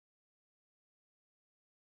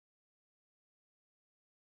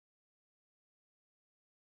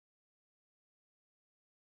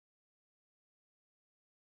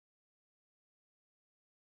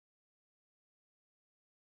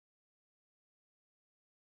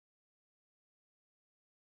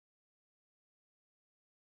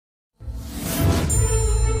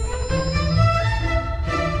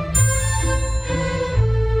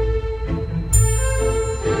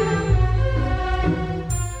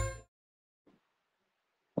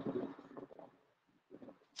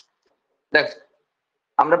দেখ,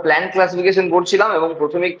 আমরা plant classification পড়ছিলাম এবং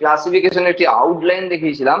প্রথমে ক্লাসিফিকেশনের একটি আউটলাইন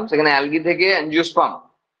দেখিয়েছিলাম, সেখানে অ্যালগি থেকে অ্যাঞ্জিওস্পার্ম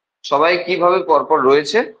সবাই কিভাবে পরপর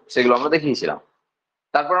রয়েছে সেগুলো আমরা দেখিয়েছিলাম।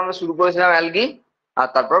 তারপর আমরা শুরু করেছিলাম অ্যালগি, আর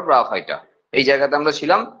তারপর ব্রায়োফাইটা। এই জায়গাতে আমরা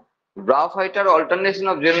ছিলাম। ব্রায়োফাইটার অল্টারনেশন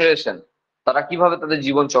অফ জেনারেশন, তারা কিভাবে তাদের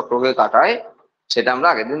জীবন চক্রকে কাটায় সেটা আমরা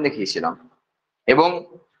আগের দিন দেখিয়েছিলাম। এবং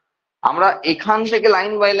আমরা এখান থেকে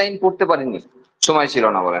লাইন বাই লাইন পড়তে পারিনি, সময় ছিল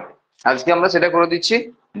না বলে। আজকে আমরা সেটা করে দিচ্ছি,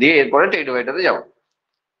 দিয়ে এরপরে টেরিডোফাইটাতে যাবো।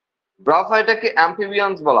 ব্রায়োফাইটাকে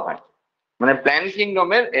অ্যাম্ফিবিয়ান্স বলা হয়, মানে প্ল্যান্ট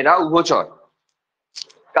কিংডমের এরা উভচর।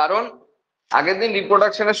 কারণ আগের দিন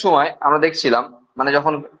রিপ্রোডাকশনের সময় আমরা দেখছিলাম, মানে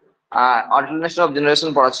যখন অল্টারনেশন অফ জেনারেশন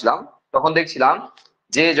পড়াচ্ছিলাম তখন দেখছিলাম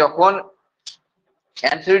যে যখন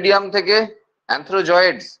অ্যান্থিরিডিয়াম থেকে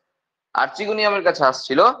অ্যান্থ্রোজয়েডস আর্চিগোনিয়ামের কাছে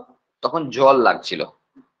আসছিল তখন জল লাগছিল।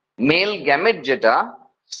 মেল গ্যামেট যেটা,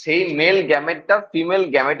 সেই মেল গ্যামেটটা ফিমেল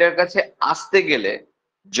গ্যামেটের কাছে আসতে গেলে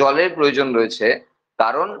জলের প্রয়োজন রয়েছে,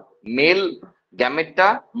 কারণ মেল গ্যামেটটা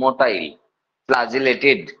মোটাইল,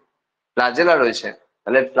 ফ্লাজেলেটেড, ফ্লাজেলা রয়েছে।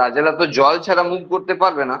 তাহলে ফ্লাজেলা তো জল ছাড়া মুভ করতে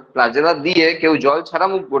পারবে না, ফ্লাজেলা দিয়ে কেউ জল ছাড়া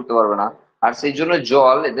মুভ করতে পারবে না, আর সেই জন্য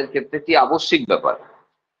জল এদের ক্ষেত্রে একটি আবশ্যিক ব্যাপার।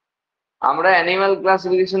 আমরা অ্যানিমাল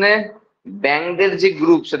ক্লাসিফিকেশনে ব্যাঙদের যে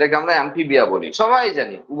গ্রুপ সেটাকে আমরা অ্যাম্ফিবিয়া বলি, সবাই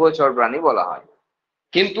জানি উভচর প্রাণী বলা হয়।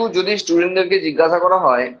 কিন্তু যদি স্টুডেন্টদেরকে জিজ্ঞাসা করা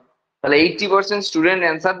হয় তাহলে 80% স্টুডেন্ট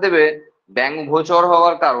অ্যান্সার দেবে ব্যাঙ উভচর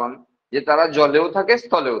হওয়ার কারণ যে তারা জলেও থাকে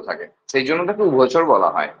স্থলেও থাকে, সেই জন্য তাকে উভচর বলা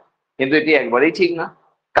হয়। কিন্তু এটি একবারেই ঠিক না।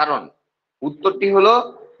 কারণ উত্তরটি হলো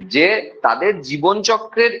যে তাদের জীবন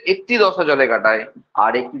চক্রের একটি দশা জলে কাটায়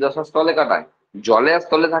আর একটি দশা স্থলে কাটায়। জলে আর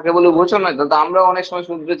স্থলে থাকে বলে উভচর নয়। তাহলে আমরা অনেক সময়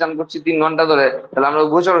সমুদ্রে চান করছি 3 ঘন্টা ধরে, তাহলে আমরা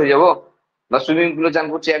উভচর হয়ে যাবো? বা সুইমিং পুলে চান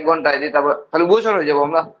করছি 1 ঘন্টায়, দিয়ে তারপর তাহলে উভচর হয়ে যাবো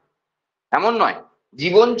আমরা? এমন নয়।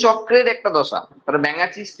 জীবন চক্রের একটা দশা, তারা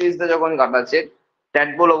ব্যাঙাচি স্টেজটা যখন কাটাচ্ছে,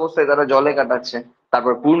 ট্যাডপোল অবস্থায় তারা জলে কাটাচ্ছে,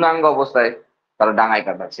 তারপর পূর্ণাঙ্গ অবস্থায় তারা ডাঙায়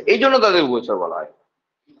কাটাচ্ছে, এই জন্য তাদের উভচর বলা হয়।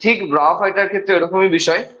 ঠিক ব্রায়োফাইটার ক্ষেত্রে এরকমই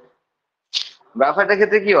বিষয়। ব্রায়োফাইটার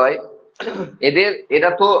ক্ষেত্রে কি হয়, এরা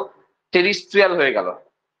তো টেরিস্ট্রিয়াল হয়ে গেল,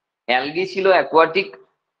 অ্যালগি ছিল অ্যাকোয়াটিক।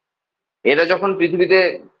 এরা যখন পৃথিবীতে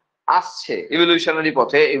আসছে ইভলিউশনারি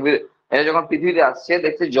পথে, এরা যখন পৃথিবীতে আসছে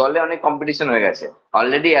দেখছে জলে অনেক কম্পিটিশন হয়ে গেছে,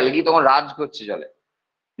 অলরেডি অ্যালগি তখন রাজ করছে জলে,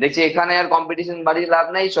 দেখছি এখানে আর কম্পিটিশন বাড়িয়ে লাভ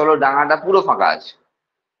নেই, চলো ডাঙাটা পুরো ফাঁকা আছে।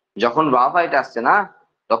 যখন ব্রায়োফাইট আসছে না,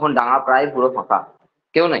 তখন ডাঙা প্রায় পুরো ফাঁকা,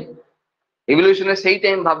 কেউ নেই। ইভলিউশনের সেই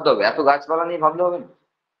টাইম ভাবতে হবে, এত গাছপালা নিয়ে ভাবলে হবে না।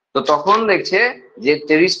 তো তখন দেখছে যে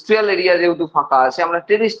টেরিস্ট্রিয়াল এরিয়া যেহেতু ফাঁকা আছে, আমরা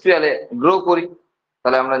টেরিস্ট্রিয়ালে গ্রো করি,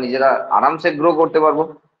 তাহলে আমরা নিজেরা আরামসে গ্রো করতে পারবো।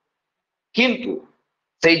 কিন্তু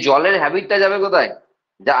সেই জলের হ্যাবিটটা যাবে কোথায়?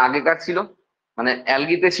 যা আগেকার ছিল, মানে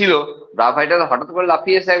অ্যালগিতে ছিল, ব্রায়োফাইটার হঠাৎ করে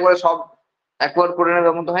লাফিয়ে এসে একবারে সব অ্যাকোয়ার করে নেবে,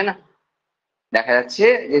 এমন তো হয় না। দেখা যাচ্ছে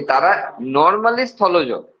যে তারা নর্মালি স্থলজ,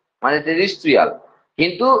 মানে টেরিস্ট্রিয়াল,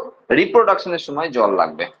 কিন্তু রিপ্রোডাকশনের সময় জল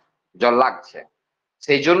লাগবে, জল লাগছে,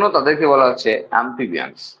 সেই জন্য তাদেরকে বলা হচ্ছে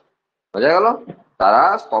অ্যাম্ফিবিয়ান্স। বোঝা গেল? তারা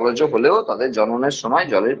স্থলজ হলেও তাদের জননের সময়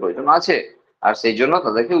জলের প্রয়োজন আছে, আর সেই জন্য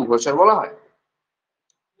তাদেরকে উভচর বলা হয়।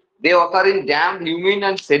 দে occur in dam, হিউমিন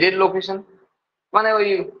and shaded location, মানে ওই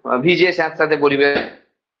ভিজে স্যাঁতস্যাঁতে পরিবেশ।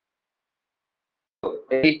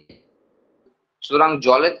 সুতরাং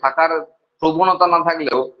জলে থাকার প্রবণতা না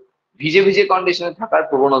থাকলেও ভিজে ভিজে কন্ডিশনে থাকার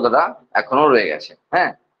প্রবণতাটা এখনো রয়ে গেছে।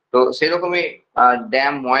 হ্যাঁ, তো সেরকমই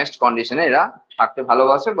ড্যাম ময়েস্ট কন্ডিশনে এরা থাকতে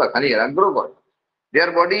ভালোবাসে বা খালি এরা গ্রো করে।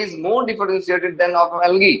 দেয়ার body is more differentiated then of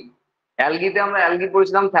algae. অ্যালগিতে আমরা অ্যালগি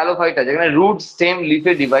পড়েছিলাম থ্যালোফাইটা, যেখানে রুট স্টেম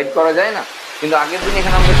লিফে ডিভাইড করা যায় না। কিন্তু আগের দিন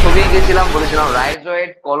এখানে আমরা ছবি গেছিলাম, বলেছিলাম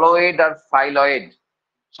রাইজয়েড, কলোয়েড আর ফাইলয়েড,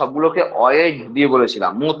 সবগুলোকে অয়েড দিয়ে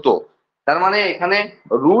বলেছিলাম, মতো। তার মানে এখানে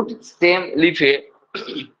রুট স্টেম লিফে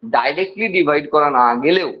ডাইরেক্টলি ডিভাইড করা না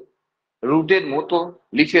গেলেও রুটের মতো,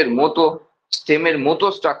 লিফের মতো, স্টেমের মতো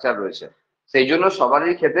স্ট্রাকচার রয়েছে। সেই জন্য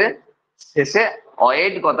সবারই ক্ষেত্রে শেষে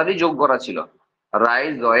অয়েড কথাটি যোগ করা ছিল,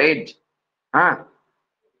 রাইজয়েড। হ্যাঁ,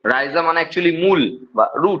 রাইজা মানে অ্যাকচুয়ালি মূল বা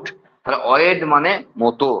রুট, তাহলে অয়েড মানে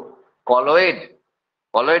মতো। কলয়েড,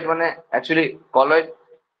 কলয়েড মানে অ্যাকচুয়ালি কলয়েড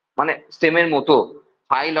মানে স্টেমের মতো।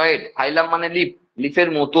 ফাইলয়েড, ফাইলাম মানে লিফ, লিফের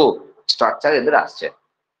মতো স্ট্রাকচার এদের আসছে।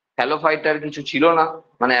 থ্যালোফাইটার কিছু ছিল না,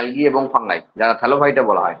 মানে অ্যালগি এবং ফাঙ্গাই যারা থ্যালোফাইটা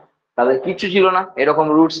বলা হয় তাদের কিছু ছিল না এরকম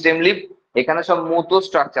রুট স্টেম লিফ, এখানে সব মতো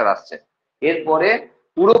স্ট্রাকচার আসছে। এরপরে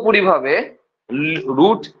পুরোপুরি ভাবে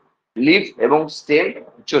রুট, লিফ এবং স্টেম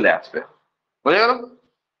চলে আসবে। বোঝা গেল?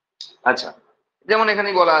 আচ্ছা, যেমন এখানে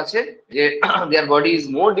বলা আছে যে দেয়ার body is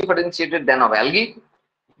more differentiated than of algae.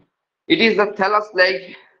 It is the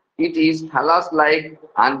thallus-like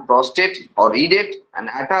and prostate or edate and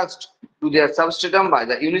attached to their substratum by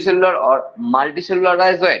the unicellular or multicellular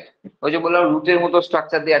rhizoid. ওই যে বললাম রুটের মতো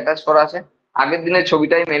স্ট্রাকচার দিয়ে অ্যাটাচ করা আছে। আগের দিনের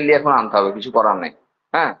ছবিটাই মেইনলি এখন আনতে হবে, কিছু করার নেই।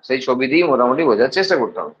 হ্যাঁ, সেই ছবি দিয়ে মোটামুটি বোঝার চেষ্টা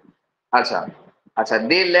করতে হবে। আচ্ছা আচ্ছা,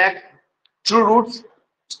 দে lack true roots,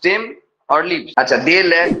 stem or leaves. আচ্ছা, দে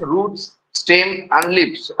lack roots, stem and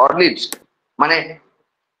leaves or leaves, মানে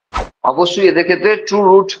অবশ্যই এদের ক্ষেত্রে true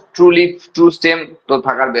root, true leave, true stem তো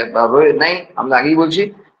থাকার ব্যাপার নাই, আমরা আগেই বলছি,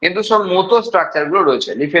 কিন্তু সব মতো স্ট্রাকচার গুলো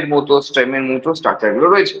রয়েছে, লিফের মতো, স্টেমের মতো স্ট্রাকচার গুলো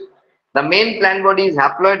রয়েছে। The main plant body is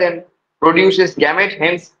haploid and produces gamete,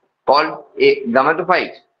 Haynes called a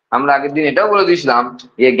gametophyte. আমরা আগের দিন এটাও বলে দিয়েছিলাম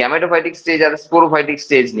যে গ্যামেটোফাইটিক স্টেজ আর স্পোরোফাইটিক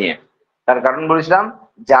স্টেজ নিয়ে। তার কারণ বলেছিলাম,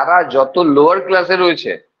 যারা যত লোয়ার ক্লাসে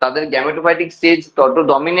রয়েছে তাদের গ্যামেটোফাইটিক স্টেজ তত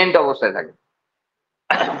ডমিনেন্ট অবস্থায় থাকে।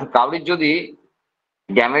 কাউরির যদি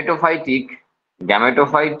গ্যামেটোফাইটিক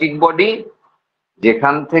গ্যামেটোফাইটিক বডি,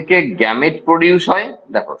 যেখান থেকে গ্যামেট প্রডিউস হয়,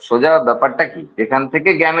 দেখো সোজা ব্যাপারটা কি, যেখান থেকে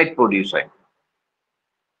গ্যামেট প্রডিউস হয়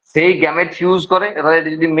সেই গ্যামেট ফিউজ করে, তাহলে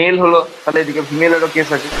যদি মেল হলো তাহলে এদিকে ফিমেলেরও কেস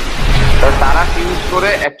আছে, তাহলে তারা ফিউজ করে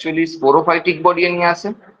অ্যাকচুয়ালি স্পোরোফাইটিক বডি নিয়ে আসে।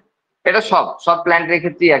 এটা সব সব প্ল্যান্টের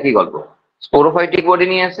ক্ষেত্রেই একই গল্প, স্পোরোফাইটিক বডি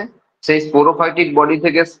নিয়ে আসে, সেই স্পোরোফাইটিক বডি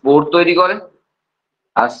থেকে স্পোর তৈরি করে,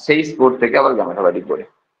 আর সেই স্পোর থেকে আবার গ্যামেটোফাইটিক বডি।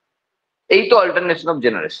 এই তো অল্টারনেশন অফ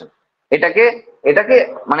জেনারেশন। এটাকে এটাকে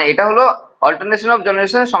মানে এটা হলো অল্টারনেশন অফ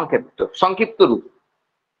জেনারেশনের সংক্ষিপ্ত রূপ।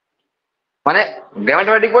 মানে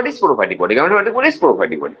gametophytic body, sporophytic body, gametophytic body,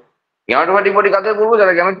 sporophytic body. Gametophytic body কাদের বলবো?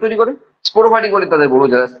 যারা গ্যামেট তৈরি করে। স্পোরোফাইটিক বডি তাদের বলবো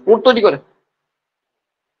যারা স্পোর তৈরি করে।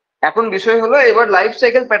 এখন বিষয় হলো, এবার লাইফ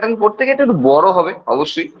সাইকেল প্যাটার্ন পড়তে গিয়ে একটু বড় হবে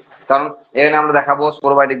অবশ্যই, কারণ এখানে আমরা দেখাবো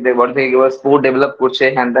স্পোরোফাইটিক বডি থেকে কিভাবে স্পোর ডেভেলপ করছে,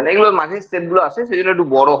 হ্যান ত্যান, এগুলো মাঝে স্টেপ গুলো আছে, সেই জন্য একটু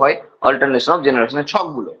বড় হয় অল্টারনেশন অফ জেনারেশনের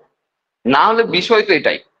ছকগুলো। না হলে বিষয় তো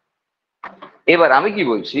এটাই। এবার আমি কি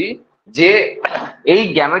বলছি, যে এই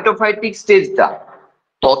গ্যামেটোফাইটিক স্টেজটা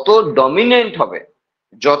তত ডমিনেন্ট হবে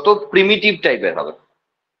যত প্রিমিটিভ টাইপের হবে,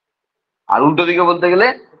 আর উল্টো দিকে বলতে গেলে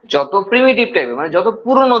যত প্রিমিটিভ টাইপের মানে যত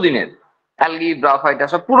পুরোনো দিনের, অ্যালগি, ব্রাফাইটা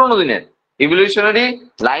সব পুরোনো দিনের ইভলিউশনারি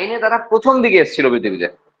লাইনে তারা প্রথম দিকে এসেছিল পৃথিবীতে,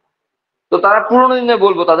 তো তারা পুরোনো দিনে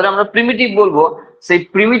বলবো, তাদের আমরা প্রিমিটিভ বলবো। সেই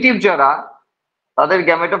প্রিমিটিভ যারা, তাদের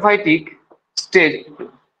গ্যামেটোফাইটিক স্টেজ,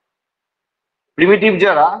 প্রিমিটিভ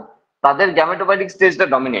যারা তাদের গ্যামেটোফাইটিক স্টেজটা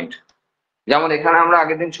ডমিনেন্ট। যেমন এখানে আমরা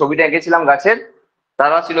আগের দিন ছবিটা এঁকেছিলাম গাছের,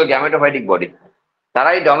 তারা ছিল গ্যামেটোফাইটিক বডি,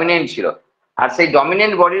 তারাই ডমিনেন্ট ছিল। আর সেই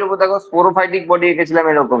ডমিনেন্ট বডির উপর দেখো স্পোরোফাইটিক বডি এঁকেছিলাম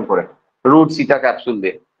এরকম করে, রুট সিটা ক্যাপসুল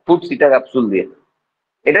দিয়ে, ফুট সিটা ক্যাপসুল দিয়ে,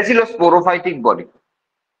 এটা ছিল স্পোরোফাইটিক বডি।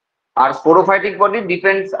 আর sporophytic body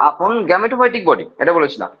depends upon gametophytic body, এটা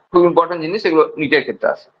বলেছিলাম, খুব ইম্পর্টেন্ট জিনিস, এগুলো নিটের ক্ষেত্রে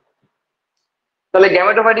আছে। তাহলে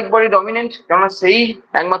গ্যামেটোফাইটিক বডি ডমিনেন্ট, কেননা সেই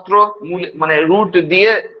একমাত্র মূল মানে রুট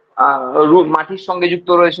দিয়ে মাটির সঙ্গে যুক্ত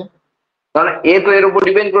রয়েছে, কারণ এ তো এর উপর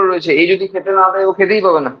ডিপেন্ড করে রয়েছে, এই যদি খেতে না দেয় ও খেতেই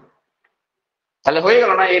পাবে না, তাহলে হয়ে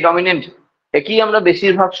গেল না এই ডমিনেন্ট। একই আমরা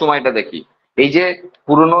বেশিরভাগ সময়টা দেখি, এই যে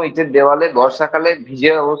পুরনো ইটের দেওয়ালে বর্ষাকালে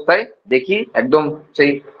ভিজে অবস্থায় দেখি একদম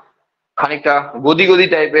সেই খানিকটা গদি গদি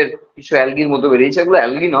টাইপের কিছু অ্যালগির মতো বেরিয়েছে, এগুলো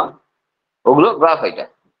অ্যালগি নয়, ওগুলো গ্রাফাইটা,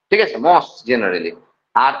 ঠিক আছে, মস জেনারেলি।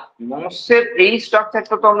 আর মসের এই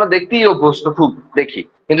স্ট্রাকচারটা তো আমরা দেখতেই অভ্যস্ত, খুব দেখি,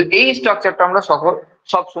 কিন্তু এই স্ট্রাকচারটা আমরা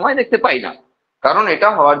সব সময় দেখতে পাই না, কারণ এটা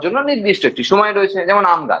হওয়ার জন্য নির্দিষ্ট একটি সময় রয়েছে। যেমন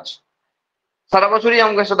আম গাছ, সারা বছরই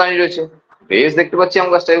আম গাছটা দাঁড়িয়ে রয়েছে, বেশ দেখতে পাচ্ছি আম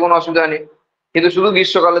গাছটায় কোনো অসুবিধা নেই, কিন্তু শুধু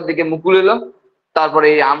গ্রীষ্মকালের দিকে মুকুল এলো, তারপরে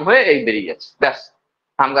এই আম হয়ে এই বেরিয়ে যাচ্ছে, ব্যাস,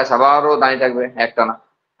 আম গাছ আবারও দাঁড়িয়ে থাকবে একটানা,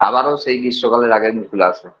 আবারও সেই গ্রীষ্মকালের আগের মুকুল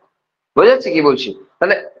আসবে। বোঝা যাচ্ছে কি বলছি?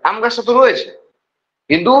 তাহলে আম গাছটা তো রয়েছে,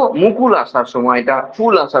 কিন্তু মুকুল আসার সময়টা,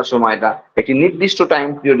 ফুল আসার সময়টা একটি নির্দিষ্ট টাইম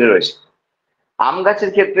পিরিয়ডে রয়েছে। আম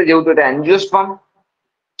গাছের ক্ষেত্রে যেহেতু এটা অ্যাঞ্জিওস্পার্ম,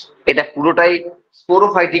 এটা পুরোটাই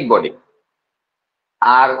স্পোরোফাইটিক বডি।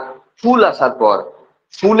 আর ফুল আসার পর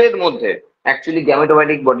ফুলের মধ্যে অ্যাকচুয়ালি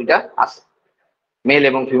গ্যামেটোফাইটিক বডিটা আসে, মেল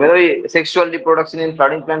এবং ফিমেল, ওই sexual reproduction in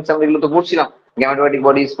flowering plants আমরা এগুলো তো পড়ছিলাম, গ্যামেটোফাইটিক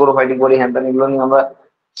বডি, স্পোরোফাইটিক বডি, হ্যান ত্যান, এগুলো নিয়ে আমরা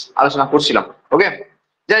আলোচনা করছিলাম। ওকে,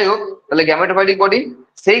 যাই হোক, তাহলে গ্যামেটোফাইটিক বডি,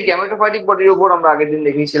 সেই গ্যামেটোফাইটিক বডির উপর আমরা আগের দিন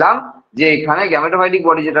দেখিয়েছিলাম যে এখানে গ্যামেটোফাইটিক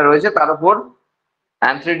বডি যেটা রয়েছে তার উপর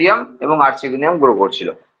অ্যান্থ্রিডিয়াম এবং আর্চিগোনিয়াম গ্রো করছিল,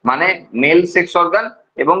 মানে মেল সেক্স অর্গান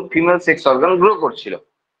এবং ফিমেল সেক্স অর্গান গ্রো করছিল,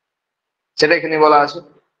 সেটা এখানে বলা আছে।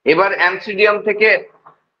 এবার অ্যান্থ্রিডিয়াম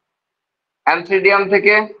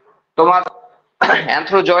থেকে তোমার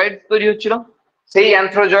অ্যান্থ্রোজয়েড তৈরি হচ্ছিল, সেই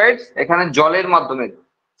অ্যান্থ্রোজয়েড এখানে জলের মাধ্যমে,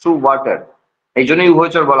 থ্রু ওয়াটার, এই জন্যই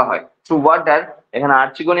উভয়চর বলা হয়, থ্রু ওয়াটার এখানে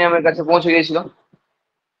আর্চিগোনিয়ামের কাছে পৌঁছে গিয়েছিল।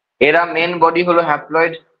 এরা মেন বডি হলো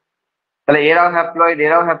হ্যাপ্লয়েড, তাহলে এরাও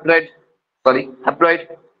হ্যাপ্লয়েড, সরি হ্যাপ্লয়েড।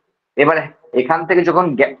 এবার এখান থেকে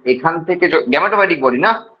গ্যামেটোফাইটিক বডি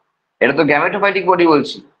না, এটা তো গ্যামেটোফাইটিক বডি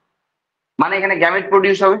বলছি, মানে এখানে গ্যামেট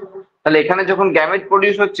প্রডিউস হবে। তাহলে এখানে যখন গ্যামেট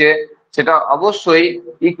প্রডিউস হচ্ছে, সেটা অবশ্যই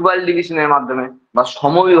ইকুয়াল ডিভিশনের মাধ্যমে বা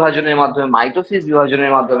সমবিভাজনের মাধ্যমে, মাইটোসিস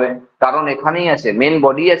বিভাজনের মাধ্যমে, কারণ এখানেই আছে মেন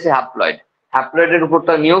বডি আছে হ্যাপ্লয়েড, হ্যাপ্লয়েডের উপর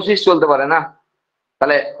তো মিওসিস চলতে পারে না,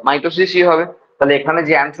 তাহলে মাইটোসিসই হবে। তাহলে এখানে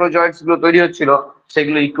যে অ্যানথ্রোজয়েডস গুলো তৈরি হচ্ছিল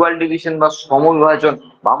সেগুলো ইকুয়াল ডিভিশন বা সমবিভাজন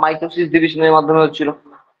বা মাইটোসিস ডিভিশনের মাধ্যমে হচ্ছিল।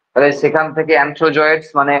 তাহলে সেখান থেকে অ্যানথ্রোজয়েডস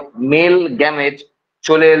মানে মেল গ্যামেট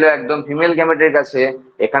চলে এলো একদম ফিমেল গ্যামেটের কাছে।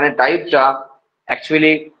 এখানে টাইপটা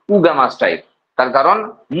অ্যাকচুয়ালি উগামাস টাইপ, তার কারণ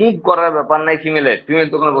মুভ করার ব্যাপার নাই ফিমেলের, ফিমেল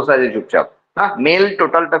তো ওখানে বসে আছে চুপচাপ। হ্যাঁ, মেল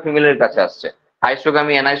টোটালটা ফিমেলের কাছে আসছে।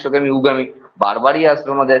 আইসোগামি, অ্যানাইসোগামি, উগামি বারবারই আসবে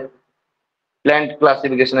আমাদের প্ল্যান্ট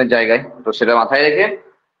ক্লাসিফিকেশনের জায়গায়, তো সেটা মাথায় রেখে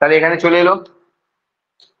তাহলে এখানে চলে এলো।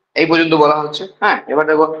 এই পর্যন্ত বলা হচ্ছে। হ্যাঁ, এবার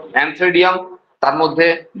দেখো অ্যামফিডিয়াম, তার মধ্যে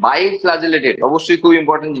বাই ফ্লাজেলেটেড, অবশ্যই খুব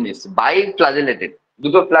ইম্পর্টেন্ট জিনিস, বাই ফ্লাজেলেটেড,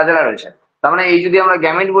 দুটো ফ্লাজেলা রয়েছে। তার মানে এই যদি আমরা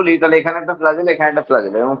গ্যামেট বলি তাহলে এখানে একটা ফ্লাজেলা, এখানে একটা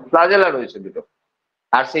ফ্লাজেলা, এবং ফ্লাজেলা রয়েছে দুটো।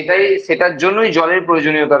 আর সেটার জন্যই জলের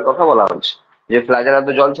প্রয়োজনীয়তার কথা বলা হচ্ছে, যে ফ্লাজেলা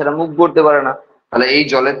তো জল ছাড়া মুভ করতে পারে না। তাহলে এই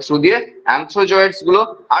জলের থ্রু দিয়ে অ্যানথ্রোজয়েডস গুলো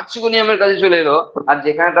আর্চিগোনিয়ামের কাছে চলে এলো, আর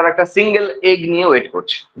যেখানে তারা একটা সিঙ্গেল এগ নিয়ে ওয়েট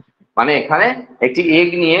করছে, মানে এখানে একটি এগ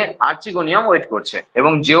নিয়ে আর্চিগোনিয়াম ওয়েট করছে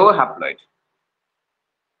এবং যেও হ্যাপ্লয়েড।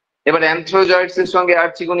 এবার অ্যানথ্রোজয়েডস এর সঙ্গে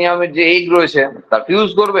আর্চিগোনিয়ামের যে এগ রয়েছে তার ফিউজ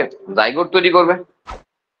করবে, জাইগোট তৈরি করবে,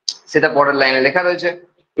 সেটা পরের লাইনে লেখা রয়েছে।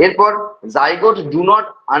 এরপর zygote do not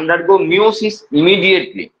undergo meiosis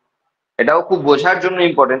immediately, এটাও খুব বোঝার জন্য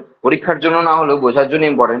ইম্পর্টেন্ট, পরীক্ষার জন্য না হলেও বোঝার জন্য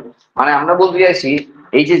ইম্পর্টেন্ট। মানে আমরা বলতে চাইছি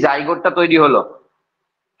এই যে জাইগোটটা তৈরি হলো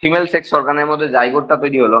ফিমেল সেক্স অর্গানের মধ্যে, জাইগোটটা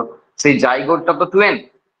তৈরি হলো, সেই জাইগোটটা তো টুয়েন,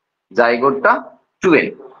 জাইগোটটা টুয়েন,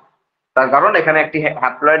 তার কারণ এখানে একটি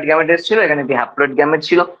হ্যাপ্লয়েড গ্যামেট ছিল, এখানে একটি হ্যাপ্লয়েড গ্যামেট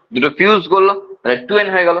ছিল, দুটো ফিউজ করলো, তাহলে টুয়েন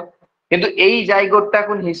হয়ে গেল। কিন্তু এই জাইগোটটা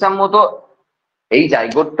এখন হিসাব মতো, এই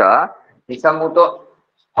জাইগোটটা হিসাব মতো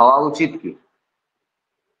হওয়া উচিত কি?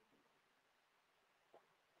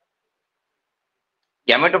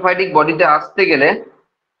 গ্যামেটোফাইটিক বডিতে আসতে গেলে,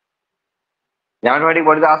 গ্যামেটোফাইটিক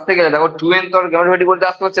বডিতে আসতে গেলে দেখো টুয়েন তো গ্যামেটোফাইটিক বডিতে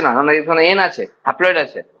আসতে হচ্ছে না, কারণ এখানে এন আছে, হ্যাপ্লয়েড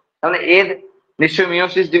আছে, তাহলে এর নিশ্চয়ই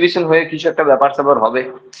মিওসিস ডিভিশন হয়ে কিছু একটা ব্যাপার স্যাপার হবে।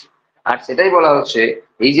 আর সেটাই বলা হচ্ছে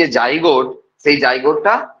এই যে জাইগোট, সেই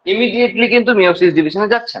জাইগোটটা ইমিডিয়েটলি কিন্তু মিওসিস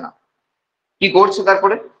ডিভিশনে যাচ্ছে না। কি করছে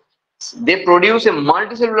তারপরে? দে প্রডিউস এ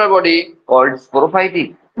multicellular body called sporophytic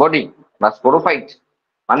body বা স্পোরোফাইট।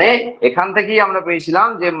 মানে এখান থেকেই আমরা পেয়েছিলাম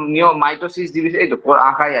যে মাইটোসিস ডিভিশন, এই তো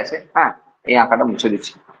আঁকাই আছে, হ্যাঁ এই আঁকাটা মুছে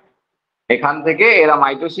দিচ্ছি। এখান থেকে এরা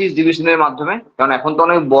মাইটোসিস ডিভিশনের মাধ্যমে, কারণ এখন তো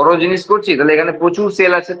অনেক বড় জিনিস করছি, তাহলে এখানে প্রচুর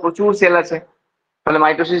সেল আছে, প্রচুর সেল আছে, তাহলে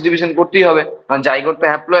মাইটোসিস ডিভিশন করতেই হবে, কারণ জাইগোট তো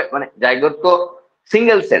হ্যাপ্লয়েড, মানে জাইগোট তো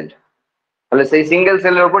সিঙ্গেল সেল, তাহলে সেই সিঙ্গেল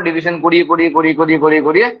সেলের উপর ডিভিশন করিয়ে করিয়ে করিয়ে করিয়ে করিয়ে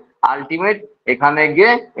করিয়ে আলটিমেট এখানে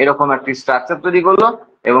গিয়ে এরকম একটি স্ট্রাকচার তৈরি করলো,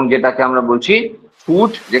 এবং যেটাকে আমরা বলছি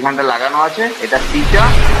ফুট, যেখানটা লাগানো আছে এটা টিটা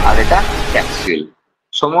আর এটা ক্যাপসুল।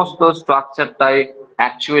 সমস্ত স্ট্রাকচারটাই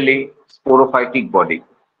অ্যাকচুয়ালি স্পোরোফাইটিক বডি,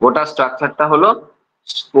 গোটা স্ট্রাকচারটা হলো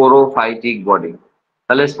স্পোরোফাইটিক বডি।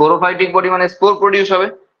 তাহলে স্পোরোফাইটিক বডি মানে স্পোর প্রডিউস হবে,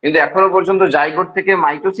 কিন্তু এখনো পর্যন্ত জাইগোট থেকে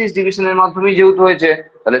মাইটোসিস ডিভিশনের মাধ্যমে যেহেতু হয়েছে,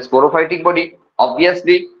 তাহলে স্পোরোফাইটিক বডি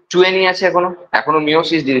অবভিয়াসলি টুয়েনই আছে, এখনো এখনো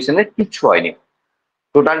মিওসিস ডিভিশনের কিচ্ছু হয়নি,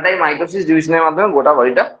 টোটালটাই মাইটোসিস ডিভিশনের মাধ্যমে গোটা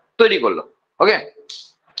বডিটা তৈরি করলো। ওকে,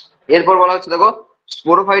 এরপর বলা হচ্ছে দেখো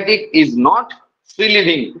sporophytic is not free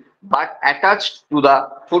living but attached to the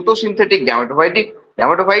photosynthetic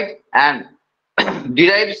gametophyte and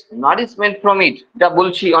derives nourishment from it. যা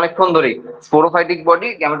বলছি অনেকক্ষণ ধরেই, স্পোরোফাইটিক বডি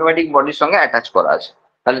গ্যামেটোফাইটিক বডির সঙ্গে অ্যাটাচ করা আছে,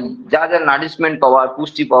 তাহলে যা যা নারিশমেন্ট পাওয়ার,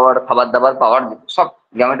 পুষ্টি পাওয়ার, খাবার দাবার পাওয়ার, সব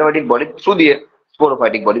গ্যামেটোফাইটিক বডির থ্রু দিয়ে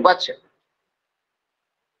স্পোরোফাইটিক বডি পাচ্ছে।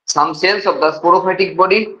 Some cells of the sporophytic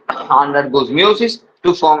body undergoes meiosis to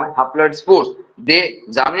form haploid spores. They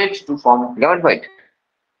germinate to form gametophyte.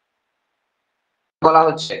 বলা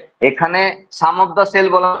হচ্ছে এখানে সাম অফ দা সেল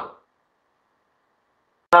বলা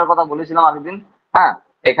কথা বলেছিলাম আগের দিন। হ্যাঁ,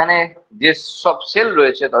 এখানে যে সব সেল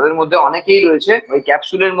রয়েছে তাদের মধ্যে অনেকেই রয়েছে ওই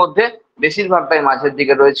ক্যাপসুলের মধ্যে, বেশিরভাগটাই মাঝের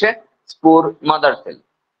দিকে রয়েছে স্পোর মাদার সেল,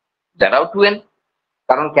 যারাও টুয়েন।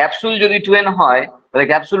 কারণ ক্যাপসুল যদি টুয়েন হয় তাহলে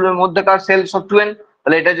ক্যাপসুলের মধ্যেকার সেল সব টুয়েন,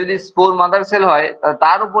 তাহলে এটা যদি স্পোর মাদার সেল হয়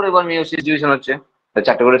তার উপর এবার মিওসিস ডিভিশন হচ্ছে,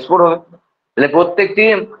 চারটে করে স্পোর হবে। তাহলে প্রত্যেকটি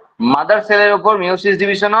মাদার সেলের উপর মিওসিস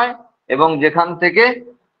ডিভিশন হয়, এবং যেখান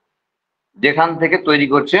থেকে তৈরি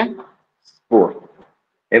করছে স্পোর,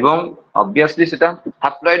 এবং অবভিয়াসলি সেটা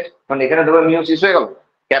হ্যাপ্লয়েড, কারণ এখানে ধরো মিওসিস হয়ে গেল,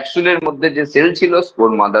 ক্যাপসুলের মধ্যে যে সেল ছিল স্পোর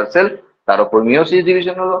মাদার সেল, তার উপর মিওসিস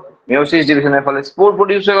ডিভিশন হলো, মিওসিস ডিভিশনের ফলে স্পোর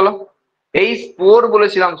প্রডিউস হয়ে গেল। এই স্পোর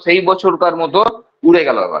বলেছিলাম সেই বছরকার মতো উড়ে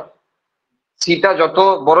গেল, আবার সিটা যত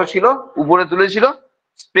বড় ছিল উপরে তুলেছিল,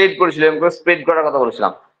 স্প্রেড করেছিল, এবং স্প্রেড করার কথা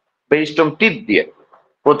বলেছিলাম পেরিস্টম টিপ দিয়ে।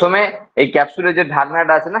 প্রথমে এই ক্যাপসুলের যে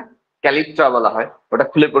ঢাকনাটা আছে না, ক্যালিপট্রা বলা হয়, ওটা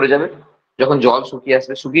খুলে পড়ে যাবে, যখন জল শুকিয়ে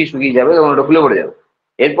আসবে, শুকিয়ে শুকিয়ে যাবে তখন ওটা খুলে পড়ে যাবে।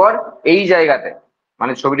 এরপর এই জায়গাতে,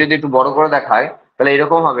 মানে ছবিটা যদি একটু বড় করে দেখায় তাহলে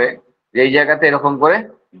এরকম হবে যে এই জায়গাতে এরকম করে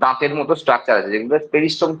দাঁতের মতো স্ট্রাকচার আছে, যেগুলো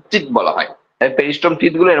পেরিস্টম টিপ বলা হয়। পেরিস্টম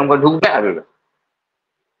টিপ গুলো এরকম করে ঢুকবে আর বেরোবে।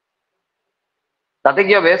 তাতে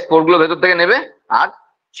কি হবে, স্পোরগুলো ভেতর থেকে নেবে আর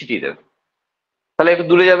ছিটিয়ে দেবে, তাহলে একটু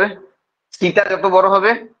দূরে যাবে। সিটা যত বড়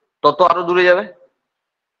হবে তত আরো দূরে যাবে।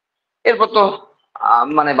 এরপর তো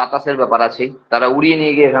মানে বাতাসের ব্যাপার আছে, তারা উড়িয়ে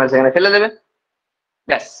নিয়ে গিয়ে এখানে সেখানে ফেলে দেবে।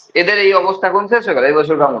 ব্যাস, এদের এই অবস্থা কোন শেষ হয়ে গেল এই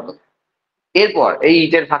বছরকার মতো। এরপর এই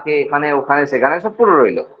ইটের ফাঁকে এখানে ওখানে সেখানে সব পুরো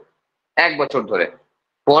রইলো 1 বছর ধরে।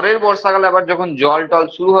 পরের বর্ষাকালে আবার যখন জল টল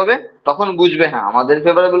শুরু হবে তখন বুঝবে হ্যাঁ আমাদের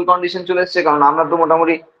ফেভারেবল কন্ডিশন চলে এসছে, কারণ আমরা তো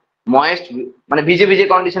মোটামুটি ময়েস্ট মানে ভিজে ভিজে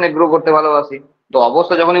কন্ডিশনে গ্রো করতে ভালোবাসি। তো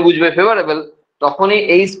অবস্থা যখনই বুঝবে ফেভারেবল, তখনই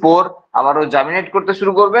এই স্পোর আবারও জামিনেট করতে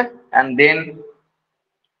শুরু করবে, অ্যান্ড দেন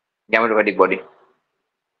গ্যামেটোফাইটিক বডি।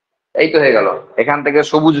 এই তো হয়ে গেল। এখান থেকে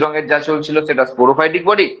সবুজ রঙের যা চলছিল সেটা স্পোরোফাইটিক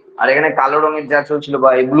বডি, আর এখানে কালো রঙের যা চলছিল বা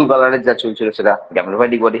এই ব্লু কালারের যা চলছিল সেটা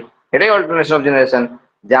গ্যামেটোফাইটিক বডি। এটাই অল্টারনেশন অফ জেনারেশন,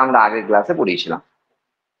 যা আমরা আগের ক্লাসে পড়িয়েছিলাম।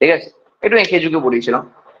 ঠিক আছে, একটু এঁকে ঝুঁকে পড়িয়েছিলাম।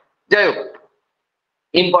 যাই হোক,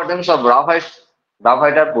 ইম্পর্টেন্স অফ গ্রাফাইট,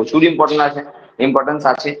 গ্রাফাইটার প্রচুর ইম্পর্টেন্স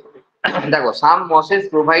আছে। দেখো, সাম Moses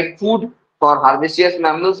provide food for হার্বেসিয়াস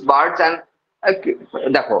mammals birds and,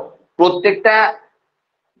 দেখো প্রত্যেকটা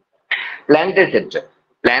প্ল্যান্টের ক্ষেত্রে,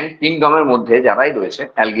 প্ল্যান্ট কিংডমের মধ্যে যারাই রয়েছে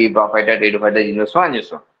অ্যালগি, ব্রাফাইটা, টেরিডোফাইটা, জিমনোস্পার্ম,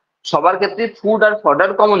 অ্যাঞ্জিওস্পার্ম, সবার ক্ষেত্রে ফুড আর ফডার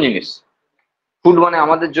কমন জিনিস। ফুড মানে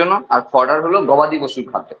আমাদের জন্য, আর ফডার হলো গবাদি পশুর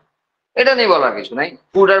খাদ্য। এটা নিয়ে বলার কিছু নাই,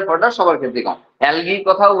 ফুড আর ফডার সবার ক্ষেত্রে কম। অ্যালগির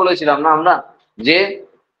কথাও বলেছিলাম না আমরা, যে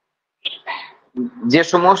যে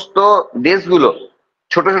সমস্ত দেশগুলো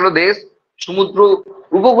ছোট ছোট দেশ, সমুদ্র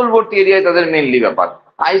উপকূলবর্তী এরিয়ায় তাদের মেনলি ব্যাপার,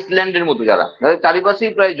 আইসল্যান্ডের মতো যারা, তাদের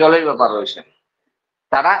চারিপাশেই প্রায় জলের ব্যাপার রয়েছে,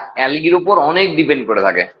 তারা অ্যালগির উপর অনেক ডিপেন্ড করে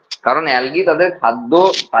থাকে। কারণ অ্যালগি তাদের খাদ্য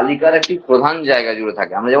তালিকার একটি প্রধান জায়গা জুড়ে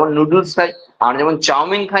থাকে। আমরা যেমন নুডলস খাই, আমরা যেমন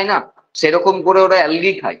চাউমিন খাই না, সেরকম করে ওরা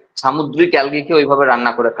অ্যালগি খায়, সামুদ্রিক অ্যালগিকে ওইভাবে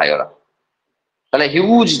রান্না করে খায় ওরা। তাহলে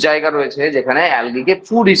হিউজ জায়গা রয়েছে যেখানে অ্যালগিকে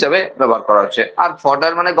ফুড হিসাবে ব্যবহার করা হচ্ছে। আর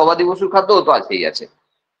ফডার মানে গবাদি পশুর খাদ্য তো আছেই আছে,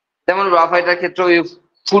 যেমন গ্রাফাইটার ক্ষেত্রে ওই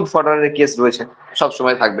ফুড ফডারের কেস রয়েছে,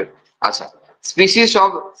 সবসময় থাকবে। আচ্ছা, স্পিসিস অফ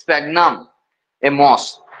স্প্যাগনাম এ মস,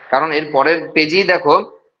 কারণ এর পরের পেজেই দেখো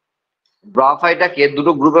গ্রাফাইটাকে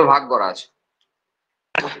দুটো গ্রুপে ভাগ করা আছে,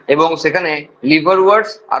 এবং সেখানে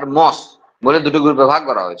লিভারওয়ার্টস আর মস বলে দুটো গ্রুপে ভাগ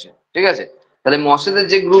করা হয়েছে। ঠিক আছে, তাহলে মসেদের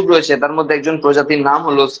যে গ্রুপ রয়েছে তার মধ্যে একজন প্রজাতির নাম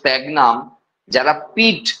হলো স্প্যাগনাম, যারা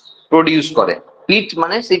পিট প্রডিউস করে। পিট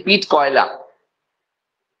মানে সেই পিট কয়লা।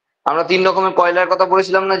 আমরা 3 রকমের কয়লার কথা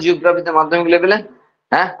বলেছিলাম না জিওগ্রাফিতে মাধ্যমিক লেভেলে?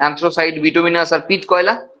 হ্যাঁ, অ্যান্থ্রোসাইট, বিটুমিনাস আর পিট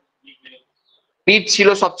কয়লা। পিট ছিল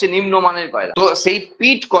সবচেয়ে নিম্নমানের কয়লা। তো সেই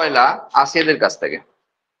পিট কয়লা আসে এদের কাছ থেকে।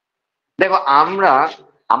 দেখো, আমরা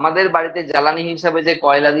আমাদের বাড়িতে জ্বালানি হিসাবে যে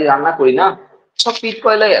কয়লা দিয়ে রান্না করি না, সব পিট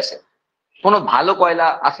কয়লাই আসে, কোনো ভালো কয়লা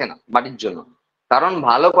আসে না বাড়ির জন্য। কারণ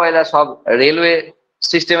ভালো কয়লা সব রেলওয়ে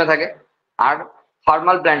সিস্টেমে থাকে, আর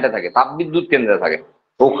থার্মাল প্ল্যান্টে থাকে, তাপবিদ্যুৎ কেন্দ্রে থাকে।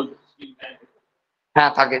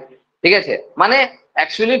 হ্যাঁ থাকে, ঠিক আছে, মানে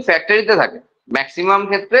অ্যাকচুয়ালি ফ্যাক্টরিতে থাকে, ম্যাক্সিমাম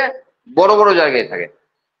ক্ষেত্রে বড় বড় জায়গায় থাকে।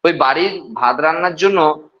 ওই বাড়ির ভাত রান্নার জন্য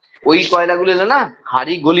ওই কয়লাগুলো এলে না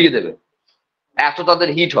হাঁড়ি গলিয়ে দেবে, এত তাদের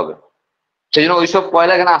হিট হবে। সেই জন্য ওইসব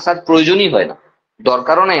কয়লা এখানে আসার প্রয়োজনই হয় না,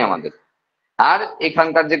 দরকারও নেই আমাদের। আর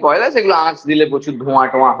এখানকার যে কয়লা সেগুলো আঁচ দিলে প্রচুর ধোঁয়া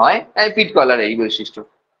টোঁয়া হয়, পিট কয়লার এই বৈশিষ্ট্য।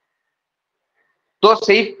 তো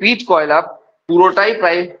সেই পিট কয়লা পুরোটাই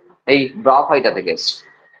প্রায় এই গ্রাফাইটা থেকে এসছে।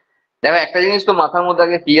 দেখো, একটা জিনিস তো মাথার মধ্যে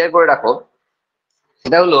আগে ক্লিয়ার করে রাখো,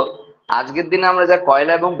 সেটা হলো আজকের দিনে আমরা যা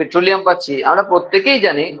কয়লা এবং পেট্রোলিয়াম পাচ্ছি, আমরা প্রত্যেকেই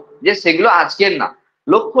জানি যে সেগুলো আজকের না,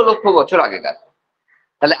 লক্ষ লক্ষ বছর আগেকার।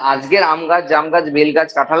 তাহলে আজকের আম গাছ, জাম গাছ, বেল গাছ,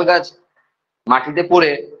 কাঁঠাল গাছ মাটিতে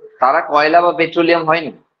পড়ে তারা কয়লা বা পেট্রোলিয়াম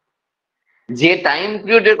হয়নি। যে টাইম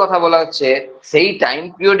পিরিয়ডের কথা বলা হচ্ছে, সেই টাইম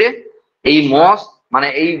পিরিয়ডে এই মস মানে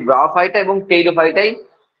এই গ্রাফাইটা এবং টেইডোফাইটাই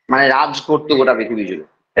মানে রাজ করতো গোটা পৃথিবী জুড়ে।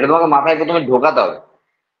 এটা তোমাকে মাথায় প্রথমে ঢোকাতে হবে।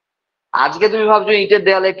 আজকে তুমি ভাবছো ইটের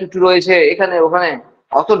দেয়ালে একটু একটু রয়েছে এখানে ওখানে,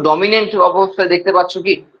 অত ডমিনেন্ট অবস্থায় দেখতে পাচ্ছ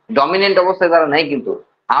কি? ডমিনেন্ট অবস্থায় তারা নেই। কিন্তু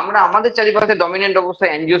আমরা আমাদের চারিপাশে ডমিনেন্ট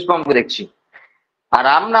অবস্থায় অ্যাঞ্জিওস্পার্মকে দেখছি, আর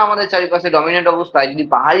আমরা আমাদের চারিপাশে ডমিনেন্ট অবস্থায়, যদি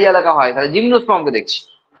পাহাড়ি এলাকা হয় তাহলে জিমনোস্পার্মকে দেখছি।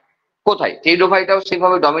 কোথায় টেইডোফাইটাও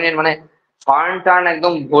সেভাবে ডমিনেন্ট মানে ফার্ন টার্ন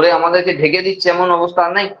একদম ভরে আমাদেরকে ঢেকে দিচ্ছে এমন অবস্থা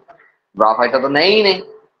আর নেই। গ্রাফাইটা তো নেই।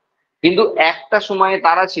 কিন্তু একটা সময়ে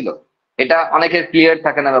তারা ছিল, এটা অনেকের ক্লিয়ার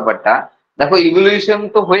থাকে না ব্যাপারটা। দেখো, ইভলিউশন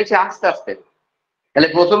তো হয়েছে আস্তে আস্তে। তাহলে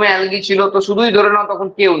প্রথমে অ্যালগি ছিল, তো শুধুই ধরে নাও তখন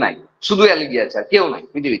কেউ নাই, শুধু অ্যালগি আছে আর কেউ নাই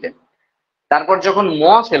পৃথিবীতে। তারপর যখন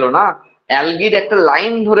মস এলো না, অ্যালগির একটা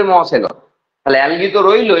লাইন ধরে মস এলো, তাহলে অ্যালগি তো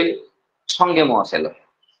রইলই, সঙ্গে মস এলো।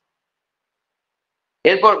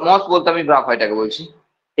 এরপর মস বলতে আমি গ্রাফাইটাকে বলছি।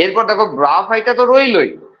 এরপর দেখো, গ্রাফাইটা তো রইলই,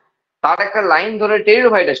 তার একটা লাইন ধরে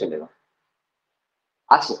টেরিডোফাইটা চলে গেল।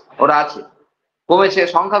 আছে, ওরা আছে, কমেছে,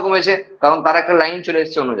 সংখ্যা কমেছে, কারণ তার একটা লাইন চলে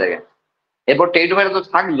এসছে অন্য জায়গায়। এরপর টেরিডোফাইটা তো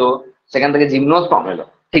থাকলো, সেখান থেকে জিমনোস্পার্ম এলো।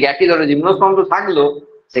 ঠিক একই ধরনের জিমনোস্পার্ম তো থাকলো,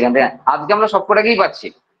 সেখান থেকে আজকে আমরা সবকটাকেই পাচ্ছি,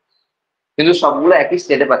 কিন্তু সবগুলো একই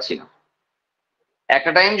স্টেটে পাচ্ছি না।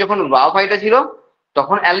 একটা টাইম যখন ব্রায়োফাইটা ছিল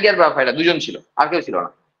তখন অ্যালগি আর ব্রায়োফাইটা দুজন ছিল, আর কেউ ছিল না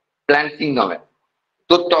প্ল্যান্ট কিংডমে।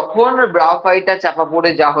 তো তখন ব্রায়োফাইটা চাপা পড়ে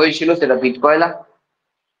যা হয়েছিল সেটা পিট কয়লা,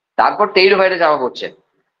 তারপর টেরিডোফাইটা চাপা পড়ছে,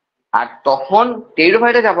 আর তখন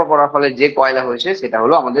টেরিডোফাইটা চাপা পড়ার ফলে যে কয়লা হয়েছে সেটা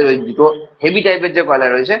হলো আমাদের ওই দুটো হেভি টাইপের যে কয়লা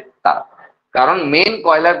রয়েছে তার। কারণ মেন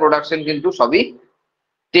কয়লার প্রোডাকশন কিন্তু সবই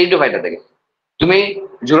টেরিডোফাইটা থেকে। তুমি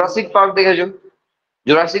জুরাসিক পার্ক দেখেছো?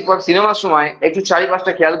 জুরাসিক পার্ক সিনেমার সময় একটু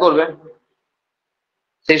চারিপাশটা খেয়াল করবে,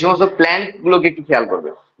 সেই সমস্ত প্ল্যান্ট গুলোকে একটু খেয়াল করবে।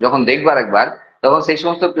 যখন দেখবার একবার, তখন সেই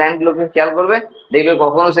সমস্ত প্ল্যান্ট গুলোকে খেয়াল করবে, দেখবে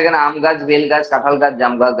কখনো সেখানে আম গাছ, বেল গাছ, কাঁঠাল গাছ,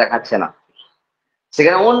 জাম গাছ দেখাচ্ছে না,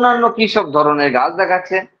 সেখানে অন্যান্য কি সব ধরনের গাছ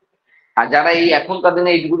দেখাচ্ছে। আর যারা এই এখনকার দিনে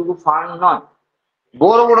এইটুকু ফার্ম নয়,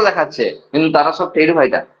 বড় বড় দেখাচ্ছে, কিন্তু তারা সব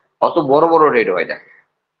টেরিডোফাইটা, অত বড় বড় টেরিডোফাইটা।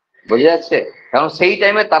 বোঝা যাচ্ছে? কারণ সেই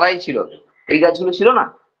টাইমে তারাই ছিল, এই গাছগুলো ছিল না।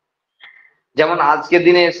 যেমন আজকের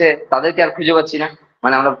দিনে এসে তাদেরকে আর খুঁজে পাচ্ছি না,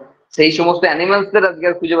 মানে আমরা সেই সমস্ত অ্যানিমালসদের আজকে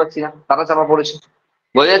আর খুঁজে পাচ্ছি না, তারা চাপা পড়েছে।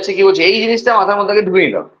 বোঝা যাচ্ছে কি বলছে? এই জিনিসটা মাথার মধ্যে আগে ঢুকে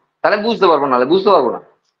নিলাম, তাহলে বুঝতে পারবো, নাহলে বুঝতে পারবো না।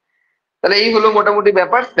 তাহলে এই হলো মোটামুটি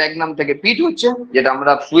ব্যাপার। স্প্যাগনাম থেকে পিট হচ্ছে, যেটা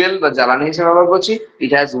আমরা ফুয়েল বা জ্বালানি হিসেবে ব্যবহার করছি।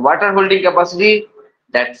 It has water holding capacity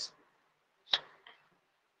that's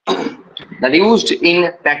that used in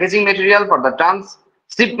packaging material for the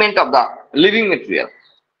transshipment of the living material.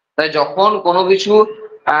 তাই যখন কোনো কিছু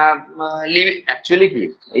অ্যাকচুয়ালি কি,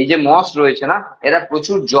 এই যে মস রয়েছে না, এরা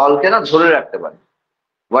প্রচুর জলকে না ধরে রাখতে পারে,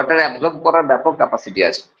 ওয়াটার অ্যাবজর্ব করার ব্যাপক ক্যাপাসিটি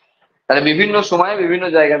আছে। তাহলে বিভিন্ন সময়ে বিভিন্ন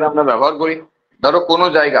জায়গাতে আমরা ব্যবহার করি। ধরো কোনো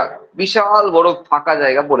জায়গা বিশাল বড় ফাঁকা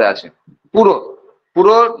জায়গা পড়ে আছে, পুরো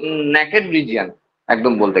পুরো নেকেড রিজিয়ান,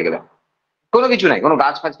 একদম বলতে গেলে কোনো কিছু নাই, কোনো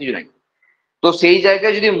গাছ ফাছ কিছু নাই। তো সেই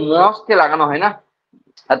জায়গায় যদি মসকে লাগানো হয় না,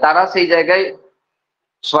 আর তারা সেই জায়গায়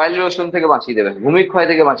সয়েল ইরোশন থেকে বাঁচিয়ে দেবে, ভূমিক্ষয়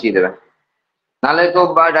থেকে বাঁচিয়ে দেবে, নাহলে তো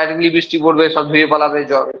বা ডাইরেক্টলি বৃষ্টি পড়বে, সব ধুয়ে পালাবে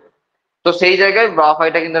জল। তো সেই জায়গায়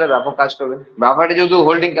ব্রায়োফাইটা কিন্তু একটা ব্যাপক কাজ করবে। ব্রায়োফাইটে যেহেতু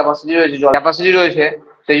হোল্ডিং ক্যাপাসিটি রয়েছে, জল ক্যাপাসিটি রয়েছে,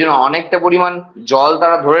 সেই জন্য অনেকটা পরিমাণ জল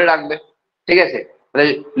তারা ধরে রাখবে। ঠিক আছে? তাহলে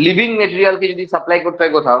লিভিং মেটেরিয়ালকে যদি সাপ্লাই করতে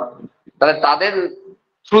হয় কোথাও, তাহলে তাদের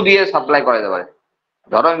থ্রু দিয়ে সাপ্লাই করা যেতে পারে।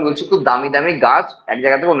 ধরো আমি বলছি খুব দামি দামি গাছ এক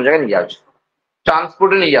জায়গা থেকে অন্য জায়গায় নিয়ে যাওয়া হচ্ছে,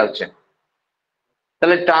 ট্রান্সপোর্টে নিয়ে যাওয়া হচ্ছে।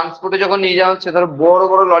 তাহলে ট্রান্সপোর্টে যখন নিয়ে যাওয়া হচ্ছে, ধরো বড়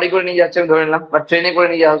বড় লরি করে নিয়ে যাচ্ছে, আমি ধরে নিলাম, বা ট্রেনে করে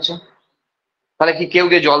নিয়ে যাওয়া হচ্ছে, তাহলে কি কেউ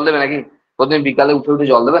গিয়ে জল দেবে নাকি? প্রতিদিন বিকালে উঠে উঠে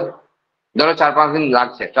জল দেবে? ধরো 4-5 দিন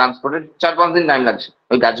লাগছে, ট্রান্সপোর্টে 4-5 দিন টাইম লাগছে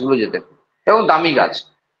ওই গাছগুলো যেতে, এবং দামি গাছ,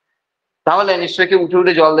 তাহলে নিশ্চয়ই কেউ উঠে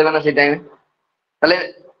উঠে জল দেবে না সেই টাইমে। তাহলে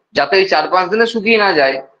যাতে এই 4-5 দিনে শুকিয়ে না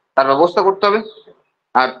যায় তার ব্যবস্থা করতে হবে।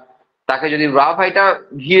 আর তাকে যদি ব্রায়োফাইটা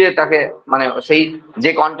ঘিরে তাকে, মানে সেই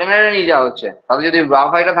যে কন্টেনারে নিয়ে যাওয়া হচ্ছে তাতে যদি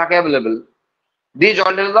ব্রায়োফাইটা থাকে অ্যাভেলেবেল, দিয়ে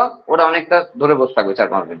জল ঢেলে দাও, ওটা অনেকটা ধরে বসে থাকবে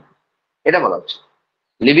 4-5 দিন। এটা বলা হচ্ছে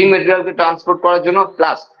লিভিং মেটেরিয়ালকে ট্রান্সপোর্ট করার জন্য,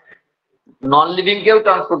 প্লাস নন লিভিং কেও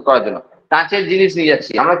ট্রান্সপোর্ট করার জন্য। কাঁচের জিনিস নিয়ে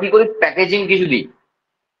যাচ্ছি, আমরা কি করি? প্যাকেজিং কিছু দিই,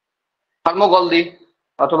 থার্মোকল দিই,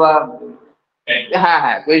 অথবা হ্যাঁ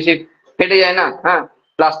হ্যাঁ ওই সে ফেটে যায় না, হ্যাঁ,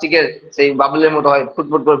 প্লাস্টিকের সেই বাবলের মতো হয়,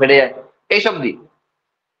 ফুটফুট করে ফেটে যায়, এইসব দিই।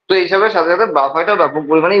 তো এইসবের সাথে সাথে গ্রাফাইটও ব্যাপক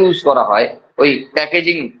পরিমাণে ইউজ করা হয় ওই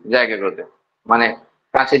প্যাকেজিং জায়গাগুলোতে, মানে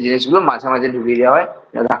কাঁচের জিনিসগুলো মাঝে মাঝে ঢুকিয়ে দেওয়া হয়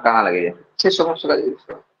যাতে ধাক্কা না লেগে যায়, সে সমস্ত কাজে ইউজ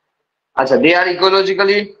করা হয়। আচ্ছা, দে আর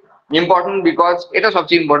ইকোলজিক্যালি ইম্পর্টেন্ট বিকজ, এটা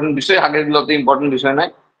সবচেয়ে ইম্পর্টেন্ট বিষয়, আগের গুলোতে ইম্পর্টেন্ট বিষয়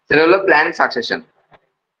নয়, সেটা হলো প্ল্যান্ট সাকসেশন।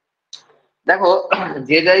 দেখো,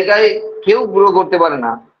 যে জায়গায় কেউ গ্রো করতে পারে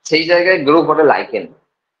না সেই জায়গায় গ্রো করে লাইকেন।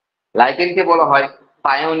 লাইকেনকে বলা হয়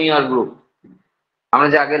পায়োনিয়ার গ্রুপ। আমরা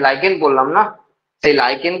যে আগে লাইকেন বললাম না, সেই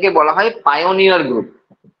লাইকেনকে বলা হয় পায়োনিয়ার গ্রুপ।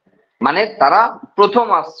 মানে তারা প্রথম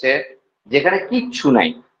আসছে যেখানে কিচ্ছু নাই,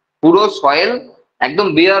 পুরো সয়েল একদম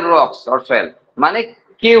বিয়ার রক্স অর সয়েল, মানে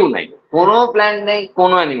কেউ নাই, কোনো প্ল্যান্ট নেই,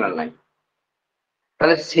 কোনো অ্যানিমাল নাই।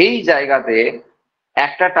 তাহলে সেই জায়গাতে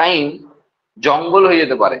একটা টাইম জঙ্গল হয়ে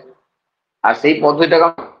যেতে পারে, আর সেই পদ্ধতিটাকে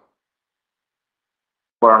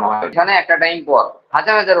করানো হয় এখানে একটা টাইম পর,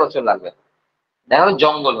 হাজার হাজার বছর লাগবে, দেখো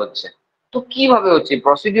জঙ্গল হচ্ছে। তো কিভাবে হচ্ছে,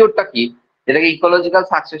 প্রসিডিওরটা কি, যেটাকে ইকোলজিক্যাল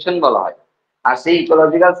সাকসেশন বলা হয়। আর সেই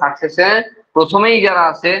ইকোলজিক্যাল সাকসেশনে প্রথমেই যারা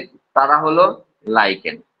আছে তারা হলো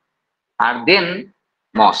লাইকেন, আর দেন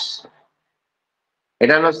মস।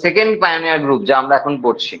 এটা হলো সেকেন্ড পায়োনিয়ার গ্রুপ যা আমরা এখন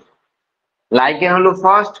পড়ছি। লাইকেন হলো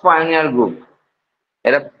ফার্স্ট পায়োনিয়ার গ্রুপ।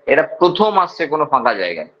 এরা এরা প্রথম আসছে কোনো ফাঁকা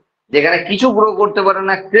জায়গায় যেখানে কিছু গ্রো করতে পারে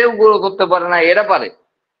না, কেউ গ্রো করতে পারে না, এরা পারে।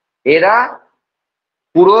 এরা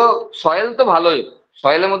পুরো সয়েল তো ভালোই,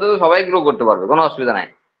 সয়েলের মধ্যে তো সবাই গ্রো করতে পারবে, কোনো অসুবিধা নাই।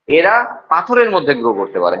 এরা পাথরের মধ্যে গ্রো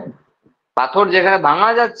করতে পারে, পাথর যেখানে ভাঙা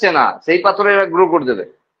যাচ্ছে না সেই পাথরে এরা গ্রো করে দেবে,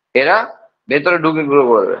 এরা ভেতরে ঢুকে গ্রো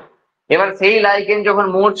করে দেবে। এবার সেই লাইকেন যখন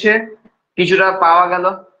মরছে, কিছুটা পাওয়া গেল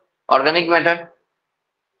অর্গানিক ম্যাটার,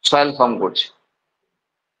 সয়েল ফর্ম করছে।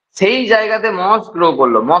 সেই জায়গাতে মস গ্রো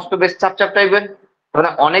করলো। মস তো বেশ চাপ চাপ টাইপের, মানে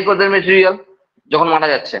অনেক ওদের মেটেরিয়াল যখন মারা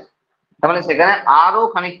যাচ্ছে, তার মানে সেখানে আরো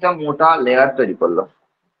খানিকটা মোটা লেয়ার তৈরি করলো।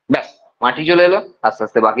 ব্যাস, মাটি চলে এলো, আস্তে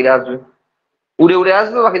আস্তে বাকিরা আসবে, উড়ে উড়ে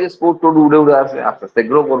আসবে, বাকিদের স্পোর টোর উড়ে উড়ে আসবে, আস্তে আস্তে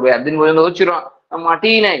গ্রো করবে। একদিন পর্যন্ত হচ্ছিল না,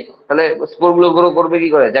 মাটিই নেই, তাহলে স্পোর গুলো গ্রো করবে কি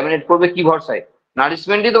করে, জ্যামিনেট করবে কি ভরসায়?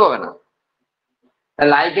 নারিশমেন্টই তো পাবে না।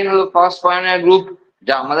 লাইকেন হলো ফার্স্ট পায়োনিয়ার গ্রুপ,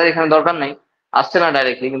 যা আমাদের এখানে দরকার নেই, আসছে না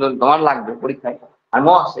ডাইরেক্টলি, কিন্তু তোমার লাগবে পরীক্ষায়। আর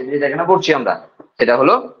মস, এই যে যেখানে পড়ছি আমরা, সেটা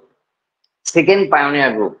হলো সেকেন্ড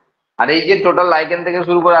পায়োনিয়ার গ্রুপ। আর এই যে টোটাল লাইকেন থেকে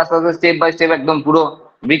শুরু করে আস্তে আস্তে স্টেপ বাই স্টেপ একদম পুরো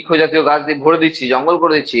বৃক্ষ জাতীয় গাছ দিয়ে ভরে দিচ্ছি, জঙ্গল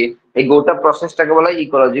করে দিচ্ছি, এই গোটা প্রসেসটাকে বলা হয়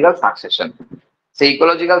ইকোলজিক্যাল সাকসেশন। সেই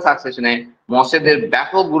ইকোলজিক্যাল সাকসেশনে মসেদের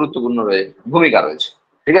ব্যাপক গুরুত্বপূর্ণ ভূমিকা রয়েছে।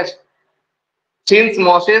 ঠিক আছে? Since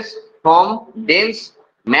mosses form dense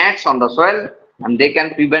mats on the soil and they can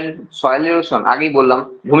prevent soil erosion, আগেই বললাম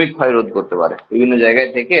ভূমিক্ষয় রোধ করতে পারে, বিভিন্ন জায়গায়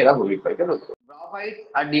থেকে এরা ভূমিক্ষয়কে রোধ করে। Bryophytes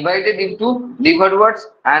are divided into liverworts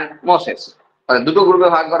and mosses, দুটো গ্রুপে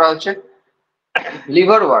ভাগ করা হচ্ছে।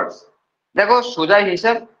 লিভারওয়ার্টস, দেখো সোজা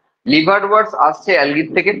হিসাব, লিভারওয়ার্টস আসছে অ্যালগির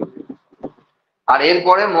থেকে, আর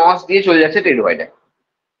এরপরে মস দিয়ে চলে যাচ্ছে টেরোফাইটে।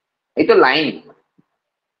 এই তো লাইন।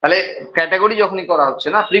 তাহলে ক্যাটাগরি যখনই করা হচ্ছে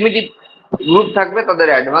না, প্রিমিটিভ গ্রুপ থাকবে, তাদের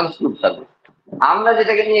অ্যাডভান্স গ্রুপ থাকবে। আমরা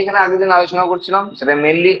যেটাকে নিয়ে এখানে আগের দিন আলোচনা করছিলাম সেটা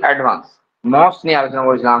মেনলি অ্যাডভান্স মস নিয়ে আলোচনা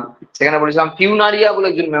করেছিলাম। সেখানে বলেছিলাম ফিউনারিয়া বলে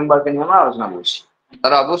একজন মেম্বারকে নিয়ে আমরা আলোচনা করছি,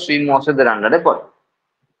 তারা অবশ্যই মসেদের আন্ডারে পড়ে।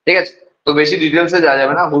 ঠিক আছে? তো বেশি ডিটেলসে যাওয়া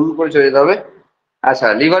যাবে না, হুল করে চলে যেতে হবে। আচ্ছা,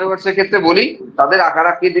 লিভারওয়ার্টস এর ক্ষেত্রে বলি, তাদের আকার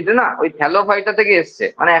আকৃতিতে না ওই থ্যালোফাইটা থেকে এসছে,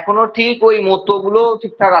 মানে এখনো ঠিক ওই মতগুলো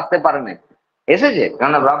ঠিকঠাক আসতে পারে না, এসেছে,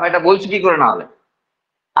 কারণ ব্রাফাইটা বলছি কি করে না হলে।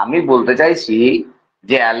 আমি বলতে চাইছি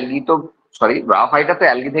যে অ্যালগি তো, সরি, ব্রাফাইটা তো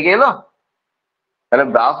অ্যালগি থেকে এলো, তাহলে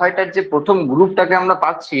ব্রাফাইটার যে প্রথম গ্রুপটাকে আমরা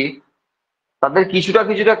পাচ্ছি, তাদের কিছুটা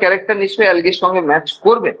কিছুটা ক্যারেক্টার নিশ্চয়ই অ্যালগির সঙ্গে ম্যাচ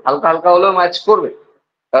করবে, হালকা হালকা হলেও ম্যাচ করবে,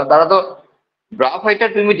 কারণ তারা তো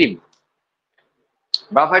ব্রাফাইটার প্রিমিটিভ,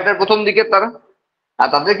 ব্রাফাইটার প্রথম দিকে তারা। আর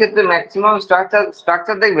তাদের ক্ষেত্রে ম্যাক্সিমাম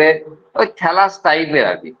স্ট্রাকচার দেখবে ওই থ্যালাস টাইপের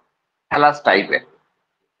আর কি, থ্যালাস টাইপের।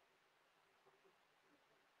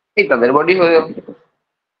 এই তাদের বডি হয়ে গেল,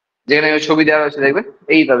 যেখানে ওই ছবি দেওয়া রয়েছে দেখবে,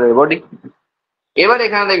 এই তাদের বডি। এবার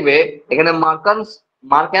এখানে দেখবে, এখানে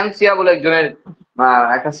মার্কানসিয়া বলে একজনের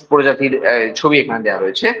একটা প্রজাতির ছবি এখানে দেওয়া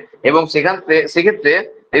রয়েছে, এবং সেক্ষেত্রে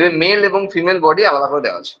দেখবে মেল এবং ফিমেল বডি আলাদা করে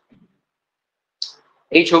দেওয়া আছে।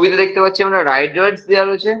 এই ছবিতে দেখতে পাচ্ছি আমরা রাইডার্স দেওয়া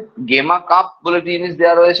রয়েছে, গেমা কাপ বলে একটি জিনিস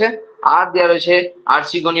দেওয়া রয়েছে, আর দেওয়া রয়েছে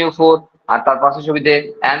আর্সিগনিও 4, আর তার পাশের ছবিতে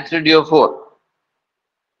অ্যান্থ্রিডিও 4।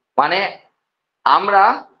 মানে আমরা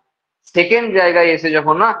সেকেন্ড জায়গায় এসে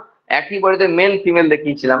যখন না একই বডিতে মেল ফিমেল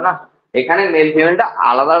দেখিয়েছিলাম না, এখানে মেল ফিমেলটা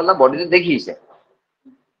আলাদা আলাদা বডিতে দেখিয়েছে।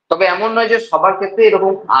 তবে এমন নয় যে সবার ক্ষেত্রে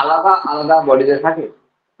এরকম আলাদা আলাদা বডিতে থাকে,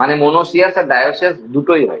 মানে মনোসিয়াস আর ডায়োসিয়াস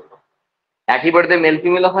দুটোই হয়, একই বডিতে মেল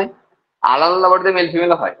ফিমেল হয়, আলাদা আলাদা বডিতে মেল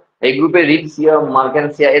ফিমেল হয়। এই গ্রুপে রিডসিয়া,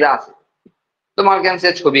 মার্কেন্সিয়া এরা আছে। তো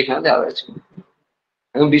মার্কেন্সিয়ার ছবি এখানে দেওয়া হয়েছে।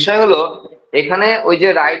 এবং বিষয় হলো, এখানে ওই যে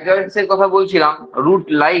রাইট জয়েন্টস এর কথা বলছিলাম, রুট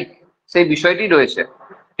লাইক, সেই বিষয়টি রয়েছে,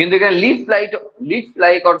 কিন্তু এখানে লিফ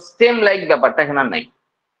লাইক আর স্টেম লাইক ব্যাপারটা এখানে আর নাই,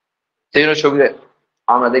 সেই জন্য ছবিতে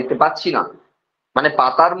আমরা দেখতে পাচ্ছি না, মানে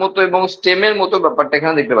পাতার মতো এবং স্টেমের মতো ব্যাপারটা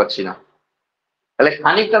এখানে দেখতে পাচ্ছি না। তাহলে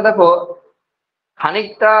খানিকটা দেখো,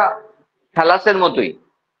 খানিকটা থ্যালাসের মতোই,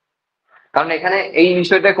 কারণ এখানে এই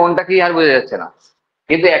বিষয়টা কোনটা কি আর বোঝা যাচ্ছে না,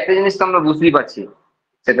 কিন্তু একটা জিনিস তো আমরা বুঝতেই পারছি,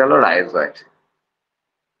 সেটা হলো রাইজয়েড।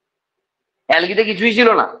 অ্যালগিতে কিছুই ছিল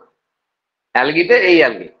না, অ্যালগিতে এই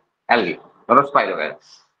অ্যালগি ধরো স্পাইরোগাইরাস,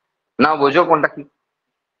 না বোঝো কোনটা কি,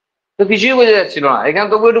 তো কিছুই বোঝা যাচ্ছিল না, এখানে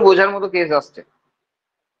তবু একটু বোঝার মতো কেস আসছে,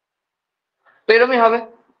 তো এরকমই হবে।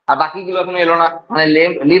 আর বাকিগুলো এখনো এলো না, মানে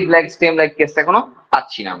লিভ লাইক স্টেম লাইক কেসটা এখনো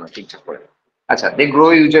পাচ্ছি না আমরা ঠিকঠাক করে। আচ্ছা, they grow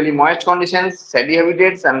usually moist conditions, স্যাডি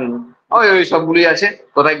habitats and ওই সবগুলোই আছে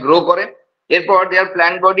কোথায় গ্রো করে। এরপর দেয়ার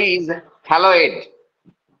plant body is থ্যালয়েড,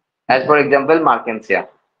 as for example মার্কেন্সিয়া।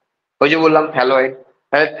 ওই যে বললাম থ্যালয়েড,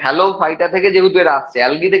 তাহলে থ্যালোফাইটা থেকে যেহেতু এরা আসছে,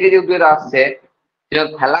 অ্যালগি থেকে যেহেতু এরা আসছে,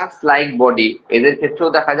 থ্যালাস লাইক বডি এদের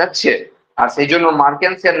ক্ষেত্রেও দেখা যাচ্ছে, আর সেই জন্য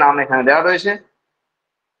মার্কেন্সিয়ার নাম এখানে দেওয়া রয়েছে,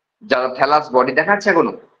 যারা থ্যালাস বডি দেখাচ্ছে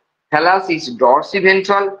এখনো। Thallus is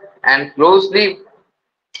dorsiventral and closely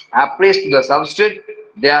appressed to the substrate.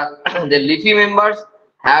 The leafy members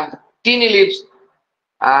have tiny leaves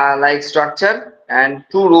like structure and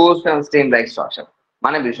two rows and stem like structure.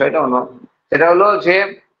 মানে বিষয়টা অন্য, সেটা হলো যে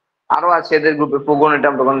আরো আছে এদের গ্রুপে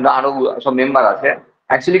প্রোগোনেটাম আরো সব মেম্বার আছে।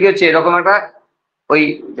 অ্যাকচুয়ালি কি হচ্ছে, এরকম একটা ওই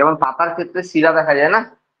যেমন পাতার ক্ষেত্রে শিরা দেখা যায় না,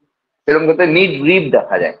 সেরকম ক্ষেত্রে মিড রিব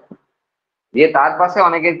দেখা যায়, যে তার পাশে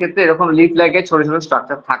অনেকের ক্ষেত্রে এরকম লিফ লাইকে ছোট ছোট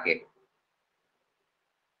স্ট্রাকচার থাকে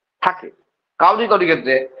থাকে কাউরি কাউরি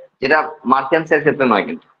ক্ষেত্রে, যেটা মার্কেন্সের ক্ষেত্রে নয়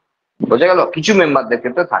কিন্তু। বোঝা গেল? কিছু মেম্বারদের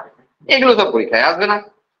ক্ষেত্রে থাকে, এগুলো সব পরীক্ষায় আসবে না।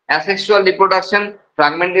 অ্যাসেক্সুয়াল রিপ্রোডাকশন,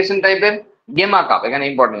 ফ্র্যাগমেন্টেশন টাইপের, গেমা কাপ এখানে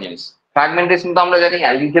ইম্পর্টেন্ট জিনিস। ফ্র্যাগমেন্টেশন তো আমরা জানি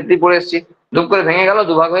অ্যালগির ক্ষেত্রেই পড়ে এসেছি, ধূপ করে ভেঙে গেল,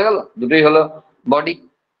 দুভাগ হয়ে গেল, দুটোই হলো বডি।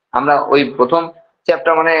 আমরা ওই প্রথম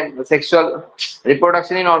চ্যাপ্টার মানে সেক্সুয়াল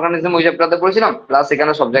রিপ্রোডাকশন ইন অর্গানিজম ওই চ্যাপ্টারতে পড়েছিলাম, প্লাস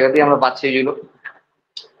এখানে সব জায়গাতেই আমরা পাচ্ছি এইগুলো।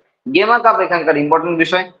 গেমা কাপ এখানকার ইম্পর্টেন্ট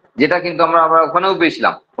বিষয়, যেটা কিন্তু আমরা আমরা ওখানেও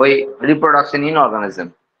পেয়েছিলাম ওই রিপ্রোডাকশন ইন অর্গানিজম।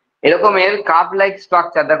 এরকম এর কাপ লাইক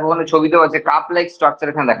স্ট্রাকচার দেখো, ওখানে ছবিতেও আছে কাপ লাইক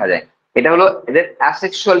স্ট্রাকচার এখানে দেখা যায়। এটা হলো এদের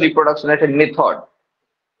অ্যাসেক্সুয়াল রিপ্রোডাকশনের একটা মেথড।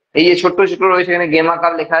 এই যে ছোট্ট ছোট্ট রয়েছে এখানে গেমা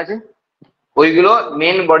কাপ লেখা আছে, ওইগুলো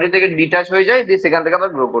মেন বডি থেকে ডিটাচ হয়ে যায়, দিয়ে সেখান থেকে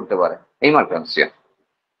আবার গ্রো করতে পারে, এই মার্কান্সিয়া।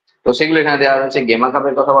 তো সেগুলো এখানে দেওয়া রয়েছে, গেমা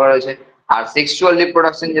কাপের কথা বলা রয়েছে। আর সেক্সুয়াল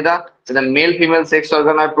রিপ্রোডাকশন যেটা, সেটা male female sex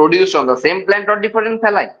organ R produce on the same plant or different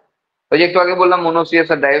ফেলাই। ওই যে একটু আগে বললাম মনোসিয়াস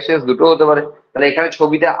আর ডায়োসিয়াস দুটো হতে পারে, তাহলে এখানে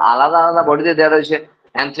ছবিতে আলাদা আলাদা বডিতে দেওয়া রয়েছে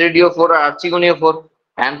অ্যানথ্রিডিও ফোর আর আর্চিগোনিও ফোর।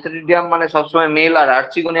 অ্যানথ্রিডিয়াম মানে সবসময় মেল আর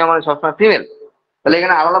আর্চিগোনিয়া মানে সবসময় ফিমেল। তাহলে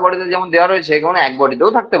এখানে আলাদা বডিতে যেমন দেওয়া রয়েছে, এখানে এক বডিতেও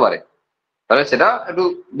থাকতে পারে, তাহলে সেটা একটু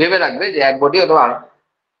ভেবে রাখবে যে এক বডি অথবা আর।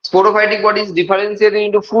 Sporophytic bodies differentiated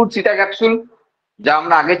into food সিটা ক্যাপসুল, যা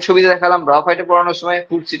আমরা আগের ছবিতে দেখালাম ব্রাফাইটে পড়ানোর সময়,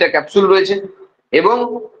 ফুড সিটা ক্যাপসুল রয়েছে। এবং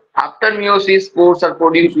after meiosis spores R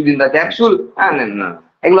produce within the capsule. হ্যাঁ না,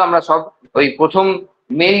 এগুলো আমরা সব ওই প্রথম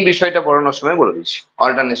মেইন বিষয়টা পড়ানোর সময় বলে দিচ্ছি,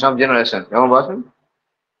 অল্টারনেশন অফ জেনারেশন। যেমন বলছেন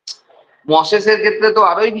মসেসের ক্ষেত্রে তো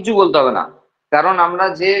আরোই কিছু বলতে হবে না, কারণ আমরা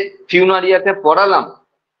যে ফিউনারিয়াতে পড়ালাম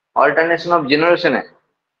অল্টারনেশন অফ জেনারেশনে,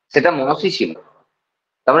 সেটা মসই ছিল।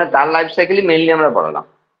 তার মানে তার লাইফ সাইকেলই মেইনলি আমরা পড়ালাম।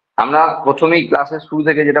 আমরা প্রথমেই ক্লাসের শুরু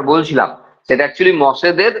থেকে যেটা বলছিলাম, সেটা অ্যাকচুয়ালি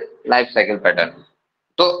মসেদের লাইফ সাইকেল প্যাটার্ন।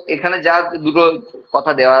 তো এখানে যা দুটো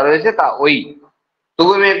কথা দেওয়া রয়েছে তা ওই,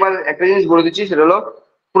 তবু আমি একবার একটা জিনিস বলে দিচ্ছি, সেটা হলো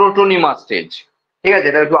প্রোটোনিমা স্টেজ। ঠিক আছে,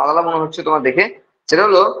 এটা একটু আলাদা মনে হচ্ছে তোমার দেখে। সেটা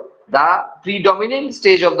হলো দা predominant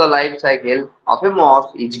stage of the life cycle of A moss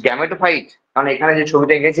is gametophyte. কারণ এখানে যে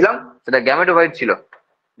ছবিটা এঁকেছিলাম সেটা গ্যামেটোফাইট ছিল,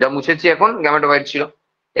 যা মুছেছি এখন গ্যামেটোফাইট ছিল।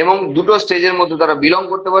 এবং দুটো স্টেজের মধ্যে তারা বিলং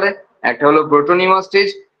করতে পারে, একটা হলো প্রোটোনিমা স্টেজ।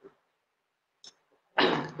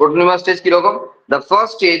 প্রোটোনিমা স্টেজ কিরকম? The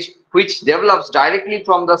first stage which develops directly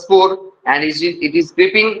from the spore and it is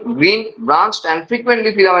creeping, green, branched and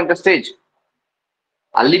frequently filamentous stage.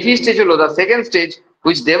 A leafy stage হলো the second stage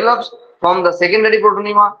which develops from the secondary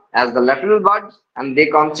protonema as the lateral buds and they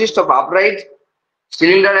consist of upright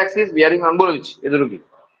cylinder axis bearing on বলে দিচ্ছি এদের কি।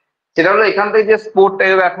 সেটা হলো এখান থেকে যে স্পোরটা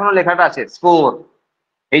এখনো লেখাটা আছে স্পোর,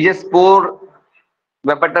 এই যে স্পোর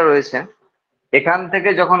ব্যাপারটা রয়েছে, এখান থেকে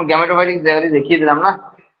যখন গ্যামেটোফাইটিক জায়গাটি দেখিয়ে দিলাম না,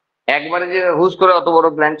 একবারে যে হুস করে অত বড়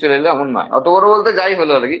প্ল্যান চলে এলো এমন নয়, অত বড় বলতে যাই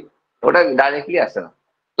হলো আর কি, ওটা ডাইরেক্টলি আসে না।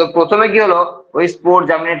 তো প্রথমে কি হলো, ওই স্পোর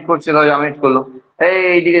জামিনেট করছে, ধরো জামিনেট করলো,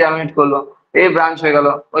 এইদিকে জামিনেট করলো, এই ব্রাঞ্চ হয়ে গেল,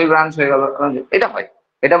 ওই ব্রাঞ্চ হয়ে গেল, এটা হয়।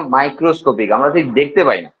 এটা মাইক্রোস্কোপিক, আমরা ঠিক দেখতে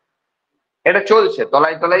পাই না, এটা চলছে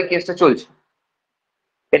তলায় তলায় কেসটা চলছে।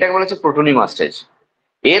 এটাকে বলা হচ্ছে প্রোটোনিমা স্টেজ।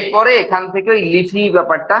 এরপরে এখান থেকে ওই লিফি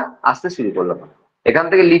ব্যাপারটা আসতে শুরু করলো, এখান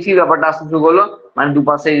থেকে লিফি ব্যাপারটা আসতে শুরু করলো, মানে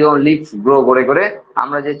দুপাশে লিফ গ্রো করে করে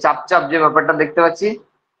আমরা যে চাপ চাপ যে ব্যাপারটা দেখতে পাচ্ছি,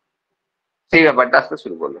 সেই ব্যাপারটা আসতে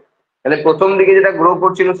শুরু করলো। তাহলে প্রথম দিকে যেটা গ্রো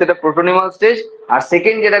করছিল সেটা প্রোটোনিমাল স্টেজ, আর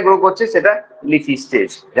সেকেন্ড যেটা গ্রো করছে সেটা লিফি স্টেজ,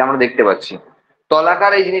 যে আমরা দেখতে পাচ্ছি।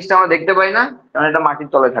 তলাকার এই জিনিসটা আমরা দেখতে পাই না, কারণ এটা মাটির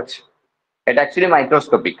তলায় থাকছে। এটা অ্যাকচুয়ালি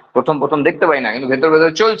মাইক্রোস্কোপিক, প্রথম প্রথম দেখতে পাই না, কিন্তু ভেতর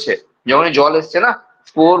ভেতর চলছে। যখনই জল এসছে না,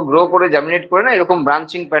 স্পোর গ্রো করে জামিনেট করে না, এরকম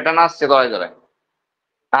ব্রাঞ্চিং প্যাটার্ন আসছে তলায় তলায়।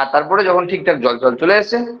 আর তারপরে যখন ঠিকঠাক জল জল চলে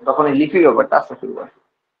এসছে, তখন এই লিফি ব্যাপারটা আসতে শুরু করে।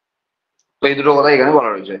 তো এই দুটো কথা এখানে বলা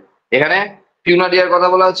রয়েছে। এখানে ফিউনারিয়ার কথা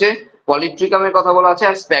বলা আছে, পলিট্রিকামের কথা বলা আছে,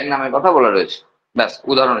 আর স্প্যাগনামের কথা বলা রয়েছে, ব্যাস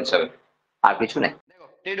উদাহরণ হিসাবে, আর কিছু নেই। দেখো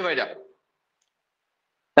টেরিডোফাইটা,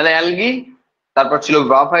 তাহলে অ্যালগি, তারপর ছিল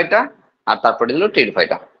গ্রাফাইটা, আর তারপরে ছিল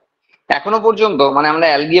টেরিডোফাইটা। এখনো পর্যন্ত মানে আমরা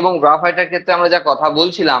অ্যালগি এবং গ্রাফাইটার ক্ষেত্রে আমরা যা কথা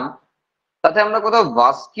বলছিলাম, তাতে আমরা কোথাও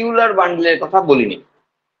ভাস্কিউলার বান্ডেলের কথা বলিনি,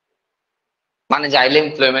 মানে জাইলেম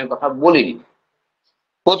ফ্লোয়েমের কথা বলিনি।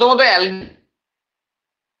 প্রথমত অ্যালগি,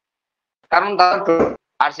 কারণ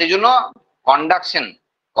আর সেই জন্য কন্ডাকশন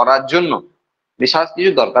করার জন্য বিশেষ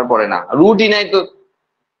কিছু দরকার পড়ে না, রুটই নাই তো।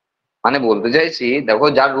 মানে বলতে চাইছি, দেখো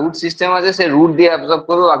যার রুট সিস্টেম আছে সে রুট দিয়ে অ্যাবজর্ব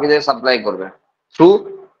করবে, বাকিদের সাপ্লাই করবে থ্রু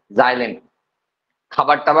জাইলেম।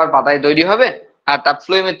 খাবার টাবার পাতায় তৈরি হবে, আর তার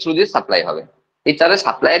ফ্লোয়েমের থ্রু দিয়ে সাপ্লাই হবে। এই তাহলে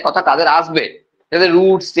সাপ্লাইয়ের কথা কাদের আসবে? যাদের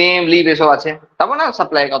রুট স্টেম লিভ এসব আছে, তারপর না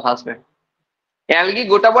সাপ্লাইয়ের কথা আসবে। অ্যালগি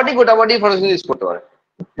গোটা বডি ফটোসিনথেসিস করতে পারে,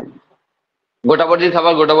 গোটা বডির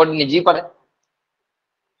খাবার গোটা বডি নিজেই পারে।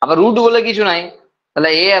 আবার রুট বলে কিছু নাই, তাহলে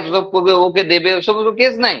এ অ্যাবজর্ব করবে, ওকে দেবে, ওসব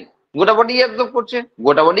কেস নাই। গোটা বডি অ্যাবজর্ব করছে,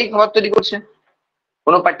 গোটা বডি খাবার তৈরি করছে,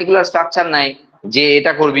 কোনো পার্টিকুলার স্ট্রাকচার নাই যে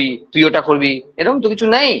এটা করবি তুই ওটা করবি, এরকম তো কিছু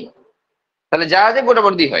নেই। তাহলে যা আছে গোটা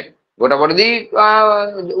বডি হয়, গোটা বডি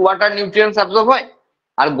ওয়াটার নিউট্রিয়েন্টস অ্যাবজর্ব হয়,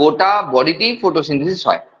 আর গোটা বডিতেই ফটোসিনথেসিস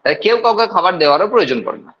হয়, তাই কেউ কাউকে খাবার দেওয়ারও প্রয়োজন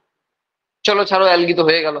পড়ে না। চলো ছাড়ো, অ্যালগি তো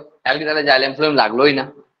হয়ে গেল, অ্যালগি তাহলে জাইলেম ফ্লোয়েম লাগলোই না।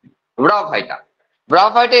 ব্রায়োফাইটা,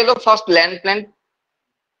 ব্রায়োফাইটা এলো ফার্স্ট ল্যান্ড প্ল্যান্ট,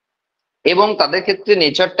 এবং তাদের ক্ষেত্রে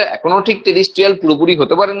নেচারটা এখনো ঠিক টেরিস্ট্রিয়াল পুরোপুরি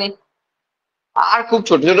হতে পারেনি, আর খুব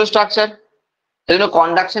ছোট ছোট স্ট্রাকচার, সেজন্য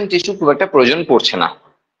কন্ডাকশন টিস্যু খুব একটা প্রয়োজন পড়ছে না।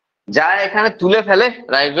 যা এখানে তুলে ফেলে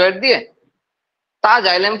রাইজয়েড দিয়ে, তা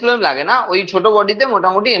জাইলেম ফ্লোয়েম লাগে না। ওই ছোট বডিতে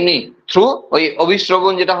মোটামুটি এমনি থ্রু ওই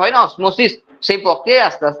অভিস্রবণ যেটা হয় না, অসমোসিস, সেই প্রক্রিয়ায়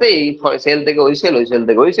আস্তে আস্তে এই সেল থেকে ওই সেল, ওই সেল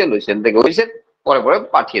থেকে ওই সেল, ওই সেল থেকে ওই সেল পরে পরে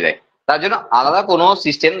পাঠিয়ে দেয়। তার জন্য আলাদা কোনো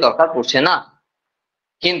সিস্টেম দরকার পড়ছে না।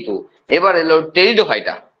 কিন্তু এবার এলো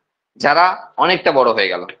টেরিডোফাইটা, যারা অনেকটা বড়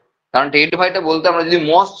হয়ে গেল। কারণ টেরিডোফাইটা বলতে আমরা যদি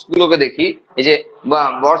মস গুলোকে দেখি, এই যে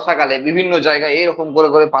বর্ষাকালে বিভিন্ন জায়গায় এরকম করে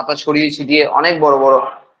করে পাতা ছড়িয়ে ছিটিয়ে অনেক বড় বড়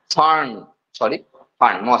ফার্ন, সরি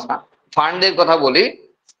ফার্ন মস না, ফার্নদের কথা বলি,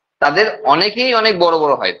 তাদের অনেকেই অনেক বড়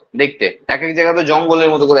বড় হয় দেখতে, এক এক জায়গায় তো জঙ্গলের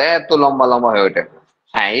মতো করে এত লম্বা লম্বা হয়ে ওঠে।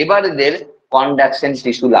 হ্যাঁ, এবার এদের কন্ডাকশন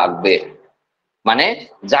টিস্যু লাগবে, মানে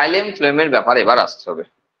জাইলেম ফ্লোয়েমের ব্যাপার এবার আসতে হবে।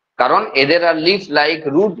 কারণ এদের আর leaf like,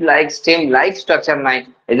 root like, stem like structure নাই,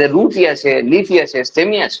 এদের রুটই আছে, লিফই আছে,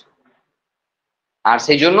 স্টেমই আছে। আর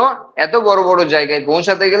সেই জন্য এত বড় বড় জায়গায়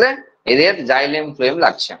পৌঁছাতে গেলে এদের জাইলেম ফ্লোয়েম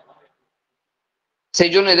লাগছে।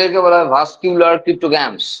 সেই জন্য এদেরকে বলা হয় ভাস্কিউলার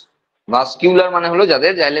ক্রিপ্টোগ্যামস। ভাস্কিউলার মানে হলো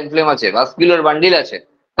যাদের জাইলেম ফ্লোয়েম আছে, ভাস্কিউলার বান্ডিল আছে,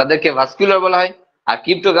 তাদেরকে ভাস্কিউলার বলা হয়। আর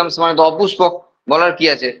ক্রিপ্টোগ্যামস মানে তো অপুষ্পক, বলার কি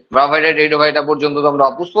আছে, ব্রায়োফাইটা টেরিডোফাইটা পর্যন্ত তো আমরা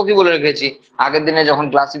অপুষ্পকই বলে রেখেছি, আগের দিনে যখন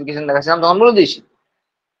ক্লাসিফিকেশন দেখাচ্ছিলাম তখন বলে দিয়েছি।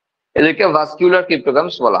 এদেরকে ভাস্কিউলার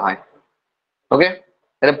ক্রিপ্টোগ্যামস বলা হয়। ওকে,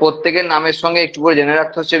 তাহলে প্রত্যেকের নামের সঙ্গে একটু করে জেনে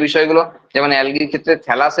রাখতে হচ্ছে বিষয়গুলো। যেমন অ্যালগির ক্ষেত্রে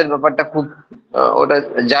থ্যালাসের ব্যাপারটা খুব ওটা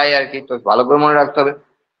যায় আর কি, তো ভালো করে মনে রাখতে হবে।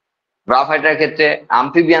 ব্রায়োফাইটার ক্ষেত্রে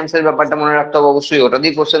আম্ফিবিয়ান্সের ব্যাপারটা মনে রাখতে হবে, অবশ্যই ওটা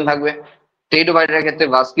দিয়ে কোশ্চেন থাকবে। টেরিডোফাইটার ক্ষেত্রে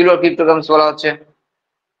ভাস্কুলার ক্রিপ্টোগ্যামস বলা হচ্ছে,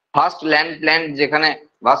 ফার্স্ট ল্যান্ড প্ল্যান্ট যেখানে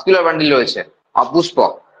ভাস্কুলার বান্ডিল রয়েছে,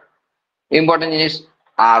 অপুষ্পক, ইম্পর্টেন্ট জিনিস।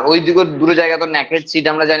 আর ওই দিকে দুটো জায়গা তো ন্যাকেড সিড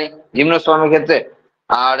আমরা জানি জিমনোস্পার্মের ক্ষেত্রে,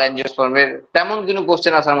 আর অ্যাঞ্জিওস্পার্মের তেমন কিন্তু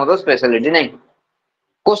কোশ্চেন আসার মতো স্পেশালিটি নেই।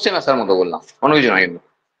 কোশ্চেন আসার মতো বললাম, অন্য কিছু না কিন্তু।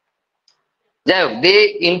 যাই হোক, দে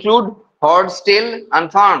ইনক্লুড হর্স টেল অ্যান্ড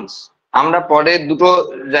ফার্নস। আমরা পরে দুটো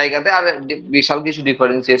জায়গাতে আর বিশাল কিছু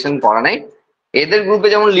ডিফারেন্সিয়েশন করা নেই। এদের গ্রুপে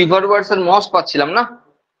যেমন লিভারওয়ার্টস আর মস পাচ্ছিলাম না,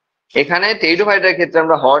 এখানে টেরিডোফাইটার ক্ষেত্রে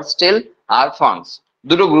আমরা হর্স টেল আর ফার্নস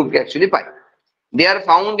দুটো গ্রুপকে actually pi. They are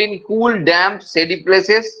found in cool, damp, shady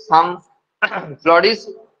places. Some flourish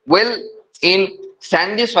well in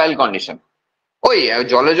sandy soil condition. ওই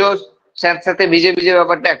জলজ স্যাঁতস্যাঁতে ভিজে ভিজে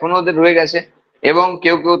ব্যাপারটা এখনো ওদের রয়ে গেছে, এবং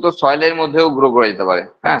কেউ কেউ তো সয়েলের মধ্যেও গ্রো করে যেতে পারে,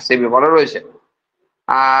 হ্যাঁ সেই ব্যাপারও রয়েছে।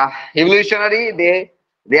 Evolutionary,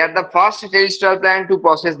 they are the first terrestrial plant to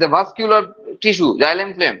process the vascular tissue, xylem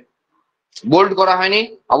phloem. Bold করা হয়নি,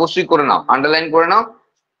 অবশ্যই করে নাও, আন্ডারলাইন করে নাও।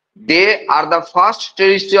 They are the first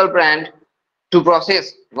terrestrial plant to process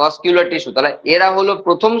vascular tissue. তাহলে এরা হলো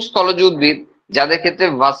প্রথম স্থলজ উদ্ভিদ যাদের ক্ষেত্রে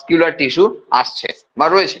ভাস্কুলার টিস্যু আসছে বা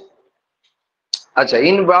রয়েছে। আচ্ছা,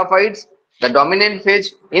 in bryophytes the dominant phase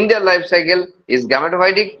in their life cycle is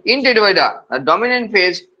gametophytic. In pteridophyta the dominant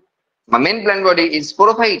phase বা main plant body is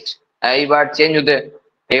sporophyte. এইবার চেঞ্জ হতে,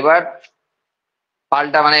 এবার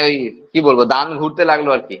পাল্টা, মানে ওই কি বলবো, দান ঘুরতে লাগলো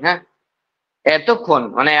আর কি। হ্যাঁ, এতক্ষণ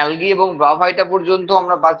মানে অ্যালগি এবং ব্রায়োফাইটা পর্যন্ত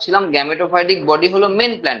আমরা পাচ্ছিলাম গ্যামেটোফাইটিক বডি হলো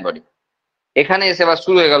মেন প্ল্যান্ট বডি, এখানে এসে আবার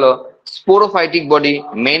শুরু হয়ে গেল sporophytic body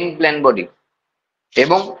main plant body,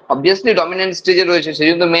 এবং অবভিয়াসলি ডমিনেন্ট স্টেজে রয়েছে, সেই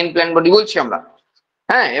জন্য মেন প্ল্যান্ট বডি বলছি আমরা।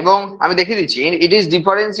 হ্যাঁ, এবং আমি দেখিয়ে দিচ্ছি, it is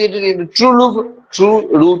differentiated into true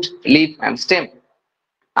root, leaf and stem.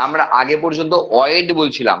 আমরা আগে পর্যন্ত অয়েড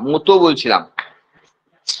বলছিলাম, মতো বলছিলাম,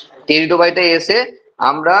 টেরিডোফাইটে এসে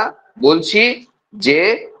আমরা বলছি যে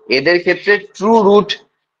এদের ক্ষেত্রে true root,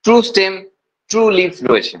 true stem, true leaf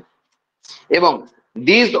রয়েছে, এবং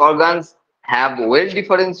this organs have well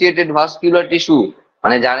differentiated vascular tissue.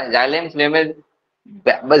 মানে জাইলেম ফ্লোয়েমের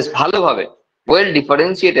বেশ ভালোভাবে ওয়েল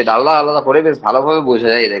ডিফারেন্সিয়েটেড, আলাদা আলাদা করে বেশ ভালোভাবে বোঝা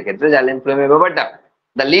যায় এদের ক্ষেত্রে জাইলেম ফ্লোয়েমের ব্যাপারটা।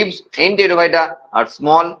 The lives in pteridophyta R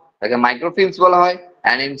small, তাকে মাইক্রোফিলস বলা হয়,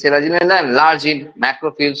 and in Selaginella large in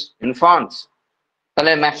ম্যাক্রোফিলস in ফার্নস।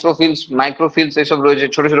 তাহলে ম্যাক্রোফিলস, মাইক্রোফিলস এসব রয়েছে,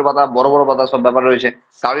 ছোট ছোট পাতা, বড় বড় পাতা সব ব্যাপার রয়েছে।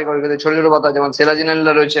 কাউরি কাউরি ক্ষেত্রে ছোট ছোট পাতা, যেমন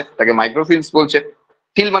সেলাজিনেলা রয়েছে, তাকে মাইক্রোফিলস বলছে।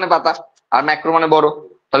 ফিল মানে পাতা, আর ম্যাক্রো মানে বড়,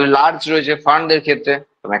 তাহলে লার্জ রয়েছে ফার্নদের ক্ষেত্রে,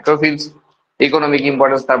 ম্যাক্রোফিলস। ইকোনমিক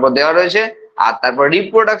ইম্পর্টেন্স তারপর দেওয়া রয়েছে, আর তারপর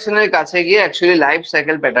রিপ্রোডাকশনের কাছে গিয়ে অ্যাকচুয়ালি লাইফ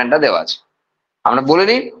সাইকেল প্যাটার্নটা দেওয়া আছে, আমরা বলে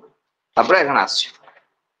নিই, তারপরে এখানে আসছে।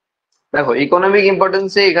 দেখো, ইকোনমিক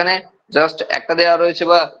ইম্পর্টেন্সে এখানে জাস্ট একটা দেওয়া রয়েছে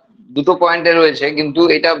বা দুটো পয়েন্টে রয়েছে, কিন্তু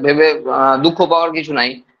এটা ভেবে দুঃখ পাওয়ার কিছু নাই।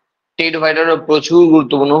 টেরিডোফাইটারও প্রচুর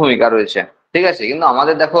গুরুত্বপূর্ণ ভূমিকা রয়েছে, ঠিক আছে। কিন্তু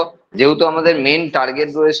আমাদের দেখো, যেহেতু আমাদের মেইন টার্গেট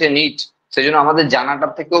রয়েছে নিট, সেই জন্য আমাদের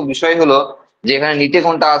জানাটার থেকেও বিষয় হলো যে এখানে নিটে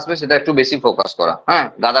কোনটা আসবে সেটা একটু বেশি ফোকাস করা। হ্যাঁ,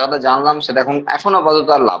 গাদা গাদা জানলাম সেটা এখন আপাতত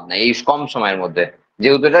আর লাভ নেই এই কম সময়ের মধ্যে,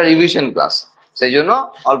 যেহেতু এটা রিভিশন ক্লাস, সেই জন্য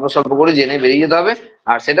অল্প স্বল্প করে জেনে বেরিয়ে যেতে হবে।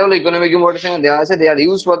 আর সেটা হলো ইকোনমিক ইম্পোর্টেশনে দেওয়া আছে, দে আর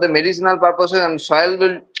use for the medicinal purposes and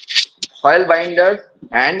soil binder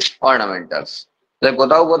and অর্নামেন্টালস।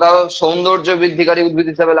 কোথাও কোথাও সৌন্দর্য বৃদ্ধিকারী উদ্ভিদ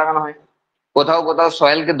হিসাবে লাগানো হয়, কোথাও কোথাও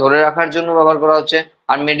সয়েলকে ধরে রাখার জন্য ব্যবহার করা হচ্ছে,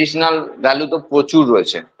 আর মেডিসিনাল ভ্যালু তো প্রচুর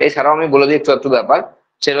রয়েছে। এছাড়াও আমি বলে দিই একটু একটু ব্যাপার,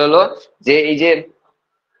 সেটা হলো যে এই যে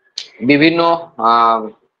বিভিন্ন আহ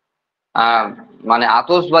আহ মানে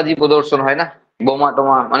আতশবাজি প্রদর্শন হয় না, বোমা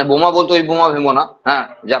টোমা, মানে বোমা বলতে ওই বোমা ভেমো না, হ্যাঁ,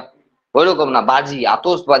 যা ওইরকম না, বাজি,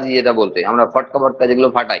 আতশবাজি যেটা বলতে আমরা ফটকা ফটকা যেগুলো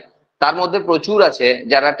ফাটাই, তার মধ্যে প্রচুর আছে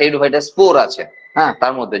যারা টেরিডোফাইটাস স্পোর আছে। হ্যাঁ,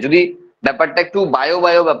 তার মধ্যে যদি ব্যাপারটা একটু বায়ো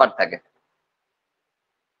বায়ো ব্যাপার থাকে,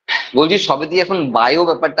 বলছি সবেতেই এখন বায়ো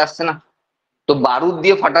ব্যাপারটা আসছে না, তো বারুদ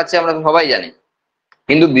দিয়ে ফাটাচ্ছে আমরা তো সবাই জানি,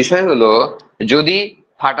 কিন্তু বিষয় হলো যদি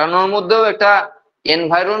ফাটানোর মধ্যেও একটা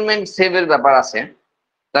এনভায়রনমেন্ট সেভের ব্যাপার আছে,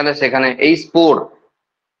 তাহলে সেখানে এই স্পোর,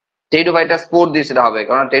 টেরিডোফাইটাস স্পোর দিয়ে সেটা হবে,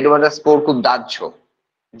 কারণ টেরিডোফাইটাস স্পোর খুব দাহ্য,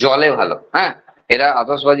 জলে ভালো। হ্যাঁ, এরা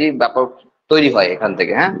আতশবাজি ব্যাপক তৈরি হয় এখান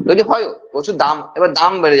থেকে, হ্যাঁ তৈরি হয়, প্রচুর দাম, এবার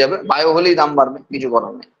দাম বেড়ে যাবে, বায়ো হলেই দাম বাড়বে, কিছু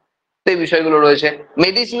করার নেই। তো এই বিষয়গুলো রয়েছে,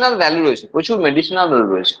 মেডিসিনাল ভ্যালু রয়েছে, প্রচুর মেডিসিনাল ভ্যালু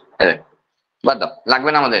রয়েছে। হ্যাঁ, বাদ দাও, লাগবে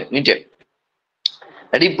না আমাদের নিচে।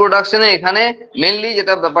 রিপ্রোডাকশনে এখানে মেনলি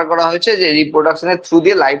যেটা ব্যাপার করা হয়েছে যে রিপ্রোডাকশনের থ্রু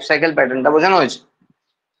দিয়ে লাইফ সাইকেল প্যাটার্নটা বোঝানো হয়েছে।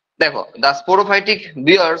 দেখো, দ্য স্পোরোফাইটিক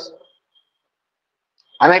বিয়ার্স,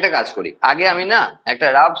 আমি একটা কাজ করি, আগে আমি না একটা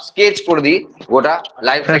রাফ স্কেচ করে দিই গোটা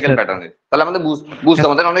লাইফ হ্যাঁ সাইকেল স্যার। প্যাটার্নের, তাহলে আমাদের বুঝতে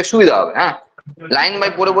আমাদের অনেক সুবিধা হবে। হ্যাঁ, লাইন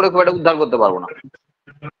বাই পড়ে পড়ে খুব একটা উদ্ধার করতে পারবো না।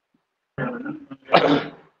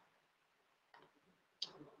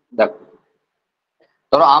 দেখো,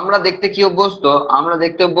 ধরো আমরা দেখতে কি অভ্যস্ত, আমরা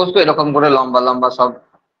দেখতে অভ্যস্ত এরকম করে লম্বা লম্বা সব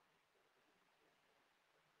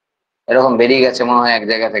এরকম বেরিয়ে গেছে মনে হয় এক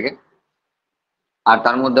জায়গা থেকে, আর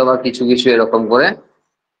তার মধ্যে আবার কিছু কিছু এরকম করে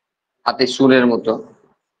হাতে সুরের মতো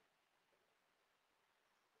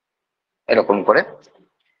এরকম করে।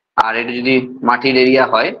 আর এটা যদি মাটির এরিয়া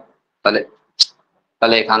হয়, তাহলে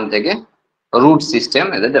তাহলে এখান থেকে রুট সিস্টেম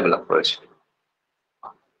এদের ডেভেলপ করেছে।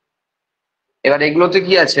 এবার এগুলোতে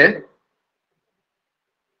কি আছে,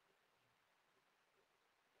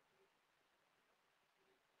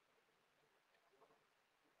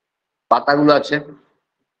 পাতাগুলো আছে,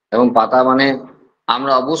 এবং পাতা মানে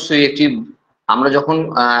আমরা অবশ্যই একটি, আমরা যখন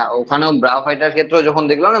ওখানেও ব্রায়োফাইটার ক্ষেত্রে যখন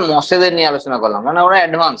দেখলাম না মসেদের নিয়ে আলোচনা করলাম, মানে ওরা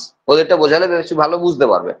অ্যাডভান্স, ওদেরটা বোঝালে বেশি ভালো বুঝতে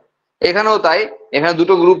পারবে। এখানেও তাই, এখানে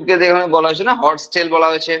দুটো গ্রুপকে এখানে বলা হয়েছে না, হর্সটেল বলা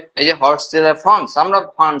হয়েছে, এই যে হর্সটেল আর ফান্স, আমরা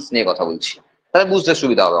ফান্স নিয়ে কথা বলছি, তাহলে বুঝতে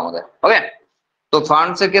সুবিধা হবে আমাদের। ওকে, তো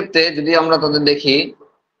ফান্স এর ক্ষেত্রে যদি আমরা তাদের দেখি,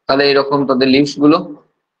 তাহলে এরকম তাদের লিভস গুলো,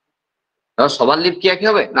 সবার লিভ কি একই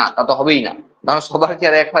হবে না, তা তো হবেই না, কারণ সবার কি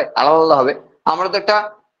আর এক হয়, আলাদা আলাদা হবে। আমরা তো একটা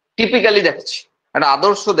টিপিক্যালি দেখছি, একটা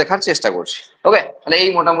আদর্শ দেখার চেষ্টা করছি। ওকে, তাহলে এই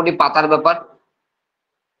মোটামুটি পাতার ব্যাপার,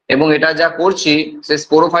 এবং এটা যা করছি সে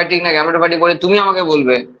স্পোরোফাইটিক না গ্যামেটোফাইটিক বলে তুমি আমাকে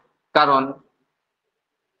বলবে, কারণ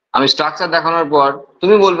আমি স্ট্রাকচার দেখানোর পর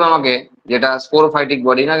তুমি বলবে আমাকে যেটা স্পোরোফাইটিক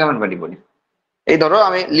বডি না গ্যামেটোফাইটিক বডি। এই ধরো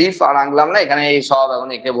আমি লিফ আর আনলাম না, এখানে এই সব এখন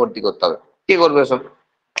একে ভর্তি করতে হবে, কি করবে সব,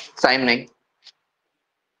 টাইম নেই।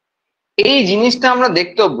 এই জিনিসটা আমরা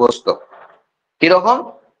দেখতে অভ্যস্ত, কিরকম,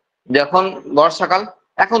 যখন বর্ষাকাল,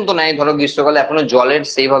 এখন তো নাই, ধরো গ্রীষ্মকালে এখনো জলের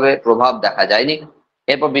সেইভাবে প্রভাব দেখা যায়নি,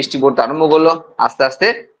 এরপর বৃষ্টি পড়তে আরম্ভ করলো, আস্তে আস্তে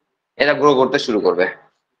এরা গ্রো করতে শুরু করবে।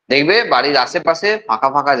 দেখবে বাড়ির আশেপাশে ফাঁকা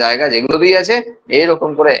ফাঁকা জায়গা যেগুলো দিয়ে আছে, এইরকম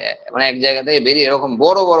করে মানে এক জায়গা থেকে বেরিয়ে এরকম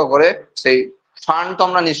বড় বড় করে সেই ফার্ন, তো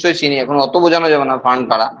আমরা নিশ্চয়ই চিনি, এখন অত বোঝানো যাবে না ফার্ন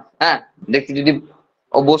কারা। হ্যাঁ, দেখতে যদি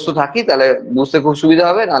অভ্যস্ত থাকি তাহলে বুঝতে খুব সুবিধা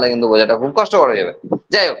হবে, নাহলে কিন্তু বোঝাটা খুব কষ্ট করা যাবে।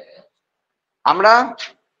 যাই হোক, আমরা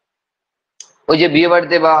ওই যে বিয়ে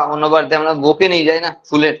বাড়িতে বা অন্য বাড়িতে আমরা বোকে নিয়ে যাই না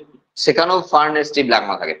ফুলের, সেখানেও ফার্নের স্টিপ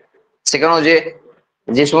লাগানো থাকে, সেখানেও যে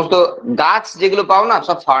যে সমস্ত গাছ যেগুলো পাও না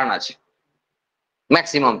সব ফার্ন আছে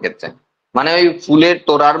ম্যাক্সিমাম ক্ষেত্রে, মানে ওই ফুলের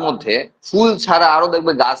তোড়ার মধ্যে ফুল ছাড়া আরো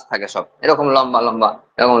দেখবে গাছ থাকে সব এরকম লম্বা লম্বা,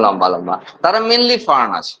 এরকম লম্বা লম্বা, তারা মেনলি ফার্ন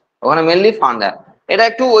আছে, ওখানে মেনলি ফার্ন দেয়। এটা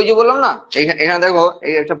একটু ওই যে বললাম না, এখানে দেখো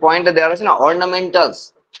এই একটা পয়েন্টে দেওয়া আছে না, অর্নামেন্টালস,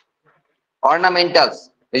 অর্নামেন্টালস,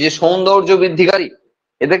 এই যে সৌন্দর্য বৃদ্ধিকারী,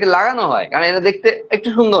 এদেরকে লাগানো হয় কারণ এটা দেখতে একটু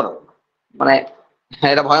সুন্দর, মানে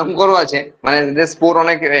এটা ভয়ঙ্করও আছে, মানে এদের স্পোর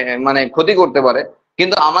অনেক মানে ক্ষতি করতে পারে,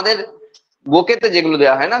 কিন্তু আমাদের বোকেতে যেগুলো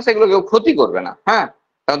দেওয়া হয় না সেগুলো কেউ ক্ষতি করবে না। হ্যাঁ,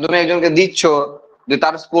 কারণ তুমি একজনকে দিচ্ছ যে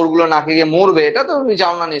তার স্পোর গুলো নাকে গিয়ে মরবে, এটা তো তুমি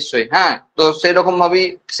চাও না নিশ্চয়ই। হ্যাঁ, তো সেরকম ভাবেই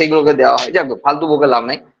সেগুলোকে দেওয়া হয়। যাক, ফালতু বকে লাভ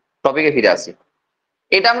নাই, টপিকে ফিরে আসি।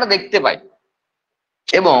 এটা আমরা দেখতে পাই,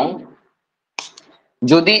 এবং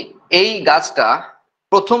যদি এই গাছটা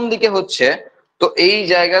প্রথম দিকে হচ্ছে, তো এই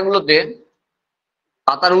জায়গাগুলোতে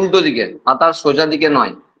পাতার উল্টো দিকে, পাতার সোজা দিকে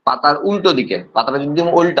নয়, পাতার উল্টো দিকে, পাতাটা যদি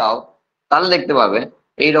তুমি উল্টাও তাহলে দেখতে পাবে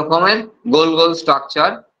এই রকমের গোল গোল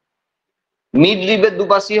স্ট্রাকচার। মিড রিবের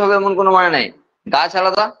দুপাশেই হবে এমন কোনো মানে নাই। গাছ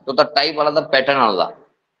আলাদা তো তার টাইপ আলাদা, প্যাটার্ন আলাদা।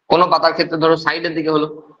 কোনো পাতার ক্ষেত্রে ধরো সাইডের দিকে হলো,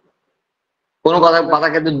 কোনো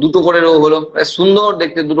পাতার ক্ষেত্রে দুটো করে রো হলো, সুন্দর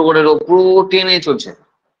দেখতে দুটো করে রো পুরো টেনে চলছে।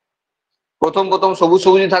 প্রথম প্রথম সবুজ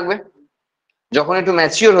সবুজই থাকবে, যখন একটু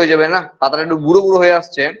ম্যাচিওর হয়ে যাবে না, পাতাটা একটু বুড়ো বুড়ো হয়ে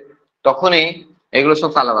আসছে, তখনই এগুলো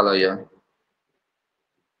সব কালো কালো হয়ে যাবে।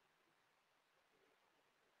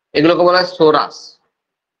 এগুলোকে বলা হয় সোরাস।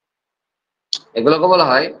 এগুলোকে বলা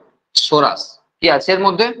হয় সোরাস। কি আছে এর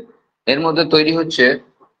মধ্যে? এর মধ্যে তৈরি হচ্ছে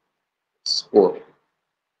স্পোর।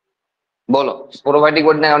 বলো স্পোরোফাইটিক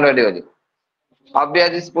বডি না অ্যানারোফাইটিক বডি?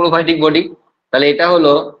 Obviously sporophytic body. তাহলে এটা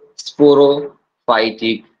হলো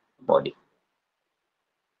স্পোরোফাইটিক বডি,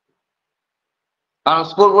 কারণ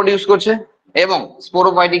স্পোর প্রডিউস করছে। এবং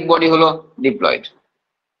স্পোরোফাইটিক বডি হলো ডিপ্লয়েড,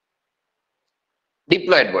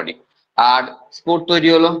 ডিপ্লয়েড বডি। আর স্পোর তৈরি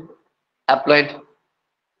হলো অ্যাপ্লয়েড।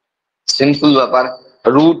 সিম্পল ব্যাপার।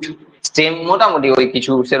 রুট, স্টেম মোটামুটি ওই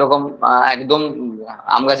কিছু সেরকম একদম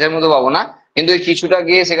আম গাছের মতো পাবো না, কিন্তু ওই কিছুটা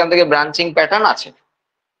গিয়ে সেখান থেকে ব্রাঞ্চিং প্যাটার্ন আছে।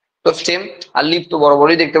 তো স্টেম আর লিফ তো বড়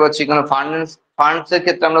বড়ই দেখতে পাচ্ছি, কারণ ফার্নস এর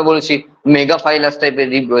ক্ষেত্রে আমরা বলেছি মেগাফাইলাস টাইপের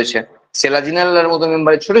লিফ রয়েছে, সেলাজিনালের মতো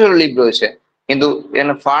মেম্বারে ছোট ছোট লিফ রয়েছে, কিন্তু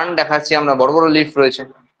এখানে ফার্ন দেখাচ্ছি আমরা বড় বড় লিফ রয়েছে।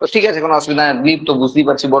 তো ঠিক আছে, কোনো অসুবিধা নেই, লিফ তো বুঝতেই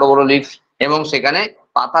পারছি বড় বড় লিফ। এবং সেখানে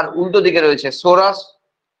পাতার উল্টো দিকে রয়েছে সোরাস,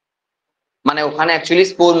 মানে ওখানে অ্যাকচুয়ালি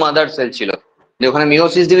স্পোর মাদার সেল ছিল, যে ওখানে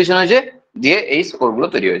মিওসিস ডিভিশন হয়েছে, দিয়ে এই স্পোর গুলো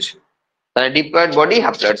তৈরি হয়েছে। তাহলে ডিপ্লয়েড বডি,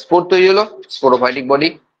 হ্যাপ্লয়েড স্পোর তৈরি হলো, স্পোরোফাইটিক বডি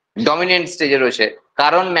ডমিনেন্ট স্টেজে রয়েছে,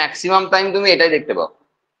 কারণ ম্যাক্সিমাম টাইম তুমি এটাই দেখতে পাও।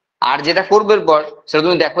 আর যেটা করবে পর সেটা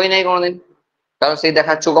তুমি দেখোই নাই কোনোদিন, কারণ সেই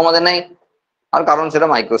দেখার চোখ আমাদের নাই, আর কারণ সেটা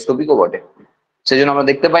মাইক্রোস্কোপিকও বটে, সেই জন্য আমরা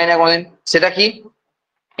দেখতে পাই না কোনোদিন। সেটা কি?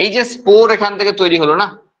 এই যে স্পোর এখান থেকে তৈরি হলো না,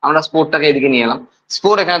 আমরা স্পোরটাকে এদিকে নিয়ে এলাম,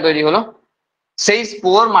 স্পোর এখানে তৈরি হলো, সেই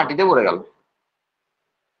স্পোর মাটিতে পড়ে গেল,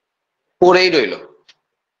 পড়েই রইল।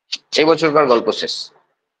 এই বছরকার গল্প শেষ।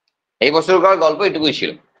 এই বছরকার গল্প এটুকুই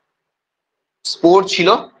ছিল। স্পোর ছিল,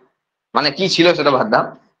 মানে কি ছিল সেটা বাদ দাও,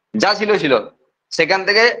 যা ছিল ছিল, সেখান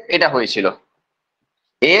থেকে এটা হয়েছিল।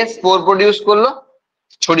 এ স্পোর প্রডিউস করলো,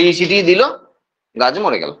 ছড়িয়ে ছিটিয়ে দিল, গাছ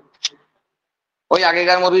মরে গেল। ওই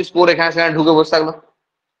আগেকার মতোই স্পোর এখানে সেখানে ঢুকে বসে থাকলো।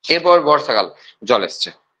 এরপর বর্ষাকাল, জল এসছে,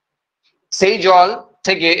 সেই জল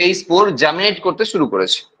থেকে এই স্পোর জার্মিনেট করতে শুরু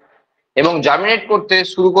করেছে। এবং জার্মিনেট করতে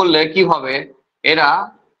শুরু করলে কি হবে, এরা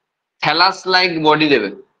থ্যালাস লাইক বডি দেবে।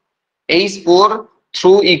 এই spore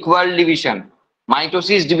through equal division,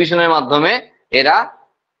 mitosis ডিভিশনের মাধ্যমে এরা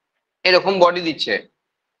এরকম বডি দিচ্ছে।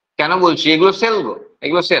 কেন বলছি এগুলো সেল গো,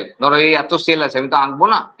 এগুলো সেল, ধরো এই এত সেল আছে, আমি তো আঁকবো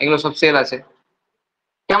না, এগুলো সব সেল আছে।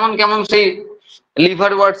 কেমন কেমন সেই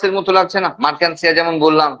লিভার ওয়ার্ডস এর মতো লাগছে না, মার্কানসিয়া যেমন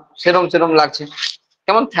বললাম, সেরম সেরম লাগছে,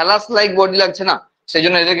 কেমন থ্যালাস লাইক বডি লাগছে না, সেই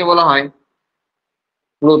জন্য এদেরকে বলা হয়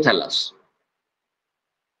প্রোথ্যালাস।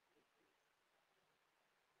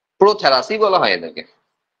 প্রোথ্যালাসই বলা হয় এদেরকে।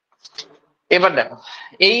 এবার দেখো,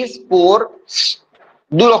 এই স্পোর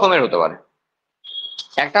দু রকমের হতে পারে।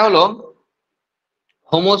 একটা হলো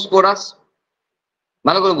হোমোস্পোরাস,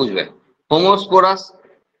 ভালো করে বুঝবে, হোমোস্পোরাস।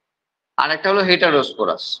 আর একটা হলো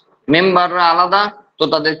হেটারোস্পোরাস। মেম্বাররা আলাদা তো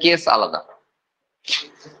তাদের কেস আলাদা।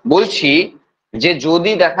 বলছি যে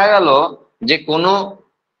যদি দেখা গেল যে কোনো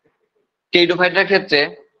টেরিডোফাইটার ক্ষেত্রে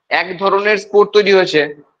এক ধরনের স্পোর তৈরি হয়েছে,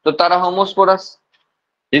 তো তারা হোমোস্পোরাস।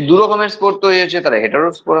 যে দু রকমের স্পোর তৈরি হয়েছে তারা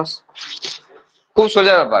হেটারোস্পোরাস। খুব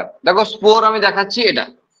সোজা ব্যাপার। দেখো স্পোর আমি দেখাচ্ছি এটা,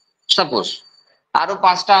 সাপোজ আরো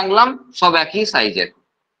 5টা আনলাম, সব একই সাইজের,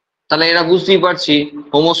 তাহলে এরা বুঝতেই পারছি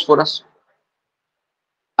হোমোস্পোরাস।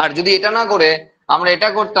 আর যদি এটা না করে আমরা এটা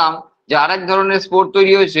করতাম যে আরেক ধরনের স্পোর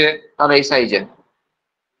তৈরি হয়েছে, তারা এই সাইজের,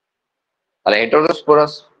 তাহলে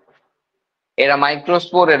হেটারোস্পোরাস। এরা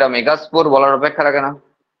মাইক্রোস্পোর, এরা মেগাস্পোর, বলার অপেক্ষা রাখে না,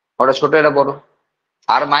 ওরা ছোট এরা বড়।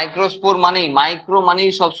 আর মাইক্রোস্পোর মানেই, মাইক্রো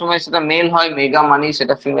মানেই সবসময় সেটা মেল হয়, মেগা মানেই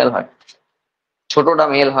সেটা ফিমেল হয়। ছোটটা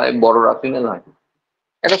মেল হয়, বড়রা ফিমেল হয়।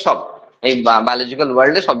 এটা সব এই বায়োলজিক্যাল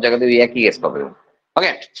ওয়ার্ল্ডে সব জায়গাতে একই কেস পাবে।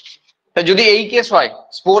 ওকে, তো যদি এই কেস হয়,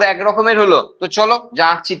 স্পোর এক রকমের হলো, তো চলো যা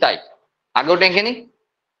আঁকছি তাই, আগেও টেকে নি।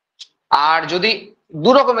 আর যদি দু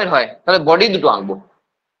রকমের হয় তাহলে বডি দুটো আঁকবো।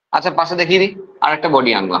 আচ্ছা পাশে দেখিয়ে দিই, আর একটা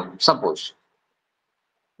বডি আঁকলাম। সাপোজ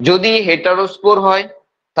যদি হেটারোস্পোর হয়,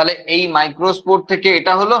 তাহলে এই মাইক্রোস্পোর থেকে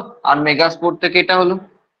এটা হলো, আর মেগাস্পোর থেকে এটা হলো,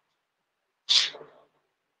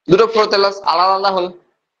 দুটো প্রোথ্যালাস আলাদা আলাদা হলো।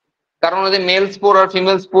 কারণ ওদের মেল স্পোর আর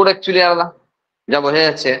ফিমেল স্পোর অ্যাকচুয়ালি আলাদা, যা বোঝা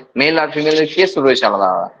যাচ্ছে মেল আর ফিমেলের কেস রয়েছে আলাদা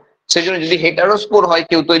আলাদা। সেই জন্য যদি হেটারোস্পোর হয়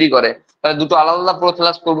কেউ তৈরি করে, তাহলে দুটো আলাদা আলাদা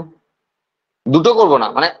প্রোথ্যালাস করবো। দুটো করবো না,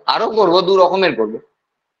 মানে আরো করবো, দু রকমের করবো।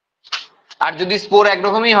 আর যদি স্পোর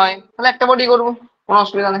একরকমই হয় তাহলে একটা বডি করবো, কোনো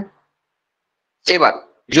অসুবিধা নেই। এবার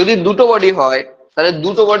যদি দুটো বডি হয় তাহলে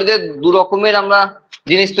দুটো বডিতে দু রকমের আমরা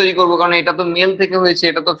জিনিস তৈরি করবো, কারণ এটা তো মেল থেকে হয়েছে,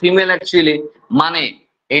 এটা তো ফিমেল অ্যাকচুয়ালি, মানে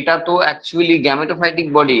এটা তো অ্যাকচুয়ালি গ্যামেটোফাইটিক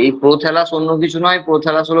বডি। এই প্রোথ্যালাস অন্য কিছু নয়,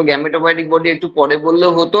 প্রোথ্যালাস হলো গ্যামেটোফাইটিক বডি। একটু পরে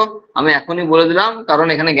বললেও হতো, আমি এখনই বলে দিলাম, কারণ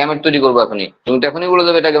এখানে গ্যামেট তৈরি করবো এখনই। তুমি তো এখনই বলে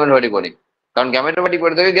দেবে এটা গ্যামেটোফাইটিক বডি, কারণ গ্যামেটোফাইটিক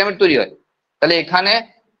বডি থেকে গ্যামেট তৈরি হয়। তাহলে এখানে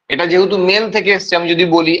এটা যেহেতু মেল থেকে এসছে, আমি যদি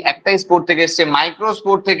বলি একটা স্পোর থেকে এসছে,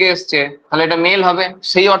 মাইক্রোস্পোর থেকে এসছে, তাহলে এটা মেল হবে।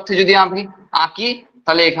 সেই অর্থে যদি আমি আঁকি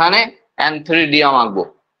তাহলে এখানে অ্যান্থেরিডিয়াম আঁকবো।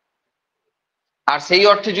 আর সেই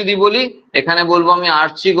অর্থে যদি বলি এখানে বলবো আমি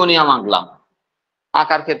আর্চিগোনিয়াম আঁকলাম।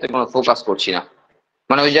 আঁকার ক্ষেত্রে কোনো ফোকাস করছি না,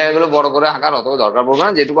 মানে ওই জায়গাগুলো বড় করে আঁকার অত দরকার পড়বে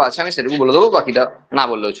না, যেটুকু আছে আমি সেটুকু বলে দেবো, বাকিটা না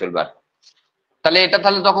বললেও চলবে। আর তাহলে এটা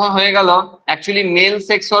তাহলে তখন হয়ে গেল অ্যাকচুয়ালি মেল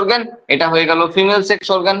সেক্স অর্গান, এটা হয়ে গেল ফিমেল সেক্স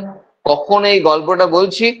অর্গান। কখন এই গল্পটা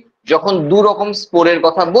বলছি? যখন দু রকম স্পোরের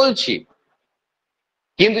কথা বলছি।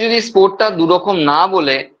 কিন্তু যদি স্পোরটা দু রকম না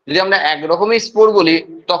বলে যদি আমরা একরকমই স্পোর বলি,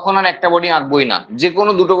 তখন আর একটা বডি আঁকবোই না, যে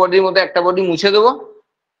কোনো দুটো বডির মধ্যে একটা বডি মুছে দেবো,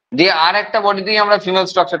 দিয়ে আর একটা বডি দিয়ে আমরা ফিমেল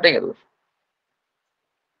স্ট্রাকচারটা এঁকে দেবো।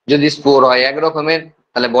 যদি স্পোর হয় এক রকমের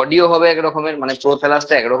তাহলে বডিও হবে এক রকমের, মানে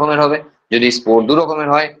প্রোথ্যালাসটা এক রকমের হবে। যদি স্পোর দু রকমের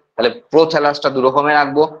হয় তাহলে প্রোথ্যালাসটা দু রকমের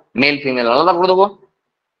আঁকবো, মেল ফিমেল আলাদা করে দেবো।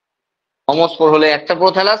 হোমোস্পোর হলে একটা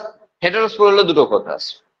প্রোথ্যালাস, হেটেরোস্পোর হলে দুটো প্রোথ্যালাস।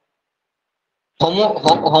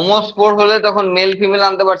 হোমোস্পোর হলে তখন মেল ফিমেল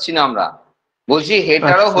আনতে পারছি না আমরা, বলছি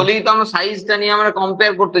হেটারো আচ্ছা হলেই তো আমরা সাইজটা নিয়ে আমরা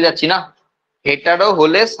কম্পেয়ার করতে যাচ্ছি না, হেটারো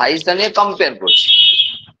হলে সাইজটা নিয়ে কম্পেয়ার করছি।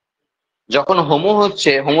 যখন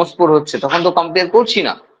হোমোস্পোর হচ্ছে তখন তো কম্পেয়ার করছি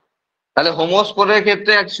না। তাহলে হোমোস্পোরের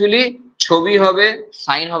ক্ষেত্রে অ্যাকচুয়ালি ছবি হবে,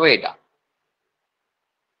 সাইন হবে এটা,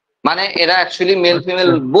 মানে এরা অ্যাকচুয়ালি মেল ফিমেল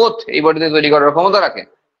আচ্ছা বোথ এই বডিতে তৈরি করার ক্ষমতা রাখে।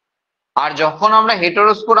 আর যখন আমরা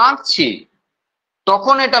হেটারোস্পোর আঁকছি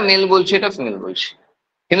তখন এটা মেল বলছি, এটা ফিমেল বলছি।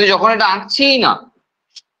 কিন্তু যখন এটা আঁকছিই না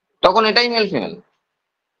তখন এটাই মেল ফিমেল।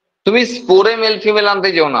 তুমি স্পোরে মেল ফিমেল আনতে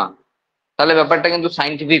যেও না, তাহলে ব্যাপারটা কিন্তু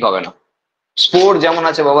সাইন্টিফিক হবে না। স্পোর যেমন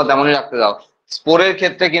আছে বাবা তেমনই রাখতে দাও। স্পোরের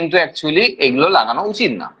ক্ষেত্রে কিন্তু অ্যাকচুয়ালি এগুলো লাগানো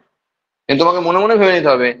উচিত না। কিন্তু তোমাকে মনে মনে ভেবে নিতে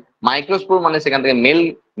হবে মাইক্রোস্পোর মানে সেখান থেকে মেল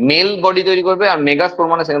মেল বডি তৈরি করবে, আর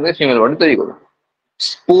মেগাস্পোর মানে সেখান থেকে ফিমেল বডি তৈরি করবে।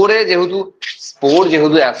 স্পোর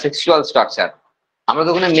যেহেতু অ্যাসেক্সুয়াল স্ট্রাকচার, আমরা তো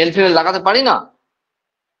ওখানে মেল ফিমেল লাগাতে পারি না।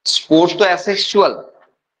 স্পোর তো অ্যাসেক্সুয়াল,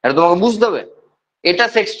 এটা তোমাকে বুঝতে হবে। এটা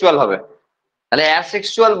সেক্সুয়াল হবে, তাহলে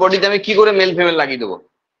অ্যাসেক্সুয়াল বডিতে আমি কি করে মেল ফিমেল লাগিয়ে দেবো?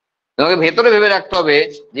 তোমাকে ভেতরে ভেবে রাখতে হবে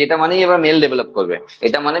যে এটা মানেই এবার মেল ডেভেলপ করবে,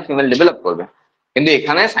 এটা মানে ফিমেল ডেভেলপ করবে, কিন্তু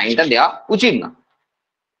এখানে সাইনটা দেওয়া উচিত না।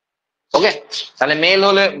 ওকে, তাহলে মেল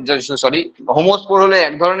হলে, সরি, হোমোস্পোর হলে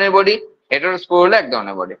এক ধরনের বডি, হেটেরোস্পোর হলে এক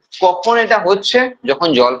ধরনের বডি। কখন এটা হচ্ছে? যখন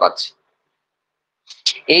জল পাচ্ছে।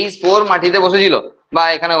 এই স্পোর মাটিতে বসেছিল বা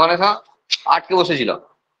এখানে ওখানে সব আটকে বসেছিল,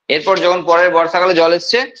 এরপর যখন পরের বর্ষাকালে জল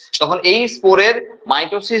এসছে তখন এই স্পোরের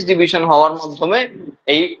মাইটোসিস ডিভিশন হওয়ার মাধ্যমে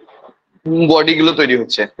এই বডি গুলো তৈরি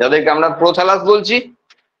হচ্ছে, যাদেরকে আমরা প্রোথ্যালাস বলছি।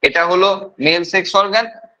 এটা হলো মেল সেক্স অর্গান,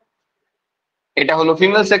 এটা হলো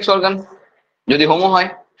ফিমেল সেক্স অর্গান যদি হোমো হয়।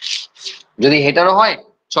 যদি হেটারো হয়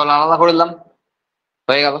চল আলাদা করে দিলাম,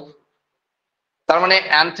 হয়ে গেল। তার মানে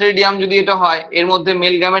অ্যান্থ্রেডিয়াম যদি এটা হয় এর মধ্যে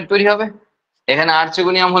মেল গ্যামেট তৈরি হবে, এখানে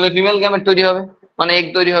আর্চেগোনিয়াম হলে ফিমেল গ্যামেট তৈরি হবে, মানে এগ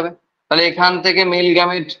তৈরি হবে। তাহলে এখান থেকে মেল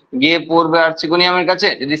গ্যামেট গিয়ে পড়বে আর্চেগোনিয়ামের কাছে,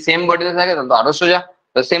 যদি সেম বডিতে থাকে তাহলে তো আরো সোজা,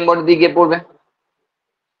 তো সেম বডি দিয়ে গিয়ে পড়বে,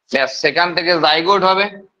 ব্যাস সেখান থেকে জাইগোট হবে।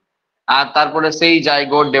 আর তারপরে সেই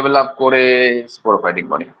জাইগোট ডেভেলপ করে স্পোরোফাইটিক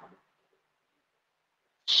বডি।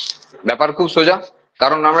 ব্যাপার খুব সোজা,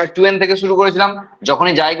 কারণ আমরা 2n থেকে শুরু করেছিলাম,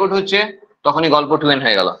 যখনই জাইগোট হচ্ছে তখনই গল্প 2n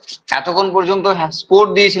হয়ে গেল। এতক্ষণ পর্যন্ত স্পোর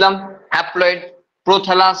দিয়েছিলাম, haploid,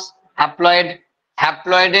 prothallus, haploid,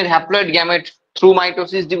 হ্যাপ্লয়েডের haploid gamete through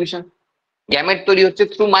mitosis division. Gamete তৈরি হচ্ছে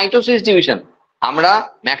থ্রু মাইটোসিস ডিভিশন। আমরা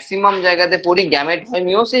ম্যাক্সিমাম জায়গাতে পড়ি গ্যামেট হয়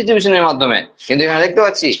মিওসিস ডিভিশনের মাধ্যমে, কিন্তু এখানে দেখতে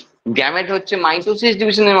পাচ্ছি গ্যামেট হচ্ছে মাইটোসিস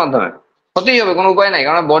ডিভিশনের মাধ্যমে। হতেই হবে, কোনো উপায় নাই,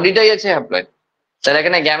 কারণ বডিটাই আছে হ্যাপ্লয়েড। তাহলে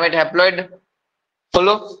এখানে গ্যামেট হ্যাপ্লয়েড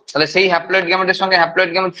হলো, তাহলে সেই হ্যাপ্লয়েড গ্যামেটের সঙ্গে হ্যাপ্লয়েড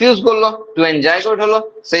গ্যামেট ফিউজ করলো, 2n জাইগোট হলো,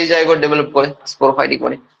 সেই জাইগোট ডেভেলপ করে স্পোরোফাইটিক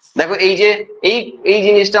বডি। দেখো এই যে এই এই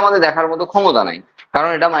জিনিসটা আমাদের দেখার মতো ক্ষমতা নাই, কারণ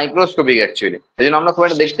এটা মাইক্রোস্কোপিক অ্যাকচুয়ালি, এই জন্য আমরা খুব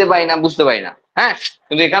একটা দেখতে পাই না, বুঝতে পারি না। হ্যাঁ,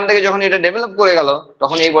 কিন্তু এখান থেকে যখন এটা ডেভেলপ করে গেল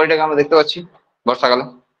তখন এই বডিটাকে আমরা দেখতে পাচ্ছি বর্ষাকালে।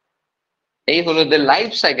 এই হলো এদের লাইফ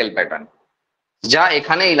সাইকেল প্যাটার্ন, যা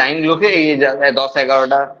এখানে এই লাইনগুলোকে এই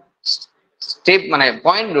 10-11টা স্টেপ মানে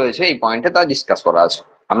পয়েন্ট রয়েছে, এই পয়েন্টে তা ডিসকাস করা আছে।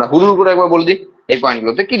 আমরা হুড়ুর করে একবার বলে দিই এই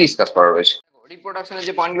পয়েন্টগুলোতে কি ডিসকাস করা রয়েছে। রিপ্রোডাকশনের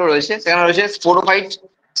যে পয়েন্টগুলো রয়েছে সেখানে রয়েছে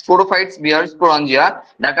sporophytes bear sporangia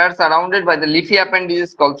that are surrounded by the leafy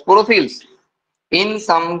appendages called sporophylls. In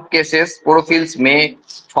some cases sporophylls may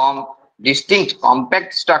form distinct compact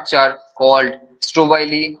structure called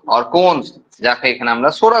strobili or cones, যাকে এখানে আমরা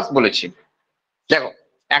সোরাস বলেছি। দেখো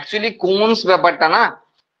অ্যাকচুয়ালি কোনস ব্যাপারটা না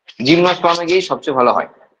জিমনোস্পার্মে গিয়ে সবচেয়ে ভালো হয়।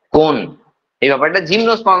 কোন, এই ব্যাপারটা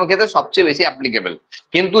জিমনোস্পার্মের ক্ষেত্রে সবচেয়ে বেশি অ্যাপ্লিকেবল।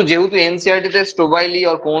 কিন্তু যেহেতু এনসিইআরটি তে স্ট্রোবাইলি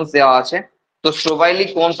আর কোনস দেওয়া আছে, তো স্ট্রোবাইলি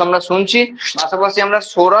কোনস আমরা শুনছি, পাশাপাশি আমরা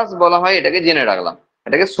সোরাস বলা হয় এটাকে জেনে রাখলাম,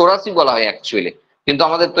 এটাকে সোরাসই বলা হয় অ্যাকচুয়ালি। কিন্তু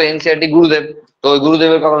আমাদের তো এনসিইআরটি গুরুদেব, তো ওই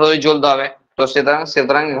গুরুদেবের কথা ধরেই চলতে হবে। তো সুতরাং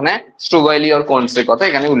সুতরাং এখানে স্ট্রোবাইলি আর কোনস এর কথা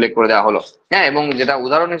এখানে উল্লেখ করে দেওয়া হলো। হ্যাঁ, এবং যেটা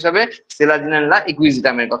উদাহরণ হিসেবে সেলাজিনেল্লা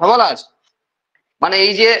ইকুইজিটামের কথা বলা আছে। মানে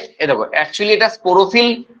এই যে এটা অ্যাকচুয়ালি এটা স্পোরোফিল,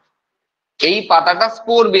 এই পাতাটা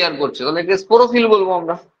স্পোর বেয়ার করছে, তাহলে একে স্পোরোফিল বলবো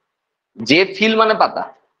আমরা। যে ফিল মানে পাতা,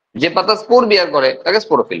 যে পাতা স্পোর বেয়ার করে তাকে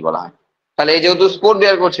স্পোরোফিল বলা হয়। তাহলে এই যেহেতু স্পোর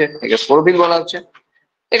বেয়ার করছে একে স্পোরোফিল বলা হচ্ছে।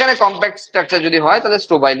 এখানে কম্প্যাক্ট স্ট্রাকচার যদি হয় তাহলে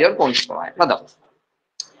স্ট্রোবাইলি আর কোনস বলা হয়। দাও,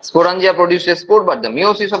 sporangia produces spore but the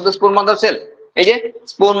meiosis of the spore mother sell. এই যে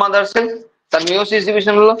স্পোর মাদার সেল, তার মিওসিস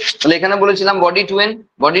ডিভিশন হলো। তাহলে এখানে বলেছিলাম body two N,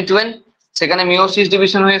 body two N, সেখানে মিওসিস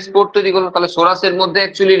ডিভিশন হয়ে স্পোর তৈরি করলো। তাহলে সোরাসের মধ্যে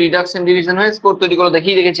অ্যাকচুয়ালি রিডাকশন ডিভিশন হয়ে স্পোর তৈরি করলো,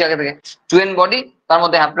 দেখিয়ে রেখেছি আগে থেকে। টু এন বডি, তার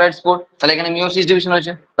মধ্যে হ্যাপ্লয়েড স্পোর, তাহলে এখানে মিওসিস ডিভিশন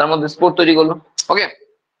হয়েছে, তার মধ্যে স্পোর তৈরি করলো। ওকে,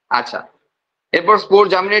 আচ্ছা। এরপর spore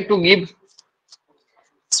germinate to give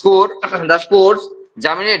spore, the spores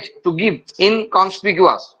germinate to give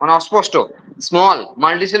inconspicuous মানে অস্পষ্ট small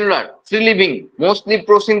multicellular free living mostly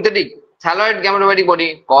prosynthetic thalloid gametophytic body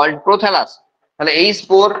called prothallus। তাহলে এই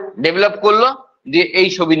স্পোর ডেভেলপ করলো, দিয়ে এই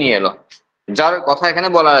ছবি নিয়ে এলো, যার কথা এখানে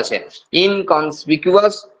বলা আছে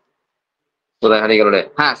ইনকনসপিকুয়াস। কোথায় হারিয়ে গেল রে?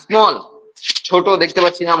 হ্যাঁ, স্মল, ছোট দেখতে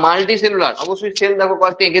পাচ্ছি না, মাল্টি সেলুলার, অবশ্যই সেল দেখো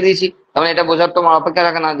কয়েকটা এঁকে দিয়েছি, তাহলে এটা বোঝার তোমার অপেক্ষা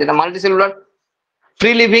রাখে না যেটা মাল্টি সেলুলার।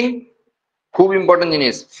 ফ্রি লিভিং, খুব ইম্পর্টেন্ট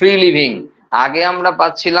জিনিস, ফ্রি লিভিং। আগে আমরা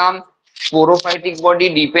পাচ্ছিলাম sporophytic body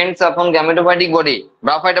depends upon gametophytic body,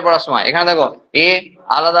 ব্রাফাইটে পড়ার সময়। এখানে দেখো এ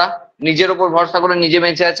আলাদা, নিজের উপর ভরসা করে নিজে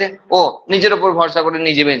বেঁচে আছে, ও নিজের উপর ভরসা করে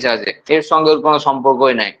নিজে বেঁচে আছে, এর সঙ্গে ওর কোনো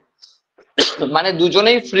সম্পর্কই নাই। মানে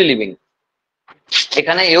দুজনেই ফ্রি লিভিং।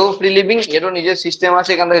 এখানে এও ফ্রি লিভিং, এরও নিজের সিস্টেম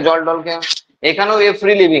আছে, এখান থেকে জল টলকে, এখানেও এ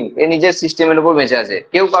ফ্রি লিভিং, এ নিজের সিস্টেমের উপর বেঁচে আছে,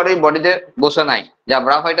 কেউ কারোর বডিতে বসে নাই, যা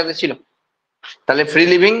ব্রাফাইটাতে ছিল। তাহলে ফ্রি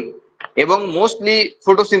লিভিং এবং মোস্টলি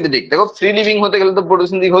ফটোসিনথেটিক। দেখো ফ্রি লিভিং হতে গেলে তো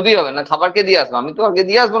ফটোসিনথেটিক হতেই হবে, না খাবারকে দিয়ে আসবো, আমি তো আগে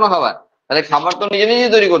দিয়ে আসবো না খাবার, তাহলে খাবার তো নিজে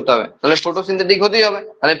নিজেই তৈরি করতে হবে, তাহলে ফটোসিনথেটিক হতেই হবে।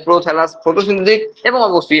 তাহলে প্রোথ্যালাস ফটোসিনথেটিক, এবং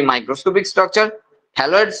অবশ্যই মাইক্রোস্কোপিক স্ট্রাকচার,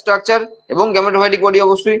 থ্যালয়েড স্ট্রাকচার এবং গ্যামেটোফাইটিক বডি,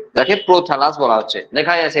 অবশ্যই যাকে প্রোথ্যালাস বলা হচ্ছে,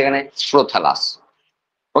 দেখা যাচ্ছে এখানে প্রোথ্যালাস।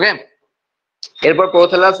 ওকে, এরপর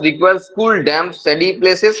প্রোথ্যালাস রিকোয়ার্স কুল ড্যাম্প স্যাডি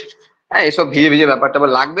প্লেসেস। হ্যাঁ, এসব ভিজে ভিজে ব্যাপারটা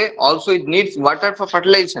লাগবে। Also it needs water for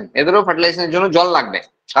fertilisation, এদেরও ফার্টিলাইজেশনের জন্য জল লাগবে,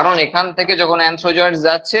 কারণ এখান থেকে যখন অ্যানথ্রোজয়েডস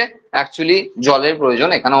যাচ্ছে অ্যাকচুয়ালি জলের প্রয়োজন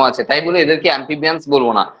এখানেও আছে। তাই বলে এদেরকে অ্যাম্ফিবিয়ান্স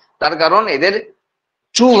বলবো না, তার কারণ এদের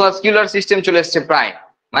ট্রু ভাস্কুলার সিস্টেম চলে এসছে প্রায়,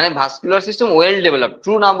 মানে vascular system well develop,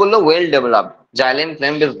 true না বললেও ওয়েল ডেভেলপ। জাইলেম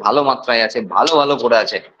ফ্লেম বেশ ভালো মাত্রায় আছে, ভালো ভালো করে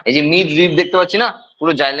আছে। এই যে মিড রিপ দেখতে পাচ্ছি না,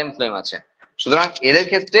 পুরো জাইলেম ফ্লেম আছে। সুতরাং এদের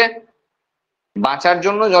ক্ষেত্রে বাঁচার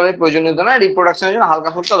জন্য জলের প্রয়োজনীয়তা না, রিপ্রোডাকশনের জন্য হালকা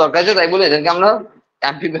ফুলকা দরকার আছে, তাই বলে এদেরকে আমরা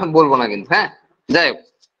অ্যাম্ফিবিয়ান বলবো না কিন্তু। হ্যাঁ, যাই হোক,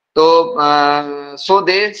 তো so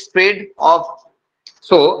they spread of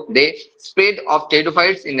so they spread of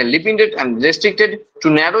pteridophytes in a limited and restricted to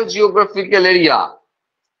narrow geographical area।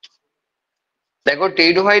 দেখো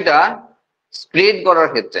টেরিডোফাইটা স্প্রেড করার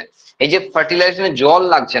ক্ষেত্রে এই যে ফার্টিলাইজেশনে জল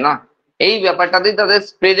লাগছে না, এই ব্যাপারটাতেই তাদের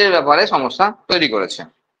স্প্রেডের ব্যাপারে সমস্যা তৈরি করেছে।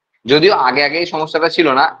 যদিও আগে আগে এই সমস্যাটা ছিল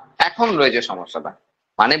না, এখন রয়েছে সমস্যাটা।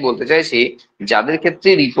 মানে বলতে চাইছি, যাদের ক্ষেত্রে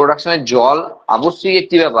রিপ্রোডাকশনের জল অবশ্যই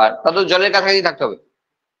একটি ব্যাপার, তাদের জলের কাছাকাছি থাকতে হবে,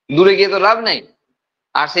 দূরে গিয়ে তো লাভ নেই।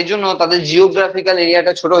 আর সেই জন্য তাদের জিওগ্রাফিক্যাল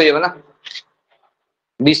এরিয়াটা ছোট হয়ে যাবে না,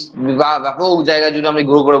 ব্যাপক জায়গা জুড়ে আমরা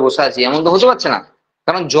গ্রো করে বসে আছি এমন তো হতে পারছে না,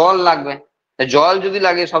 কারণ জল লাগবে। জল যদি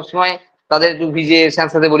লাগে সবসময় তাদের একটু ভিজে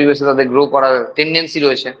স্যাঁতস্যাঁতে পরিবেশে তাদের গ্রো করার টেন্ডেন্সি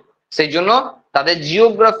রয়েছে। সেই জন্য তাদের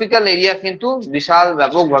জিওগ্রাফিক্যাল এরিয়া কিন্তু বিশাল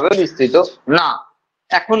ব্যাপকভাবে বিস্তৃত না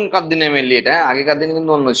এখনকার দিনে, মেনলি এটা। আগেকার দিনে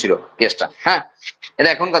কিন্তু অন্য ছিল কেসটা। হ্যাঁ, এটা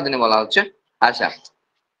এখনকার দিনে বলা হচ্ছে। আচ্ছা,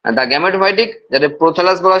 দ্য গ্যামেটোফাইটিক, যাদের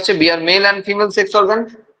প্রোথ্যালাস বলা হচ্ছে, বিয়ার male and female sex organ,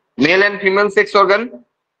 male and female sex organ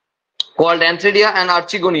called antheridia and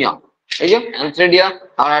archegonia। এই যে antheridia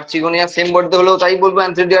আর archegonia সেম বডিতে হলেও তাই বলবো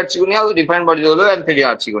antheridia archegonia, ডিফারেন্ট বডিতে হলেও antheridia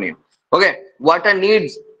archegonia। Okay,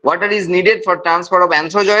 water is needed for transfer of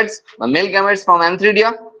anthrozoids বা male gametes from antheridia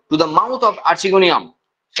to the mouth of archegonium।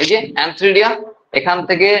 এই যে antheridia, এখান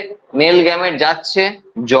থেকে মেল গ্যামেট যাচ্ছে,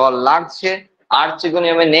 জল লাগছে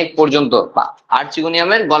আর্চিগোনিয়ামের নেক পর্যন্ত বা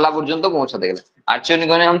আর্চিগোনিয়ামের গলা পর্যন্ত পৌঁছাতে গেলে।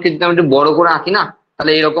 আর্চিগোনিয়ামকে যদি আমি একটু বড় করে আঁকি না,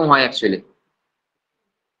 তাহলে এরকম হয় অ্যাকচুয়ালি,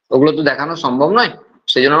 ওগুলো তো দেখানো সম্ভব নয়,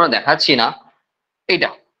 সেই জন্য আমরা দেখাচ্ছি না। এইটা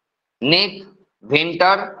নেক,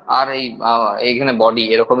 ভেন্টার আর এইখানে বডি,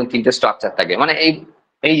 এরকম তিনটে স্ট্রাকচার থাকে। মানে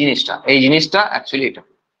এই জিনিসটা অ্যাকচুয়ালি এটা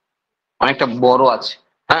অনেকটা বড় আছে।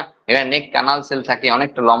 হ্যাঁ, এখানে নেক ক্যানাল সেল থাকে,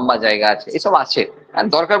 অনেকটা লম্বা জায়গা আছে, এসব আছে,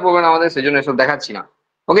 দরকার পড়বে না আমাদের, সেই জন্য এসব দেখাচ্ছি না।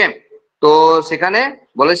 ওকে, তো সেখানে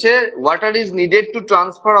বলেছে water is needed to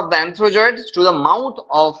transfer of the অ্যানথ্রোজয়েড to the mouth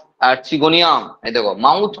of আর্চিগোনিয়াম। এই দেখো,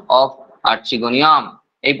 মাউথ অফ আর্চিগোনিয়াম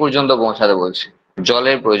এই পর্যন্ত পৌঁছাতে বলছে,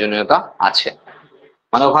 জলের প্রয়োজনীয়তা আছে,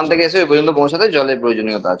 মানে ওখান থেকে এসে ওই পর্যন্ত পৌঁছাতে জলের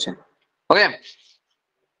প্রয়োজনীয়তা আছে। ওকে,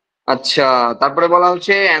 আচ্ছা, তারপরে বলা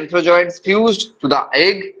হচ্ছে অ্যানথ্রোজয়েডস fused to the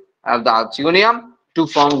egg of the আর্চিগোনিয়াম to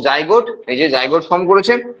form zygote. এই যে জাইগোট ফর্ম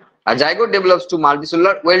করেছে, আর zygote develops two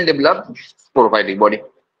multicellular well developed sporophytic body.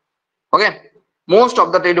 Okay, most of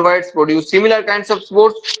the pteridophytes produce similar kinds of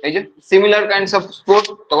spores. এই যে সিমিলার কাইন্ডস অফ স্পোর্স,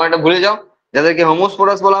 তখন এটা ভুলে যাও, যাদেরকে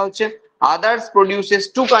হোমোস্পোরাস বলা হচ্ছে। Others produces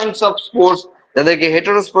two kinds of spores, যাদেরকে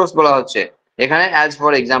হেটেরোস্পোরস বলা হচ্ছে। এখানে অ্যাজ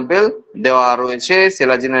ফর এক্সাম্পল দেওয়া রয়েছে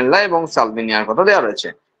সেলাজিনেল্লা এবং সালভিনিয়ার কথা দেওয়া রয়েছে।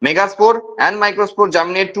 Megaspore and microspore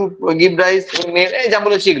germinate to give rise, এই যা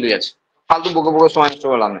বলেছি এগুলোই আছে, ফালতু বকে বকে সময় নষ্ট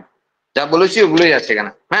করলাম না, যা বলেছি ওগুলোই আছে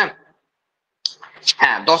এখানে। হ্যাঁ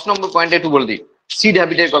হ্যাঁ, 10 নম্বর পয়েন্টে একটু বলে দিই, সিড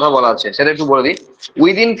হ্যাবিটের কথা বলা আছে, সেটা একটু বলে দিই।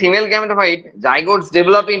 Within female gametophyte জাইগোটস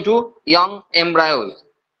develop into young এমব্রায়োস।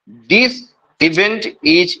 This event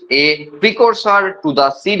is a প্রিকরসর to the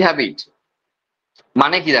seed habit.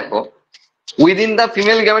 মানে কি দেখো, within the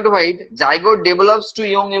female gametophyte zygote develops two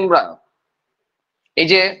young embryo. এই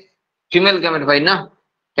যে ফিমেল গ্যামেটোফাইট না,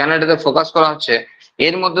 কেন এটাতে ফোকাস করা হচ্ছে,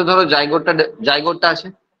 এর মধ্যে ধরো জাইগোটটা আছে,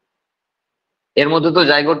 এর মধ্যে তো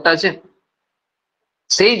জাইগোটটা আছে,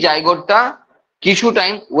 সেই জাইগোটটা কিছু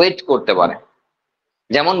টাইম ওয়েট করতে পারে।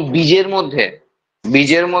 যেমন বীজের মধ্যে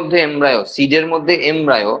এমব্রায়ো, সিডের মধ্যে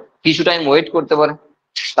এমব্রায়ো কিছু টাইম ওয়েট করতে পারে,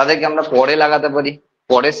 তাদেরকে আমরা পরে লাগাতে পারি,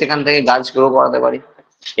 পরে সেখান থেকে গাছ গ্রো করাতে পারি।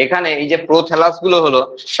 এখানে এই যে প্রোথ্যালাস গুলো হলো,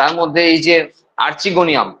 তার মধ্যে এই যে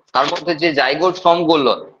আর্চিগোনিয়াম, তার মধ্যে যে জাইগোট ফর্ম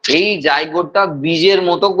করলো, এই জাইগোটটা বীজের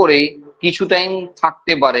মতো করেই কিছু টাইম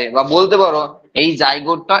থাকতে পারে, বা বলতে পারো এই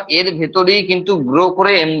জাইগোটটা এর ভেতরেই কিন্তু গ্রো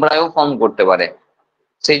করে এমব্রায়ো ফর্ম করতে পারে।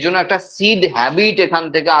 সেই জন্য একটা সিড হ্যাবিট এখান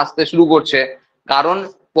থেকে আসতে শুরু করছে, কারণ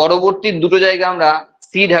পরবর্তী দুটো জায়গায় আমরা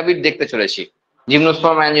সিড হ্যাবিট দেখতে চলেছি,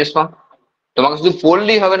 জিমনোস্পার্ম অ্যাঞ্জিওস্পার্ম। তোমাকে শুধু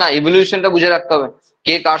পড়লেই হবে না, ইভলিউশনটা বুঝে রাখতে হবে,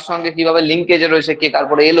 কে কার সঙ্গে কিভাবে লিঙ্কেজে রয়েছে, কে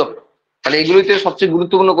তারপরে এলো, তাহলে এগুলোতে সবচেয়ে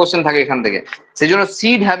গুরুত্বপূর্ণ কোশ্চেন থাকে এখান থেকে। সেই জন্য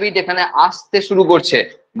সিড হ্যাবিট এখানে আসতে শুরু করছে,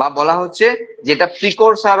 বা বলা হচ্ছে যেটা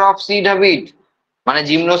প্রিকোরসার অফ সিড হ্যাবিট, মানে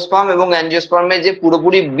জিমনোস্পার্ম এবং অ্যাঞ্জিওস্পার্মে যে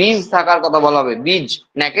পুরোপুরি বীজ থাকার কথা বলা হবে, বীজ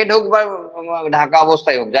নেকেড হোক বা ঢাকা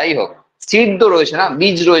অবস্থায় হোক, যাই হোক, সিড তো রয়েছে না,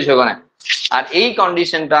 বীজ রয়েছে ওখানে। আর এই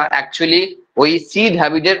কন্ডিশনটা অ্যাকচুয়ালি ওই সিড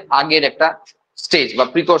হ্যাবিটের আগের একটা স্টেজ, বা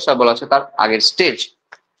প্রিকোরসার বলা হচ্ছে তার আগের স্টেজ।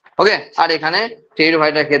 ওকে, আর এখানে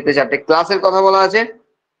টেরিডোফাইটার ক্ষেত্রে 4টে ক্লাসের কথা বলা আছে,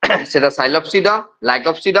 সেটা সাইলপসিডা,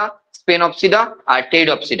 লাইকপসিডা, স্পেনপসিডা আর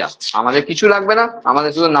টেরিডপসিডা। আমাদের কিছু লাগবে না,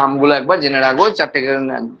 আমাদের শুধু নামগুলো একবার জেনে রাখবো, 4টে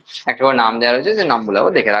একটা করে নাম দেওয়া রয়েছে, যে নামগুলো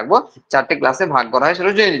দেখে রাখবো, 4টে ক্লাসে ভাগ করা হয়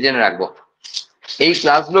সেটা জেনে রাখবো। এই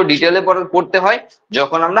ক্লাসগুলো ডিটেলে পড়তে হয়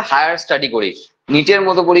যখন আমরা হায়ার স্টাডি করি, নিটের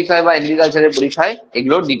মতো পরীক্ষায় বা এগ্রিকালচারের পরীক্ষায়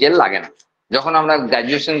এগুলো ডিটেল লাগে না। যখন আমরা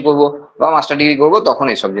গ্রাজুয়েশন করব বা মাস্টার ডিগ্রি করবো, তখন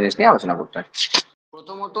এইসব জিনিস নিয়ে আলোচনা করতে হয়।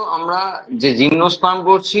 প্রথমত আমরা যে জিমনোস্পার্ম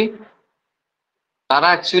করছি, তারা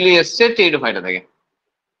অ্যাকচুয়ালি এসছে টেরিডোফাইটা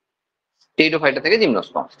থেকে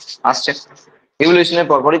জিমনোস্পার্ম আসছে, ইভলিউশনের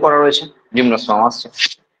পরপরই করা রয়েছে, জিমনোস্পার্ম আসছে।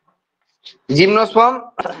 জিমনোস্পার্ম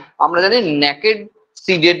আমরা জানি নেকেড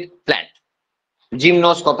সিডেড প্ল্যান্ট,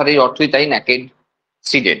 জিমনোস কথাটির অর্থই তাই, নেকেড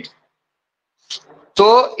সিডেড। তো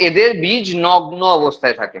এদের বীজ নগ্ন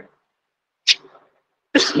অবস্থায় থাকে,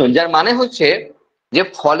 যার মানে হচ্ছে যে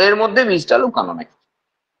ফলের মধ্যে বীজটা লুকানো নেই।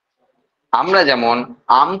 আমরা যেমন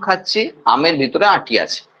আম খাচ্ছি, আমের ভিতরে আঁটি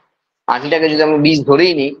আছে, আঁটিটাকে যদি আমি বীজ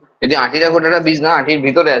ধরেই নিই, যদি আঁটিটা গোটাটা বীজ না, আঁটির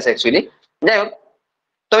ভিতরে আছে অ্যাকচুয়ালি, যাই হোক,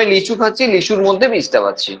 তো আমি লিচু খাচ্ছি, লিচুর মধ্যে বীজটা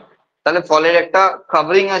পাচ্ছি, তাহলে ফলের একটা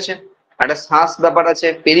কাভারিং আছে, একটা শ্বাস ব্যাপার আছে,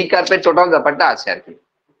 পেরিকার্পের টোটাল ব্যাপারটা আছে আর কি,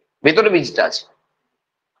 ভেতরে বীজটা আছে,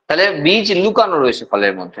 তাহলে বীজ লুকানো রয়েছে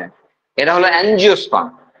ফলের মধ্যে। এটা হলো অ্যাঞ্জিওস্পার্ম।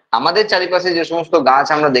 আমাদের চারিপাশে যে সমস্ত গাছ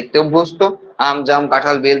আমরা দেখতে অভ্যস্ত, আম জাম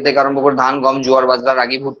কাঁঠাল বেল থেকে আরম্ভ করে ধান গম জোয়ার বাজরা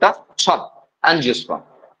রাগি ভুট্টা, সব অ্যাঞ্জিওস্পার্ম।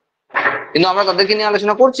 কিন্তু আমরা তাদেরকে নিয়ে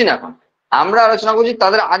আলোচনা করছি না এখন, আমরা আলোচনা করছি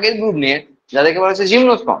তাদের আগের গ্রুপ নিয়ে, যাদেরকে বলা হচ্ছে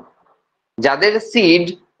জিমনোস্পার্ম, যাদের সিড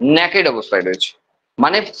নেকেড অবস্থায় রয়েছে,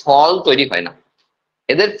 মানে ফল তৈরি হয় না,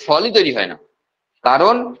 এদের ফলই তৈরি হয় না,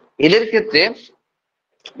 কারণ এদের ক্ষেত্রে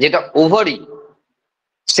যেটা ওভারি,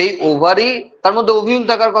 সেই ওভারি, তার মধ্যে ওভিউল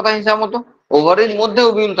থাকার কথা, হিসাব মতো ওভারির মধ্যে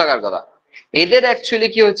ওভিউল থাকার কথা। এদের অ্যাকচুয়ালি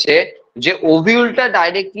কি হচ্ছে, যে ওভিউলটা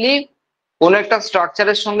ডাইরেক্টলি কোন একটা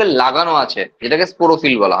স্ট্রাকচারের সঙ্গে লাগানো আছে, যেটাকে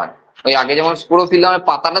স্পোরোফিল বলা হয়। ওই আগে যেমন স্পোরোফিল নামে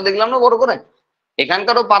পাতাটা দেখলাম না বড় করে,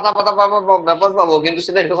 এখানকারও পাতা পাতা পাবো, ব্যাপার পাবো, কিন্তু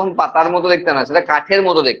সেটা এরকম পাতার মতো দেখতে না, সেটা কাঠের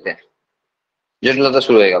মতো দেখতে। জটিলতা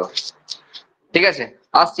শুরু হয়ে গেল। ঠিক আছে,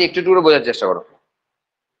 আসছি, একটু একটু করে বোঝার চেষ্টা করো।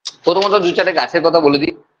 প্রথমত 2-4টে গাছের কথা বলে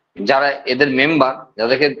দিই, যারা এদের মেম্বার,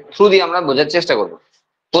 যাদেরকে থ্রু দিয়ে আমরা বোঝার চেষ্টা করবো।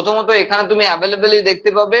 প্রথমত এখানে তুমি অ্যাভেলেবেলই দেখতে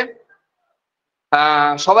পাবে,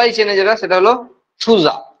 সবাই চেনে যেটা, সেটা হলো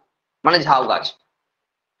সুজা, মানে ঝাউ গাছ।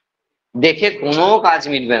 দেখে কোনো কাজ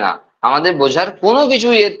মিটবে না, আমাদের বোঝার কোনো কিছু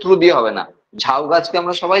এর থ্রু দিয়ে হবে না। ঝাউ গাছকে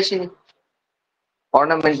আমরা সবাই চিনি,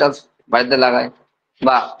 অর্নামেন্টাল, বাড়িতে লাগায়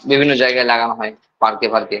বা বিভিন্ন জায়গায় লাগানো হয়, পার্কে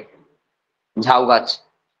ফার্কে। ঝাউ গাছ,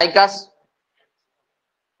 সাইকাস,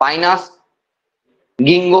 পাইনাস,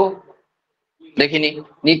 গিঙ্গো দেখিনি,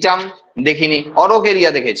 নিটাম দেখিনি,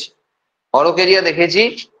 অরোকেরিয়া দেখেছি। অরোকেরিয়া দেখেছি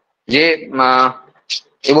যে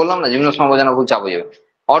এ বললাম না জিমনোস্পার্ম বোঝানো খুব চাপ হয়ে যাবে।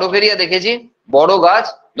 অরোকেরিয়া দেখেছি, বড় গাছ,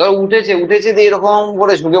 ধর উঠেছে উঠেছে দিয়ে এরকম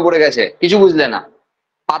করে ঝুঁকে পড়ে গেছে, কিছু বুঝলে না।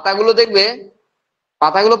 পাতাগুলো দেখবে,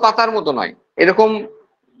 পাতাগুলো পাতার মতো নয়, এরকম,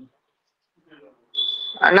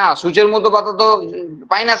 না সূচের মতো পাতা তো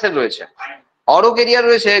পাইনাসের রয়েছে। অরোকেরিয়া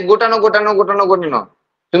রয়েছে গোটানো গোটানো গোটানো গোটানো।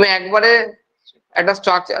 তুমি একবারে একটা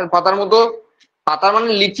স্ট্রাকচার পাতার মতো, পাতার মানে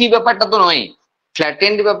লিচি ব্যাপারটা তো নয়,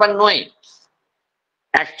 ফ্ল্যাটেন্ড ব্যাপার নয়।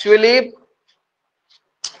 অ্যাকচুয়ালি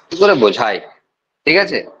কি করে বোঝায়, ঠিক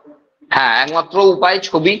আছে, হ্যাঁ একমাত্র উপায়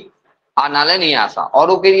ছবি আর নালে নিয়ে আসা।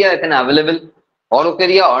 অরোকেরিয়া এখানে অ্যাভেলেবেল,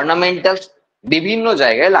 অরোকেরিয়া অর্নামেন্টাল বিভিন্ন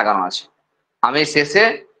জায়গায় লাগানো আছে। আমি শেষে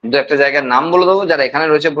দু একটা জায়গার নাম বলে দেবো, যারা এখানে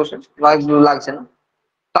রয়েছে বসে লাগছে না,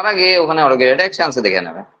 তারা গিয়ে ওখানে অরোকেরিয়াটা এক চান্সে দেখে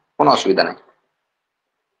নেবে, কোনো অসুবিধা নেই।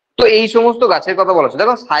 তো এই সমস্ত গাছের কথা বলা হচ্ছে,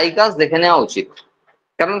 দেখো সাইকাস দেখে নেওয়া উচিত,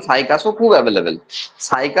 কারণ সাইকাসও খুব অ্যাভেলেবেল।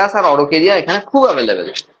 সাইকাস আর অরোকেরিয়া এখানে খুব অ্যাভেলেবেল,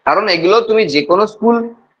 কারণ এগুলো তুমি যে কোনো স্কুল,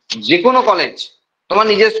 যে কোনো কলেজ, তোমার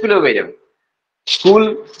নিজের স্কুলেও পেয়ে যাবে। স্কুল,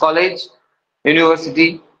 কলেজ, ইউনিভার্সিটি,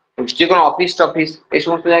 যে কোনো অফিস টফিস, এই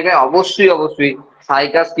সমস্ত জায়গায় অবশ্যই অবশ্যই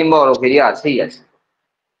সাইকাস কিংবা অরোকেরিয়া আছেই আছে।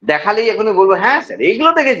 দেখালেই এখনই বলবো হ্যাঁ স্যার এগুলো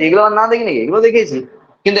দেখেছি, এগুলো আর না দেখি নাকি, এগুলো দেখেছি,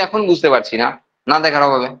 কিন্তু এখন বুঝতে পারছি না, না দেখার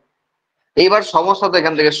অভাবে। এইবার সমস্যা তো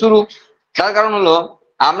এখান থেকে শুরু। তার কারণ হলো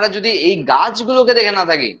আমরা যদি এই গাছগুলোকে দেখে না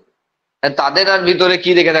থাকি, তাদের আর ভিতরে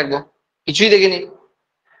কি দেখে থাকবো, কিছুই দেখিনি।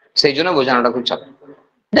 সেই জন্য বোঝানোটা খুব চাপ।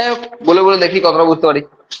 যাই হোক, বলে বলে দেখি কতটা বুঝতে পারি।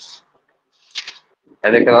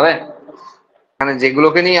 দেখতে পাবে মানে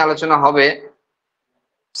যেগুলোকে নিয়ে আলোচনা হবে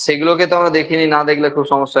সেগুলোকে তো আমরা দেখিনি, না দেখলে খুব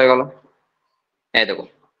সমস্যা হয়ে গেল। এই দেখো,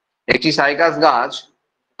 একটি সাইকাস গাছ,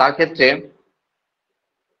 তার ক্ষেত্রে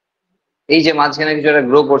এই যে মাঝখানে কিছু একটা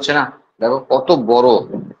গ্রো করছে না, দেখো কত বড়,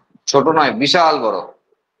 ছোট নয় বিশাল বড়,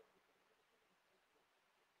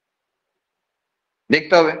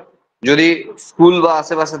 দেখতে হবে। যদি স্কুল বা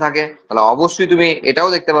আশেপাশে থাকে তাহলে অবশ্যই তুমি এটাও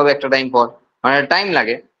দেখতে পাবে একটা টাইম পর, মানে টাইম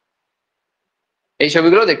লাগে। এই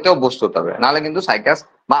ছবিগুলো দেখতে অভ্যস্ত হতে হবে, নাহলে কিন্তু সাইকাস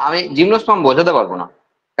বা আমি জিমনোস্পার্ম বোঝাতে পারবো না,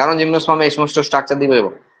 কারণ জিমনোস্পার্মে এই সমস্ত স্ট্রাকচার দিয়ে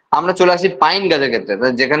বোঝাবো। আমরা চলে আসি পাইন গাছের ক্ষেত্রে,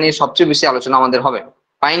 যেখানে সবচেয়ে বেশি আলোচনা আমাদের হবে।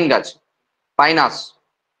 পাইন গাছ, পাইনাস,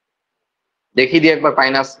 দেখিয়ে দিই একবার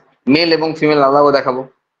পাইনাস, মেল এবং ফিমেল আলাদাও দেখাবো।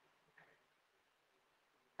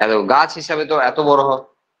 এত গাছ হিসাবে তো এত বড় হয়,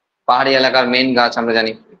 পাহাড়ি এলাকার মেন গাছ আমরা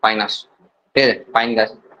জানি পাইনাস, ঠিক আছে, পাইন গাছ।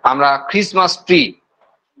 আমরা ক্রিসমাস ট্রি,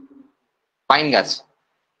 পাইন গাছ,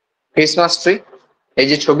 ক্রিসমাস ট্রি, এই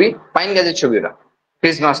যে ছবি পাইন গাছের ছবি, ওটা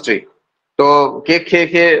ক্রিসমাস ট্রি। তো কেক খেয়ে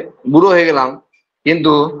খেয়ে বুড়ো হয়ে গেলাম,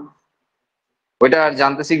 কিন্তু ওইটা আর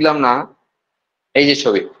জানতে শিখলাম না। এই যে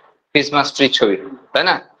ছবি, ক্রিসমাস ট্রি ছবি, তাই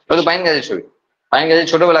না, ওটা তো পাইন গাছের ছবি, পাইন গাছের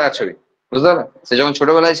ছোটবেলাকার ছবি, বুঝতে পারলে? সে যখন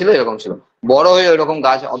ছোটবেলায় ছিল এরকম ছিল, বড় হয়ে ওইরকম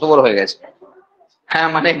গাছ অত বড় হয়ে গেছে। হ্যাঁ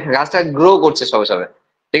মানে গাছটা গ্রো করছে সবে সবে,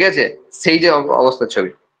 ঠিক আছে, সেই যে অবস্থার ছবি।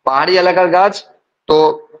 পাহাড়ি এলাকার গাছ তো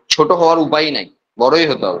ছোট হওয়ার উপায়ই নাই, বড়ই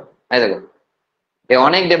হতে হবে। এই দেখো এ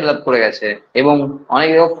অনেক ডেভেলপ করে গেছে, এবং অনেক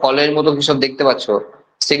এরকম ফলের মতো কিসব দেখতে পাচ্ছ,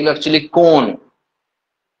 সেগুলো অ্যাকচুয়ালি কোন,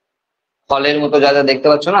 ফলের মতো যা যা দেখতে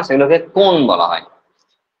পাচ্ছ না সেগুলোকে কোন বলা হয়।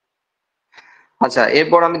 আচ্ছা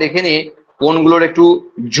এরপর আমি দেখিনি কোনগুলোর একটু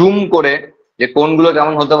জুম করে, যে কোনগুলো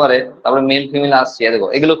কেমন হতে পারে, তারপরে মেল ফিমেল আসছে। দেখো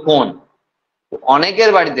এগুলো কোন,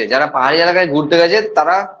 অনেকের বাড়িতে যারা পাহাড়ি এলাকায় ঘুরতে গেছে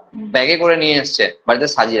তারা ব্যাগে করে নিয়ে এসছে বাড়িতে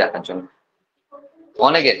সাজিয়ে রাখার জন্য,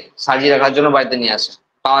 অনেকে সাজিয়ে রাখার জন্য বাড়িতে নিয়ে আসে,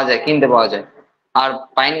 পাওয়া যায়, কিনতে পাওয়া যায়। আর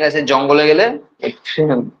পাইন গাছের জঙ্গলে গেলে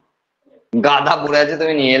গাদা পড়ে আছে,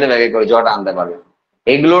 তুমি নিয়ে এলে ব্যাগে করে জটা আনতে পারবে।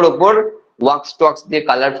 এগুলোর ওপর ওয়াক্স টক্স দিয়ে,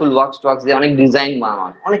 কালারফুল ওয়াক্স টক্স দিয়ে অনেক ডিজাইন বানানো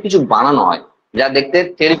হয়, অনেক কিছু বানানো হয়, যা দেখতে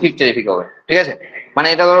টেরিফিক টেরিফিক হবে, ঠিক আছে। মানে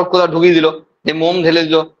এটা ধরো কোথাও ঢুকিয়ে দিল, যে মোম ঢেলে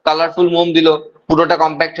দিল, কালারফুল মোম দিল, পুরোটা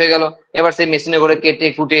কম্প্যাক্ট হয়ে গেল, এবার সেই মেশিনে করে কেটে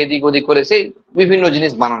কুটে এদিক ওদিক করে সেই বিভিন্ন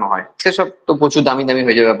জিনিস বানানো হয়, সেসব তো প্রচুর দামি দামি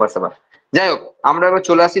হয়ে যাবে ব্যাপার স্যাপার। যাই হোক, আমরা এবার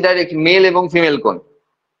চলে আসি ডাইরেক্ট মেল এবং ফিমেল কোন।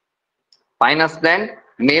 পাইনাস প্ল্যান্ট,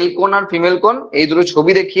 মেল কোন আর ফিমেল কোন, এই দুটো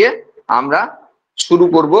ছবি দেখিয়ে আমরা শুরু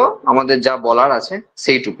করব আমাদের যা বলার আছে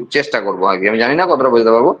সেইটুকু চেষ্টা করব। আগে আমি জানি না কতটা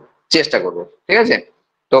বুঝতে পারবো, চেষ্টা করব, ঠিক আছে।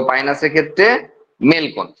 তো পাইনাসের ক্ষেত্রে মেল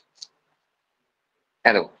কোন,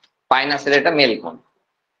 এরকম পাইনাসের এটা মেল কোন,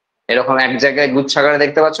 এরকম এক জায়গায় গুচ্ছাকারে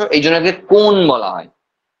দেখতে পাচ্ছ, এই জন্য একে কোন বলা হয়,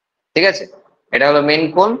 ঠিক আছে। এটা হলো মেন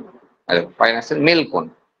কোন, পাইনাসের মেল কোন।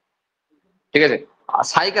 ঠিক আছে,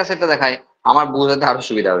 সাইকাসেরটা দেখায়, আমার বোঝাতে আরো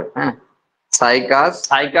সুবিধা হবে। হ্যাঁ,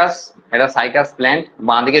 সাইকাস এটা সাইকাস প্ল্যান্ট,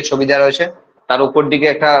 বাঁ দিকে ছবি দেওয়া রয়েছে, তার উপর দিকে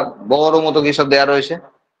একটা বড় মতো কি সব দেওয়া রয়েছে,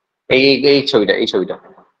 এই এই ছবিটা, এই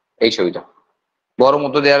ছবিটা বড়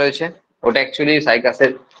মতো দেওয়া রয়েছে, ওটা অ্যাকচুয়ালি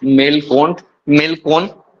সাইকাসের মেল কোন। মেল কোন,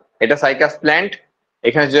 এটা সাইকাস প্ল্যান্ট,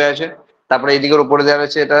 এখানে দেওয়া আছে। তারপরে এই দিকের উপরে দেওয়া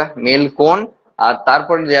রয়েছে এটা মেল কোন, আর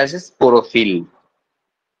তারপরে দেওয়া আছে স্পোরোফিল।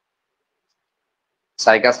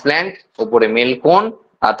 সাইকাস প্ল্যান্ট, উপরে মেল কোন,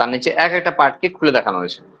 আর তার নিচে এক একটা পার্টকে খুলে দেখানো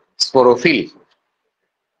হয়েছে, স্পোরোফিল।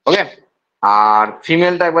 ওকে, আর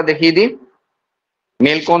ফিমেলটা একবার দেখিয়ে দিই।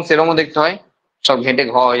 মেল কোন সেরমও দেখতে হয়, সব ঘেঁটে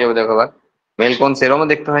ঘ হয়ে যাবে দেখো। মেল কোন সেরমও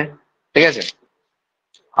দেখতে হয়, ঠিক আছে।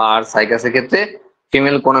 আর সাইকাসের ক্ষেত্রে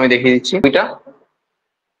ফিমেল কোন আমি দেখিয়ে দিচ্ছি এটা,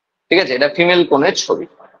 ঠিক আছে। এটা ফিমেল কোনের ছবি,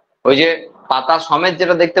 ওই যে পাতা সমেত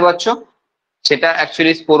যেটা দেখতে পাচ্ছ সেটা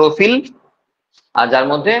অ্যাকচুয়ালি স্পোরোফিল, আর যার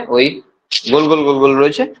মধ্যে ওই গোল গোল গোল গোল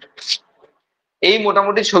রয়েছে। এই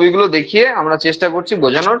মোটামুটি ছবিগুলো দেখিয়ে আমরা চেষ্টা করছি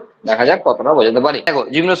বোঝানোর, দেখা যাক কতটা বোঝাতে পারি। দেখো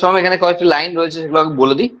জিমনোস্পার্ম এখানে কয়েকটি লাইন রয়েছে, সেগুলো আমি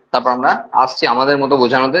বলে দিই, তারপর আমরা আসছি আমাদের মতো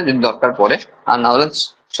বোঝানোতে, যদি দরকার পড়ে, আর না হলে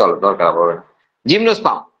চলো দরকার পড়বে না।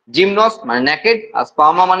 জিমনোস্পার্ম, জিমনস মানে নেকেড, আর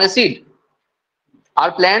স্পার্মা মানে seed,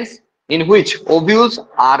 are plants in which ovules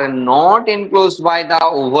are not enclosed by the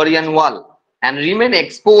ovarian wall and remain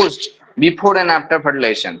exposed before and after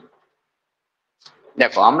fertilization.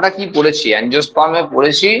 দেখো আমরা কি পড়েছি, অ্যাঞ্জিওস্পার্মে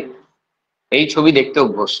পড়েছি এই ছবি দেখতে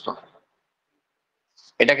অভ্যস্ত,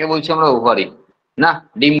 এটাকে বলছি আমরা ওভারি, না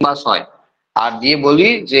ডিম্বাশয়, আর দিয়ে বলি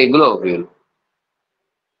যে এগুলো ovule.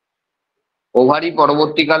 Ovary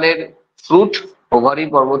পরবর্তীকালের fruit, ovary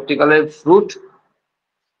পরবর্তীকালের fruit,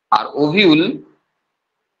 আর ওভিউল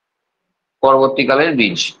পরবর্তীকালের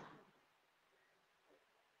বীজ।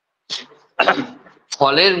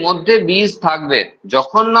 ফলের মধ্যে বীজ থাকবে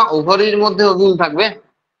যখন না ওভারির মধ্যে ওভিউল থাকবে।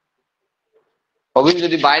 ওভিউল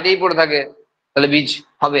যদি বাইরেই পড়ে থাকে তাহলে বীজ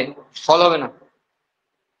হবে, ফল হবে না।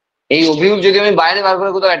 এই ওভিউল যদি আমি বাইরে বার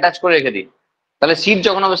করে কোথাও অ্যাটাচ করে রেখে দিই, তাহলে সিড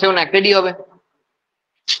যখন হবে সেখন একটাই হবে।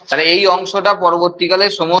 তাহলে এই অংশটা পরবর্তীকালে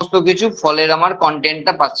সমস্ত কিছু ফলের আমার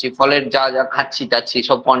কন্টেন্টটা পাচ্ছি, ফলের যা যা খাচ্ছি টাচ্ছি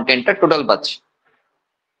সব কন্টেন্টটা টোটাল পাচ্ছি,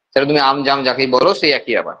 সেটা তুমি আম জাম যাকেই বলো সেই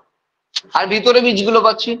একই ব্যাপার। আর ভিতরে বীজগুলো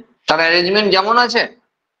পাচ্ছি, তার অ্যারেঞ্জমেন্ট যেমন আছে,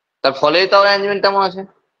 তার ফলে তার অ্যারেঞ্জমেন্ট তেমন আছে।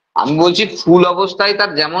 আমি বলছি ফুল অবস্থায়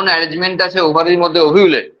তার যেমন অ্যারেঞ্জমেন্ট আছে ওভারির মধ্যে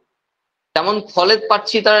ওভিউলের, তেমন ফলে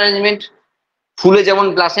পাচ্ছি তার অ্যারেঞ্জমেন্ট। ফুলে যেমন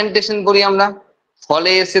প্লাসেন্টেশন করি আমরা,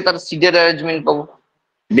 ফলে এসে তার সিডের অ্যারেঞ্জমেন্ট পাবো।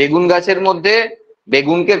 বেগুন গাছের মধ্যে,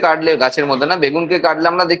 বেগুনকে কাটলে, গাছের মধ্যে না, বেগুনকে কাটলে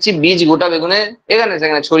আমরা দেখছি বীজ গোটা বেগুনে এখানে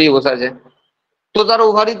সেখানে ছড়িয়ে বসে আছে, তো তার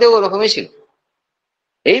ওভারিতেও ওরকমই ছিল,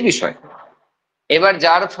 এই বিষয়। এবার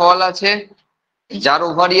যার ফল আছে, যার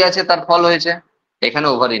ওভারি আছে তার ফল হয়েছে, এখানে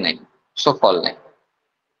ওভারি নাই, সো ফল নেই,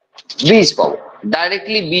 বীজ পাবো,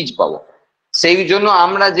 ডাইরেক্টলি বীজ পাবো। সেই জন্য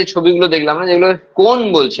আমরা যে ছবিগুলো দেখলাম না, যেগুলো কোন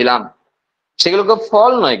বলছিলাম, সেগুলোকে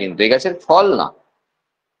ফল নয়, কিন্তু এই গাছের ফল না।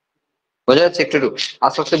 বোঝা যাচ্ছে? একটু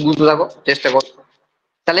আস্তে আস্তে বুঝতে থাকো, চেষ্টা করো।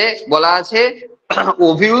 তাহলে বলা আছে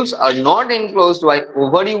ovules are not enclosed by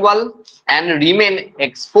ovary wall and remain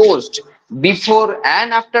exposed before and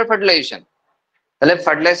after fertilization. তাহলে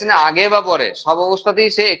ফার্টিলাইজেশনের আগে বা পরে সব অবস্থাতেই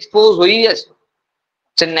সে এক্সপোজ হয়েই আছে,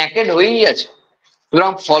 সে নেকেড হয়েই আছে,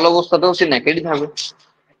 সুতরাং ফল অবস্থাতেও সে নেকেডই থাকবে।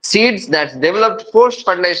 Seeds that developed post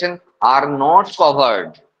fertilization are not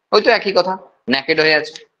covered, ওই তো একই কথা, নেকেড হয়ে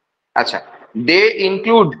আছে। আচ্ছা, they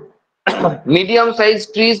include medium sized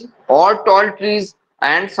trees or tall trees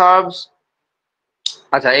and shrubs.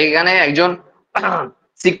 আচ্ছা, এখানে একজন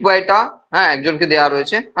সিকুয়াটা, হ্যাঁ একজনকে দেওয়া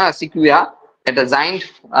রয়েছে, হ্যাঁ সিকুয়া, একটা জাইন্ট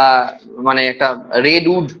মানে একটা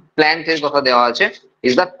রেডউড প্ল্যান্টের কথা দেওয়া আছে,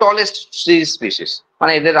 is the tallest tree species,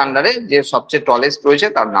 মানে এদের আন্ডারে যে সবচেয়ে টলেস্ট রয়েছে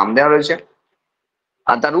তার নাম দেওয়া রয়েছে।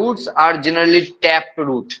 Are the roots are generally tap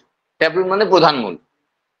root, tap root মানে প্রধান মূল।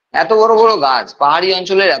 এত বড় বড় গাছ, পাহাড়ি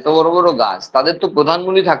অঞ্চলের এত বড় বড় গাছ, তাদের তো প্রধান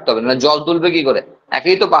মূলই থাকতে হবে, না জল তুলবে কি করে?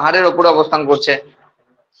 একেই তো পাহাড়ের ওপরে অবস্থান করছে,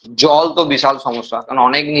 জল তো বিশাল সমস্যা, কারণ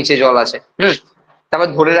অনেক নিচে জল আছে। তারপর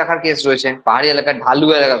ধরে রাখার কেস রয়েছে, পাহাড়ি এলাকা, ঢালু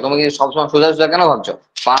এলাকা, তোমাকে সবসময় সোজা সোজা কেন ভাবছো?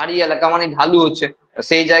 পাহাড়ি এলাকা মানে ঢালু হচ্ছে,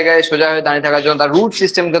 সেই জায়গায় সোজা হয়ে দাঁড়িয়ে থাকার জন্য তার রুট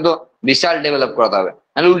সিস্টেমকে তো বিশাল ডেভেলপ করাতে হবে,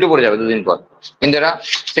 নাহলে উল্টে পড়ে যাবে দুদিন পর। কিন্তু এরা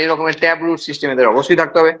সেই রকমের ট্যাপ রুট সিস্টেম এদের অবশ্যই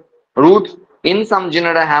থাকতে হবে। Root in some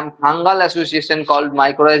জেনারা have fungal association called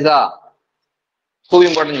mycorrhiza, খুব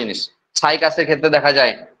ইম্পর্টেন্ট জিনিস। সাইকাসের ক্ষেত্রে দেখা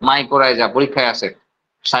যায় মাইক্রোরাইজা, পরীক্ষায় আসে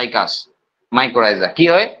সাইকাস মাইক্রোরাইজা কি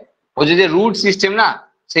হয়, ও যে রুট সিস্টেম না,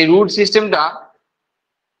 সেই রুট সিস্টেমটা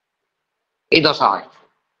এই দশা হয়।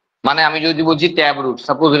 মানে আমি যদি বলছি ট্যাব রুট,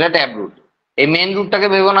 সাপোজ এটা ট্যাব রুট, এই মেন রুটটাকে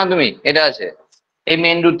ভেবো না তুমি, এটা আছে এই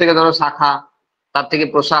মেন রুট থেকে ধরো শাখা, তার থেকে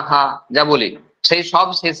প্রশাখা যা বলি, সেই সব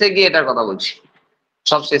শেষে গিয়ে এটার কথা বলছি।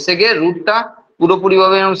 সব শেষে গিয়ে রুটটা পুরোপুরি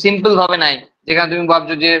ভাবে সিম্পল ভাবে নাই, যেখানে তুমি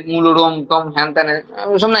ভাবছো যে মূলরোম টম হ্যান ত্যান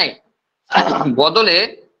ওসব নাই। বদলে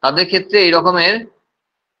তাদের ক্ষেত্রে এই রকমের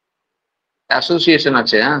অ্যাসোসিয়েশন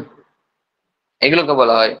আছে। হ্যাঁ, এগুলোকে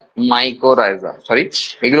বলা হয় মাইকোরাইজা, সরি,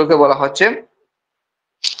 এগুলোকে বলা হচ্ছে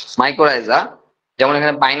মাইকোরাইজা। যেমন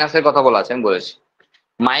এখানে পাইনাসের কথা বলা আছে, আমি বলেছি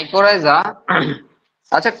মাইকোরাইজা।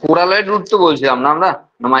 আচ্ছা, কোরালয়েড রুট তো বলছিলাম না আমরা,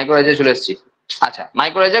 মাইক্রোরাইজে চলে এসেছি। আচ্ছা,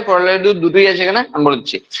 মাইক্রোরাইজে কোরালয়েড রুট দুটোই আছে এখানে, আমি বলে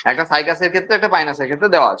দিচ্ছি। একটা সাইকাসের ক্ষেত্রে, একটা পাইনাসের ক্ষেত্রে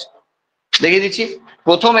দেওয়া আছে, দেখিয়ে দিচ্ছি।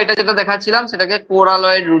 প্রথম এটা যেটা দেখাচ্ছিলাম সেটাকে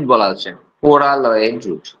কোরালয়েড রুট বলা হচ্ছে, কোরালয়েড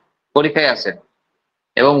রুট পরীক্ষায় আছে,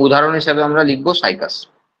 এবং উদাহরণ হিসেবে আমরা লিখবো সাইকাস।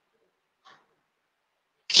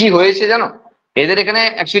 কি হয়েছে জানো, এদের এখানে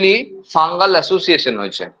অ্যাকচুয়ালি ফাঙ্গাল অ্যাসোসিয়েশন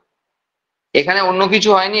হয়েছে। এখানে অন্য কিছু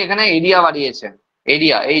হয়নি, এখানে এরিয়া বাড়িয়েছে।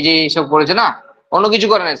 এরিয়া, এই যে এইসব করেছে না, অন্য কিছু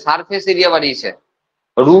করে নাই, সারফেস এরিয়া বাড়িয়েছে।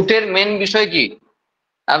 রুটের মেন বিষয় কি?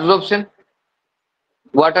 Absorption,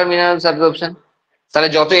 water minerals absorption. তাহলে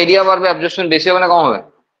যত এরিয়া বাড়বে অ্যাবজর্পশন বেশি হবে না কম হবে?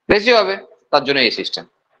 বেশি হবে। তার জন্য এই সিস্টেম।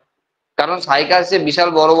 কারণ সাইকাস যে বিশাল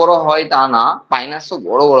বড় বড় হয় তা না, পাইনাস তো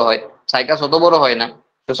বড় বড় হয়, সাইকাস অত বড় হয় না।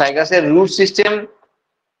 তো সাইকাসের রুট সিস্টেম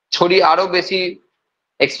ছড়িয়ে আরো বেশি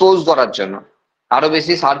এক্সপোজ করার জন্য, আরো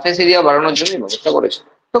বেশি সারফেস এরিয়া বাড়ানোর জন্য ব্যবস্থা করেছে।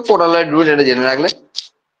 তো কোরালয়েড রুট এটা জেনে রাখলে।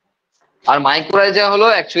 আর মাইক্রোরাইজা হলো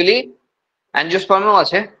অ্যাকচুয়ালি অ্যাঞ্জিওস্পার্মও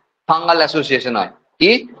আছে, ফাঙ্গাল অ্যাসোসিয়েশন হয়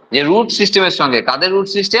কি, যে রুট সিস্টেমের সঙ্গে। কাদের রুট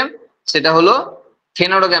সিস্টেম? সেটা হলো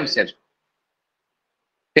ফেনারোগ্যামসের।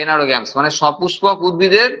 ফেনারোগ্যামস মানে সপুষ্পক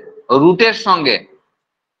উদ্ভিদের রুটের সঙ্গে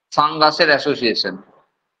ফাঙ্গাসের অ্যাসোসিয়েশন,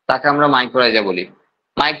 তাকে আমরা মাইক্রোরাইজা বলি।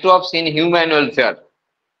 মাইক্রোবস ইন হিউম্যান ওয়েলফেয়ার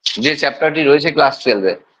যে চ্যাপ্টারটি রয়েছে ক্লাস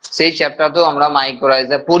 12-এ, সেই চ্যাপ্টারতেও আমরা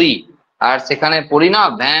মাইক্রোরাইজা পড়ি। আর সেখানে পড়ি না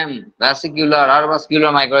ভ্যাম, ভ্যাসিকিউলার আর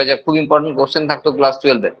ভাস্কিউলার মাইক্রোরাইজা, খুব ইম্পর্টেন্ট কোশ্চেন থাকতো ক্লাস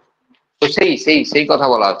 12-এ। তো সেই কথা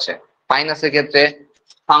বলা হচ্ছে। পাইনাসের ক্ষেত্রে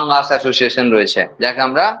ফাঙ্গাস অ্যাসোসিয়েশন রয়েছে, যাকে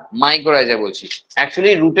আমরা মাইক্রোরাইজা বলছি।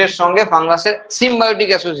 অ্যাকচুয়ালি রুটের সঙ্গে ফাঙ্গাসের সিম্বায়োটিক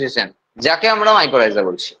অ্যাসোসিয়েশন, যাকে আমরা মাইক্রোরাইজা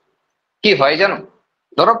বলছি। কি হয় জানো,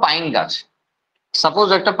 ধরো পাইন গাছ, সাপোজ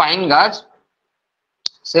একটা পাইন গাছ,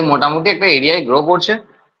 সে মোটামুটি একটা এরিয়ায় গ্রো করছে।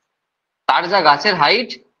 তার যা গাছের হাইট,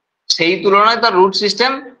 সেই তুলনায় তার রুট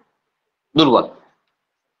সিস্টেম দুর্বল।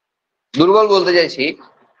 দুর্বল বলতে চাইছি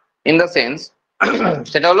ইন দ্য সেন্স,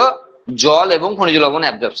 সেটা হলো জল এবং খনিজ লবণ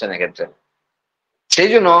অ্যাবজর্পশনের ক্ষেত্রে। সেই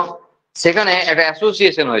জন্য সেখানে একটা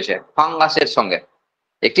অ্যাসোসিয়েশন হয়েছে ফাঙ্গাসের সঙ্গে,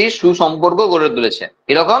 একটি সুসম্পর্ক গড়ে তুলেছে।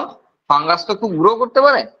 এরকম ফাঙ্গাস তো খুব গ্রো করতে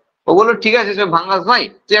পারে। ও বললো ঠিক আছে ফাঙ্গাস ভাই,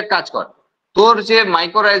 তুই এক কাজ কর, তোর যে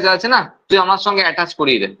মাইক্রোরাইজা আছে না, তুই আমার সঙ্গে অ্যাটাচ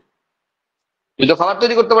করিয়ে দে। তুই তো খাবার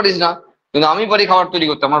তৈরি করতে পারিস না, কিন্তু আমি পারি খাবার তৈরি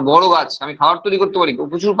করতে, আমার বড় গাছ, আমি খাবার তৈরি করতে পারি,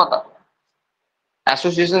 প্রচুর পাতা।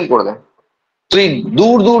 অ্যাসোসিয়েশন করে দেয়। তুই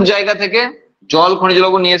দূর দূর জায়গা থেকে জল খনিজ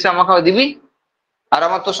লবণ নিয়ে এসে আমাকে দিবি, আর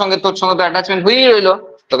আমার তোর সঙ্গে তো অ্যাটাচমেন্ট হয়েই রইলো,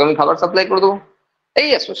 তোকে আমি খাবার সাপ্লাই করে দেবো। এই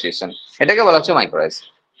অ্যাসোসিয়েশন, এটাকে বলা হচ্ছে মাইক্রোরাইজ।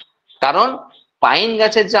 কারণ পাইন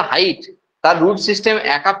গাছের যা হাইট, তার রুট সিস্টেম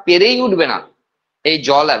একা পেরেই উঠবে না এই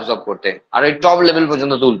জল অ্যাবজর্ব করতে, আর ওই টপ লেভেল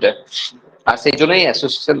পর্যন্ত তুলতে। আর সেই জন্যই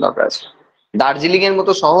অ্যাসোসিয়েশন দরকার আছে। দার্জিলিং এর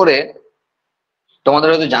মতো শহরে, তোমাদের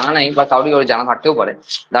হয়তো জানা নাই বা কাউরি জানা থাকতেও পারে,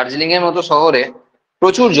 দার্জিলিং এর মতো শহরে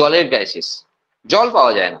প্রচুর জলের ক্রাইসিস, জল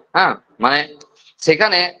পাওয়া যায় না। হ্যাঁ, মানে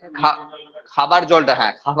সেখানে খাবার জলটা,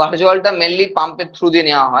 হ্যাঁ খাবার জলটা মেনলি পাম্পের থ্রু দিয়ে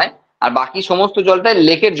নেওয়া হয়, আর বাকি সমস্ত জলটা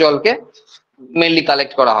লেকের জলকে মেনলি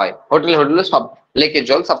কালেক্ট করা হয়। হোটেলে সব লেকের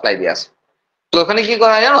জল সাপ্লাই দিয়ে আসে। তো ওখানে কি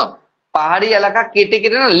করা হয় জানো, পাহাড়ি এলাকা কেটে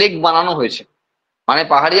কেটে না লেক বানানো হয়েছে। মানে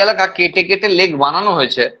পাহাড়ি এলাকা কেটে কেটে লেক বানানো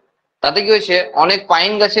হয়েছে। তাতে কি হয়েছে, অনেক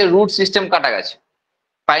পাইন গাছের রুট সিস্টেম কাটা গেছে।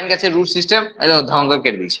 পাইন গাছের রুট সিস্টেম ধ্বংস করে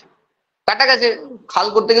কেটে দিয়েছে, কাটা গেছে। খাল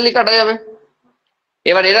করতে গেলেই কাটা যাবে।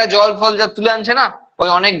 এবার এরা জল ফল যা তুলে আনছে না, ওই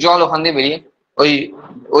অনেক জল ওখান দিয়ে বেরিয়ে ওই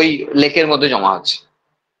ওই লেকের মধ্যে জমা হচ্ছে।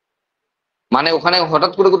 মানে ওখানে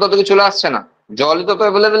হঠাৎ করে কোথাও থেকে চলে আসছে না, জলই তো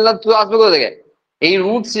অ্যাভেলেবেল না, তুই আসবে কোথা থেকে? এই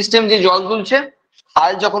রুট সিস্টেম যে জল তুলছে,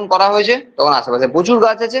 খাল যখন করা হয়েছে তখন আশেপাশে প্রচুর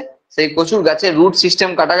গাছ আছে, সেই প্রচুর গাছের রুট সিস্টেম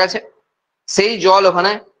কাটা গেছে। সেই জল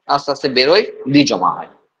ওখানে আস্তে আস্তে বেরোয়, দিয়ে জমা হয়।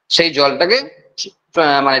 সেই জলটাকে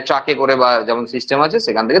মানে ট্রাকে করে বা যেমন সিস্টেম আছে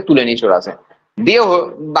সেখান থেকে তুলে নিয়ে চলে আসে, দিয়ে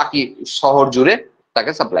বাকি শহর জুড়ে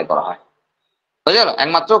তাকে সাপ্লাই করা হয়। বুঝে গেল?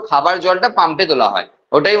 একমাত্র খাবার জলটা পাম্পে তোলা হয়,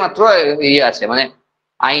 ওটাই মাত্র ইয়ে আছে, মানে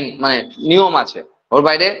আইন, মানে নিয়ম আছে। ওর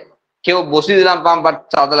বাইরে কেউ বসিয়ে দিলাম পাম্প আর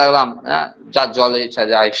চালাতে লাগলাম, যার জল ইচ্ছা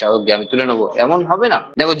যা ইচ্ছা হোক আমি তুলে নেবো, এমন হবে না।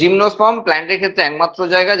 দেখো, জিমনোস্পার্ম প্ল্যান্টের ক্ষেত্রে একমাত্র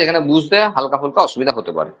জায়গা যেখানে বুঝতে হালকা ফুলকা অসুবিধা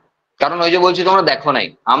হতে পারে। কারণ ওই যে বলছি তোমরা দেখো নাই,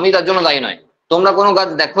 আমি তার জন্য দায়ী নয়। তোমরা কোনো গাছ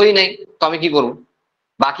দেখোই নাই, তো আমি কি করবো?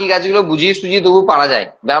 বাকি গাছগুলো বুঝিয়ে সুঝিয়ে তবু পারা যায়।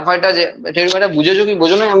 ব্যাপারটা যে বুঝেছো কি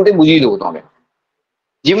বোঝো না, আমি তো বুঝিয়ে দেবো তোমাকে।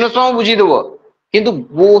 জিমনোস্পার্ম বুঝিয়ে দেবো, কিন্তু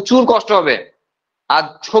প্রচুর কষ্ট হবে। আর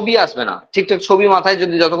ছবি আসবে না ঠিকঠাক, ছবি মাথায়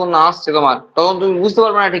যদি যতক্ষণ না আসছে তোমার তখন তুমি বুঝতে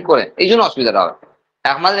পারবে না ঠিক করে, এই জন্য অসুবিধাটা হবে।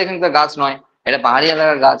 আমাদের এখানকার গাছ নয়, এটা পাহাড়ি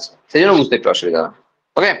এলাকার গাছ, সেই জন্য বুঝতে একটু অসুবিধা হবে।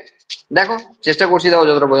 ওকে, দেখো চেষ্টা করছি, দেখো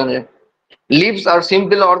যতটা বোঝানো যায়। Leaves R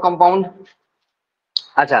simple or compound.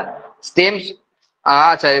 আচ্ছা, স্টেমস,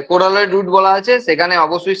 আচ্ছা কোরালয়েড রুট বলা আছে, সেখানে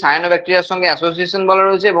অবশ্যই সায়ানোব্যাকটেরিয়ার সঙ্গে অ্যাসোসিয়েশন বলা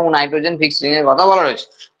রয়েছে এবং নাইট্রোজেন ফিক্সিং এর কথা বলা রয়েছে।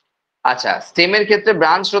 আচ্ছা, স্টেমের ক্ষেত্রে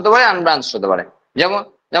ব্রাঞ্চ হতে পারে, আনব্রাঞ্চ হতে পারে। যেমন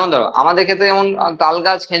যেমন ধরো আমাদের ক্ষেত্রে যেমন তাল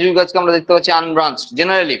গাছ, খেজুর গাছকে আমরা দেখতে পাচ্ছি আনব্রাঞ্চ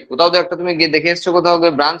জেনারেলি। কোথাও তো একটা তুমি গিয়ে দেখে এসছো কোথাও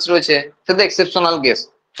ব্রাঞ্চ রয়েছে, সেটা এক্সেপশনাল কেস,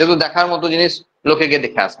 সেটা দেখার মতো জিনিস, লোকে গিয়ে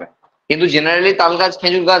দেখে আসবে। কিন্তু জেনারেলি তাল গাছ,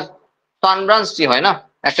 খেজুর গাছ তো আনব্রাঞ্চই হয় না,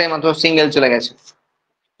 একটাই মাত্র সিঙ্গেল চলে গেছে।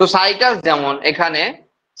 তো সাইটাস যেমন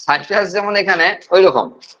এখানে ওই রকম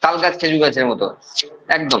তাল গাছ, খেজুর গাছের মতো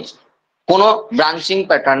একদম কোনো ব্রাঞ্চিং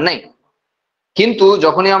প্যাটার্ন নেই। কিন্তু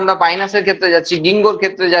যখনই আমরা পাইনাসের ক্ষেত্রে যাচ্ছি, গিঙ্গোর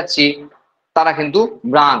ক্ষেত্রে যাচ্ছি, তারা কিন্তু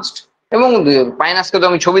ব্রাঞ্চড। এবং পাইনাসকে তো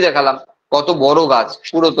আমি ছবি দেখালাম, কত বড় গাছ,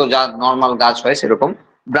 পুরো তো যা নর্মাল গাছ হয় সেরকম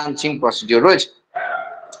ব্রাঞ্চিং প্রসিডিওর রয়েছে।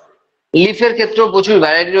 লিফের ক্ষেত্রেও প্রচুর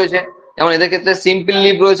ভ্যারাইটি রয়েছে, যেমন এদের ক্ষেত্রে সিম্পল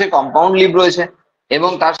লিভ রয়েছে, কম্পাউন্ড লিভ রয়েছে, এবং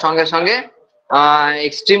তার সঙ্গে সঙ্গে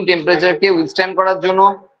এক্সট্রিম টেম্পারেচারকে উইথস্ট্যান্ড করার জন্য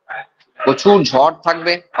প্রচুর ঝড়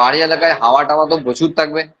থাকবে, পাহাড়ি এলাকায় হাওয়া টাওয়া তো প্রচুর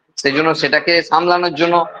থাকবে, সেই জন্য সেটাকে সামলানোর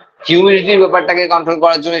জন্য, হিউমিডিটির ব্যাপারটাকে কন্ট্রোল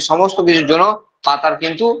করার জন্য, সমস্ত কিছুর জন্য পাতার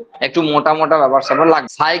কিন্তু একটু মোটা মোটা ব্যাপার স্যাপার লাগবে।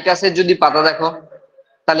 সাইকাসের যদি পাতা দেখো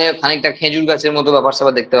তাহলে খানিকটা খেজুর গাছের মতো ব্যাপার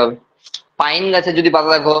স্যাপার দেখতে পাবে। পাইন গাছের যদি পাতা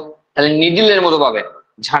দেখো তাহলে নিডিলের মতো পাবে,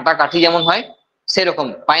 ঝাঁটা কাঠি যেমন হয় সেরকম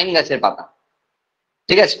পাইন গাছের পাতা,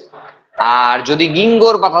 ঠিক আছে। আর যদি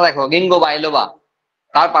গিঙ্গোর পাতা দেখো, গিঙ্গো বাইলোবা,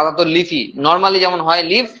 তার পাতা তো লিফি, নর্মালি যেমন হয়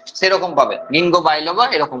লিফ সেরকম পাবে, গিঙ্গো বাইলোবা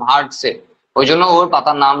এরকম হার্ড শেপ, ওই জন্য ওর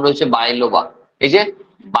পাতার নাম রয়েছে বাইলোবা, এই যে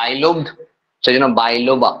বাইলোবড, সেই জন্য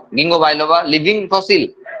বাইলোবা। গিঙ্গো বাইলোবা লিভিং ফসিল,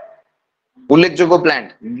 উল্লেখযোগ্য প্ল্যান্ট।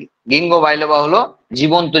 গিঙ্গো বাইলোবা হলো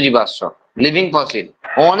জীবন্ত জীবাশ্ম, লিভিং ফসিল,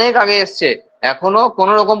 অনেক আগে এসছে, এখনো কোন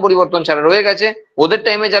রকম পরিবর্তন ছাড়া রয়ে গেছে। ওদের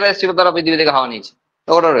টাইমে যারা এসেছিল তারা পৃথিবী থেকে হাওয়া নিয়েছে, তো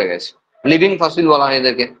ওটা রয়ে গেছে, লিভিং ফসিল বলা হয়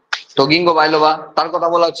এদেরকে। তো গিঙ্গো বাইলোবা, তার কথা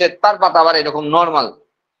বলা হচ্ছে, তার পাতা আবার এরকম নর্মাল,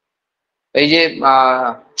 এই যে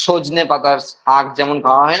সজনে পাতার শাক যেমন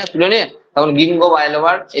খাওয়া হয় না তুলে নিয়ে, তখন গিঙ্গো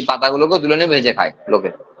বাইলোবার এই পাতাগুলোকে তুলে নিয়ে ভেজে খায় লোকে,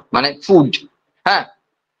 মানে ফুড। হ্যাঁ,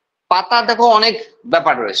 পাতা দেখো অনেক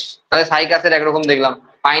ব্যাপার রয়েছে, তাহলে সাইকাসের একরকম দেখলাম,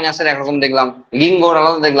 পাইনাসের একরকম দেখলাম, গিঙ্গোর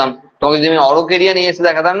আলাদা দেখলাম। তখন যদি আমি অরোকেরিয়া নিয়ে এসে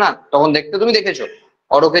দেখাতাম না, তখন দেখতে তুমি দেখেছো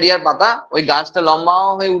অরোকেরিয়ার পাতা, ওই গাছটা লম্বা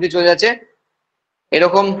হয়ে উঠে চলে যাচ্ছে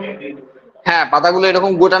এরকম। হ্যাঁ, পাতাগুলো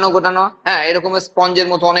এরকম গোটানো গোটানো, হ্যাঁ এরকম স্পঞ্জের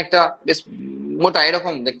মতো অনেকটা বেশ মোটা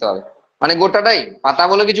এরকম দেখতে হবে, মানে গোটাটাই পাতা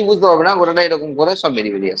বলে কিছু বুঝতে পারবে না, গোটাটাই এরকম করে সব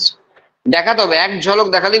বেরিয়ে বেরিয়ে আসছে। দেখাতে হবে, এক ঝলক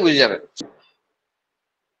দেখালেই বুঝে যাবে।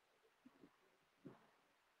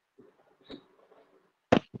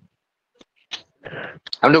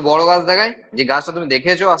 আমি একটু বড় গাছ দেখাই, যে গাছটা তুমি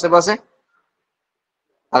দেখেছো আশেপাশে,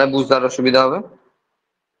 তাহলে বুঝতে আরো সুবিধা হবে।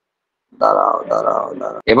 দাঁড়াও দাঁড়াও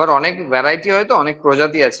দাঁড়াও, এবার অনেক ভ্যারাইটি হয়তো, অনেক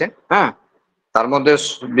প্রজাতি আছে, হ্যাঁ তার মধ্যে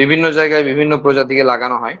বিভিন্ন জায়গায় বিভিন্ন প্রজাতিকে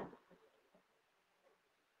লাগানো হয়।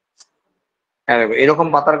 হ্যাঁ দেখো, এরকম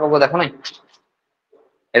পাতার কাউকে দেখো নাই,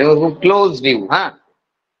 এরকম খুব ক্লোজ ভিউ, হ্যাঁ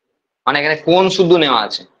মানে এখানে কোন শুদ্ধ নেওয়া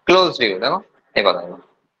আছে, ক্লোজ ভিউ দেখো, এই পাতাগুলো,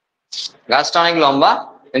 গাছটা অনেক লম্বা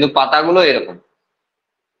কিন্তু পাতাগুলো এরকম,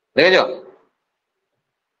 দেখেছো।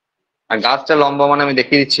 আর গাছটা লম্বা মানে আমি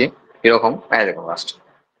দেখিয়ে দিচ্ছি এরকম, হ্যাঁ দেখো গাছটা,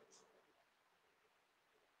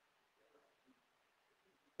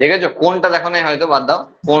 দেখেছো কোনটা দেখো নাই হয়তো, বাদ দাও,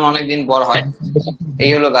 কোন অনেকদিন পর হয়। এই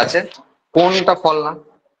হলো গাছের কোনটা, ফল না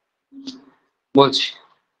বলছি,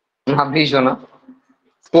 না ভীষণ না,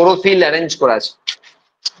 ক্লোরোফিল অ্যারেঞ্জ করা আছে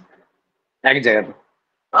এক জায়গাতে,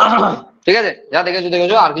 ঠিক আছে। যা দেখেছো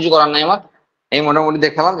দেখেছো, আর কিছু করার নাই আমার, এই মোটামুটি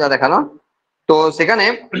দেখালাম যা দেখালাম। তো সেখানে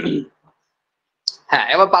হ্যাঁ,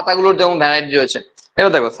 এবার পাতাগুলোর যেমন ভ্যারাইটি রয়েছে,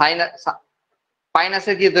 এবার দেখো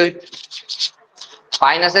পাইনাসের কি,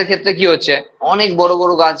 পাইনাসের ক্ষেত্রে কি হচ্ছে, অনেক বড়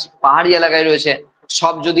বড় গাছ পাহাড়ি এলাকায় রয়েছে,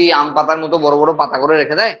 সব যদি আম পাতার মতো বড় বড় পাতা করে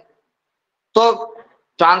রেখে দেয়, তো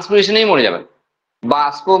ট্রান্সপিরেশনেই মরে যাবে,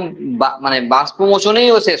 বাষ্প মানে বাষ্পমোচনেই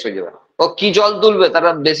ও শেষ হয়ে যাবে। ও কি জল তুলবে, তারা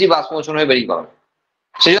বেশি বাষ্পমোচন হয়ে বেরিয়ে পাবে,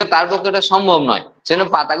 সেই জন্য তার পক্ষে এটা সম্ভব নয়, সেজন্য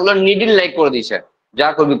পাতাগুলো নিডিল লাইক করে দিয়েছে, যা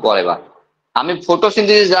করবি কর। এবার আমি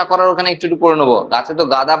ফটোসিনথেসিস যা করার ওখানে একটু একটু করে নেবো, গাছে তো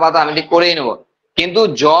গাদা পাতা আমি ঠিক করেই নেবো, কিন্তু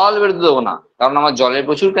জল বেরোতে দেবো না, কারণ আমার জলের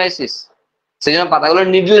প্রচুর ক্রাইসিস, সেই জন্য পাতাগুলো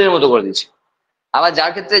নিডলের মতো করে দিচ্ছে। আবার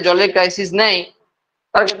যার ক্ষেত্রে জলের ক্রাইসিস নেই,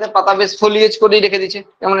 তার ক্ষেত্রে পাতা বেশ ফোলিয়েজ করেই রেখে দিচ্ছে,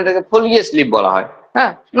 যেমন এটাকে ফোলিয়েজ লিভ বলা হয়,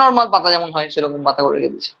 হ্যাঁ নর্মাল পাতা যেমন হয় সেরকম পাতা করে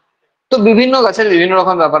রেখে দিচ্ছে। তো বিভিন্ন গাছের বিভিন্ন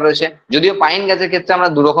রকম ব্যাপার রয়েছে, যদিও পাইন গাছের ক্ষেত্রে আমরা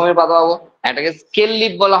দু রকমের পাতা পাবো, একটাকে স্কেল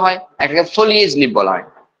লিভ বলা হয়, একটাকে ফোলিয়েজ লিভ বলা হয়।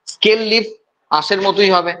 স্কেল লিভ আঁশের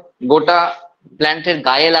মতোই হবে, গোটা প্ল্যান্টের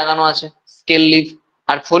গায়ে লাগানো আছে স্কেল লিভ,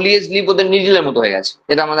 আর ফোলিয়েজ লিপ ওদের নিডিলের মতো হয়ে গেছে।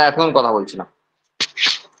 এটা আমরা এখন কথা বলছিলাম,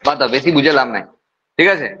 বাদ দাও, বেশি বুঝে লাভ নাই, ঠিক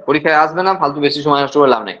আছে? পরীক্ষায় আসবে না, ফালতু বেশি সময় নষ্ট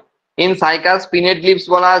করে লাভ নেই। ইন সাইকাস পিনেট লিভস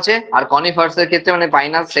বলা আছে, আর কনিফার্স এর ক্ষেত্রে মানে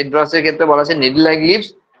পাইনাস সেড্রাস এর ক্ষেত্রে বলা আছে নিডল লাইক লিভস,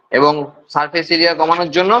 এবং সারফেস এরিয়া কমানোর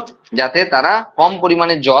জন্য, যাতে তারা কম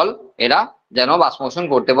পরিমাণে জল এরা যেন বাষ্পমোচন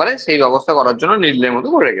করতে পারে সেই ব্যবস্থা করার জন্য নিডলের মতো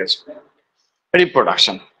করে রেখেছে।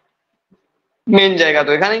 রিপ্রোডাকশন মেন জায়গা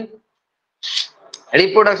তো এখানেই।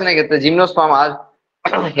 রিপ্রোডাকশনের ক্ষেত্রে gymnosperm R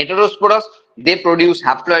heterosporous, they produce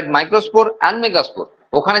haploid microspore and megaspore.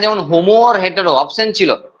 ওখানে যেমন হোমো আর হেটেরো অপশন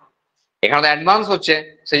ছিল, এখানে তো অ্যাডভান্স হচ্ছে,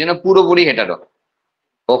 সেই জন্য পুরোপুরি হেটারো।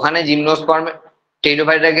 ওখানে জিমনোস্পার্ম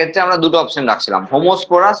টেরিডোফাইটের ক্ষেত্রে আমরা দুটো অপশন রাখছিলাম,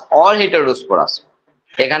 হোমোস্পোরাস অর হেটারোস্পোরাস।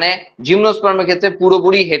 এখানে জিমনোস্পার্মের ক্ষেত্রে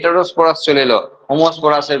পুরোপুরি হেটারোস্পোরাস চলে এলো,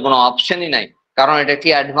 হোমোস্পোরাসের কোনো অপশনই নাই, কারণ এটা একটি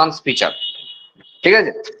অ্যাডভান্স ফিচার, ঠিক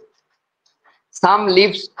আছে? Some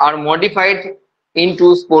leaves are modified into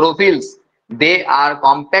sporophylls. They are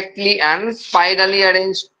compactly and spirally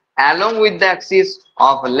arranged along with the axis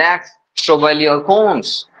of lax strobilia or cones.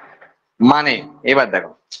 মানে এবার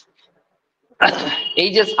দেখো, এই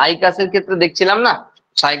যে সাইকাসের ক্ষেত্রে দেখছিলাম না,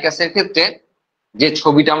 সাইকাসের ক্ষেত্রে যে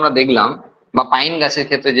ছবিটা আমরা দেখলাম, বা পাইন গাছের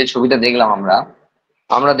ক্ষেত্রে যে ছবিটা দেখলাম আমরা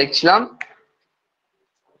আমরা দেখছিলাম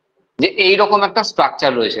যে এইরকম একটা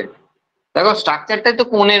স্ট্রাকচার রয়েছে। দেখো স্ট্রাকচারটাই তো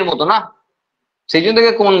কোণের মতো না, সেই জন্য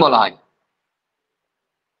থেকে কোণ বলা হয়,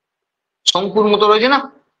 শঙ্কুর মতো রয়েছে না,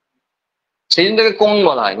 সেই জন্য থেকে কোণ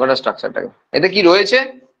বলা হয় গোটা স্ট্রাকচারটাকে। এতে কি রয়েছে?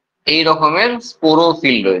 এই রকমের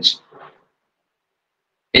স্পোরোফিল রয়েছে।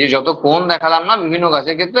 এই যে যত কোণ দেখালাম না বিভিন্ন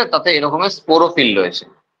গাছের ক্ষেত্রে, তাতে এরকমের স্পোরোফিল রয়েছে।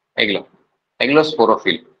 এগুলো এগুলো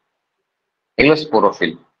স্পোরোফিল, এগুলো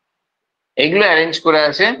স্পোরোফিল, এগুলো অ্যারেঞ্জ করে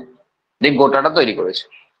আছে, যে গোটাটা তৈরি করেছে,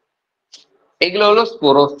 এগুলো হলো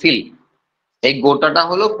স্পোরোফিল। এই গোটাটা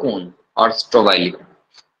হলো কোণ আর স্ট্রোবাইলি।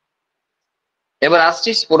 এবার আসছি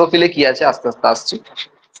স্পোরোফিলে কি আছে, আস্তে আস্তে আসছি।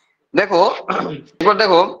 দেখো এবার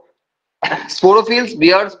দেখো, sporophylls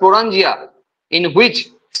bear sporangia in which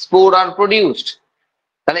spore are produced.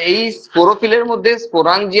 তাহলে এই স্পোরোফিলের মধ্যে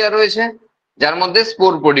স্পোরাঞ্জিয়া রয়েছে, যার মধ্যে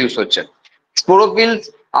স্পোর প্রডিউস হচ্ছে। স্পোরোফিলস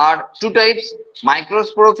আর টু টাইপস,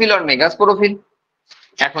 মাইক্রোস্পোরোফিল আর মেগাস্পোরোফিল।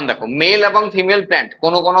 এখন দেখো মেল এবং ফিমেল প্ল্যান্ট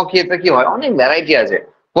কোন কোন ক্ষেত্রে কি হয়, অনেক ভ্যারাইটি আছে।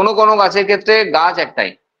 কোন কোন গাছের ক্ষেত্রে গাছ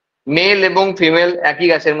একটাই, মেল এবং ফিমেল একই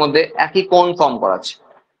গাছের মধ্যে একই কোণ ফর্ম করাচ্ছে।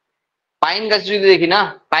 পাইন গাছ যদি দেখি না,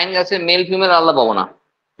 পাইন গাছে মেল ফিমেল আলাদা পাবো না,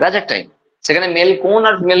 গাছ একটাই, সেখানে মেল কোণ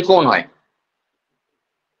আর ফিমেল কোণ হয়।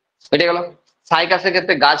 এটা গেল। সাইকাসের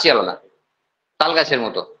ক্ষেত্রে গাছই আলাদা, তাল গাছের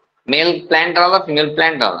মতো, মেল প্ল্যান্ট আলাদা ফিমেল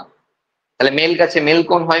প্ল্যান্ট আলাদা, তাহলে মেল গাছে মেল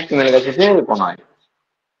কোণ হয়, ফিমেল গাছে ফিমেল কোণ হয়।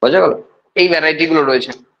 বোঝা গেল? এই ভ্যারাইটি গুলো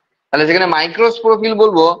রয়েছে। তাহলে যেখানে মাইক্রোস্পোরোফিল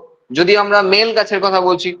বলবো, যদি আমরা মেল গাছের কথা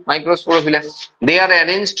বলছি, মাইক্রোস্পোরোফিলে দে আর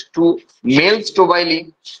arranged two mail স্টোবাইলি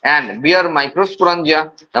and beer মাইক্রোস্পোরাঞ্জিয়া।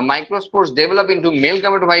 The মাইক্রোস্পোরস develop into mail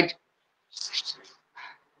গামেটোফাইট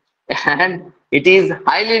and it is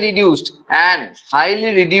highly reduced,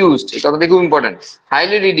 এটা খুব important,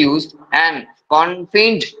 highly reduced and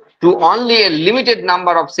confined to only a limited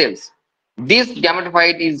number of cells. This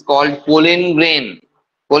gametophyte is called pollen grain.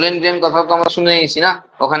 Pollen grain কথা তো আমরা শুনে নিয়েছি না,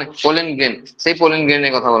 ওখানে pollen grain, সেই পোলেন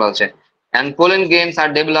গ্রেনের কথা বলা হচ্ছে। and pollen grains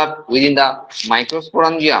are developed within the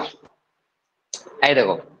microsporangia. এই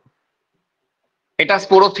দেখো এটা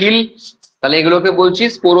স্পোরোফিল, তাহলে এগুলোকে বলছি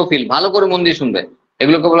স্পোরোফিল, ভালো করে মন দিয়ে শুনবে,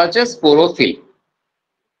 এগুলোকে বলা হচ্ছে স্পোরোফিল।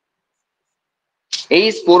 এই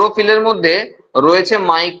স্পোরোফিলের মধ্যে রয়েছে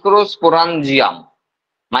মাইক্রোস্পোরাঞ্জিয়াম,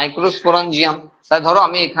 মাইক্রোস্পোরাঞ্জিয়াম। তাই ধরো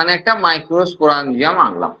আমি এখানে একটা মাইক্রোস্পোরাঞ্জিয়াম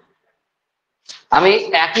আনলাম, আমি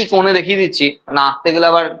একই কোণে দেখিয়ে দিচ্ছি, না আঁকতে গেলে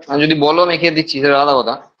আবার যদি বলো মেখে দিচ্ছি সেটা আলাদা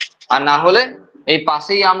কথা, আর না হলে এই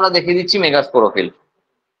পাশেই আমরা দেখিয়ে দিচ্ছি মেগাস্পোরোফিল।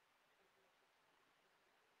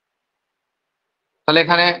 তাহলে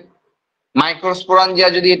এখানে মাইক্রোস্পোরাঞ্জিয়া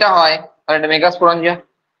যদি এটা হয়, তাহলে এটা মেগাস্পোরাঞ্জিয়া।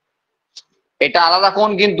 এটা আলাদা কোণ,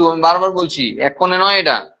 কিন্তু আমি বারবার বলছি এক কোণে নয়,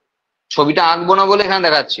 এটা ছবিটা আঁকবো না বলে এখানে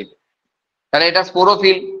দেখাচ্ছি। তাহলে এটা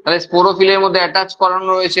স্পোরোফিল, তাহলে স্পোরোফিলের মধ্যে অ্যাটাচ করানো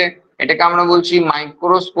রয়েছে, এটাকে আমরা বলছি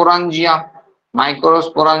মাইক্রোস্পোরাঞ্জিয়া,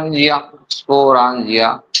 মাইক্রোস্পোরাঞ্জিয়া, স্পোরাঞ্জিয়া।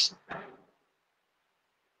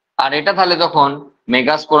 আর এটা তাহলে তখন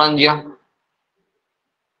মেগাস্পোরাঞ্জিয়া,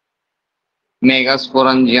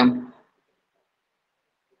 মেগাস্পোরাঞ্জিয়াম।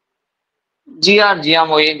 জি আর জিয়াম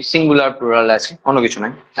ওই সিঙ্গুলার প্লুরাল আছে, অন্য কিছু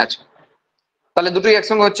নাই। আচ্ছা, তাহলে দুটোই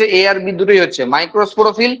একসঙ্গে হচ্ছে, এ আর বি দুটোই হচ্ছে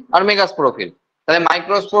মাইক্রোস্পোরোফিল আর মেগাস্পোরোফিল। তাহলে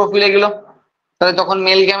মাইক্রোস্পোরোফিল এগুলো, তাহলে তখন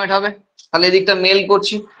মেল গ্যামেট হবে, তাহলে এদিকটা মেল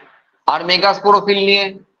করছি, আর মেগাস্পোরোফিল নিয়ে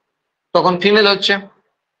তখন ফিমেল হচ্ছে।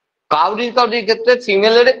 কাউরির কাউরির ক্ষেত্রে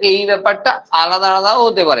ফিমেলের এই ব্যাপারটা আলাদা আলাদাও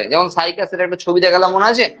হতে পারে, যেমন সাইকাসের একটা ছবি দেখালাম মনে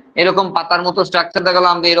আছে, এরকম পাতার মতো স্ট্রাকচার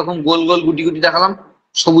দেখালাম, এরকম গোল গোল গুটি গুটি দেখালাম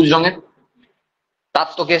সবুজ রঙের, তার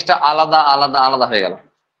তো কেসটা আলাদা আলাদা আলাদা হয়ে গেল,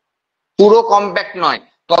 পুরো কম্প্যাক্ট নয়।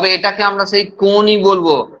 তবে এটাকে আমরা সেই কোনই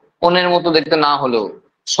বলবো, কোণের মতো দেখতে না হলেও,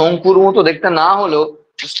 শঙ্কুর মতো দেখতে না হলেও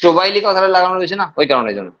স্ট্রোবাইলি কথাটা লাগানো রয়েছে না, ওই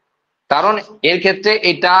কারণের জন্য। কারণ এর ক্ষেত্রে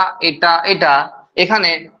এটা এটা এটা, এখানে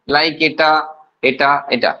লাইক এটা এটা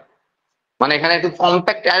এটা, মানে এখানে একটু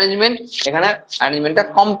কম্প্যাক্ট অ্যারেঞ্জমেন্ট, এখানে অ্যারেঞ্জমেন্টটা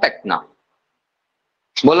কম্প্যাক্ট না।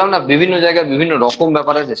 বললাম না বিভিন্ন জায়গায় বিভিন্ন রকম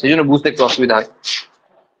ব্যাপার আছে, সেই জন্য বুঝতে একটু অসুবিধা হয়।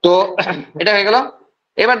 তো এটা হয়ে গেল।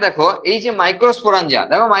 এবার দেখো এই যে মাইক্রোস্পোরাঞ্জিয়া,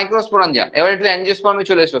 দেখো মাইক্রোস্পোরাঞ্জিয়া, এবার একটু অ্যাঞ্জিওস্পার্মে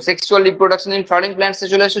চলে এসো, সেক্সুয়াল রিপ্রোডাকশন ইন ফ্লাওয়ারিং প্ল্যান্টসে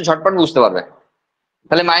চলে এসো, ঝটপট বুঝতে পারবে।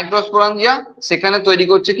 তাহলে মাইক্রোস্পোরাঞ্জিয়া সেখানে তৈরি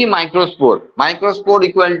করছে কি microspore, microspore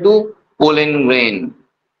equal to pollen grain.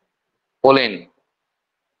 Pollen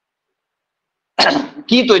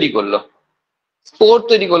কি তৈরি করলো, স্পোর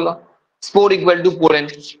তৈরি করলো, spore equal to pollen.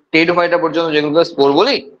 Pteridophyta পর্যন্ত যেগুলোকে স্পোর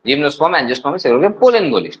বলি, জিমনোস্পার্ম অ্যাঞ্জিওস্পার্ম সেগুলোকে পোলেন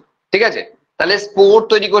বলি, ঠিক আছে। তাহলে স্পোর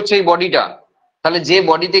তৈরি করছে এই বডিটা, তাহলে যে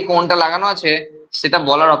বডিতে কোনটা লাগানো আছে সেটা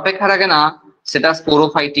বলার অপেক্ষা রাখে না, সেটা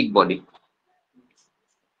স্পোরোফাইটিক বডি,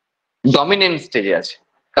 ডমিনেন্ট স্টেজে আছে।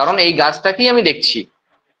 কারণ এই গাছটাকেই আমি দেখছি,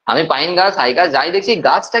 আমি পাইন গাছ হাই গাছ যাই দেখছি,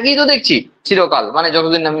 গাছটাকেই তো দেখছি চিরকাল, মানে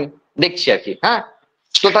যতদিন আমি দেখছি আর কি, হ্যাঁ।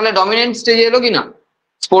 তো তাহলে ডমিনেন্ট স্টেজে এলো কিনা,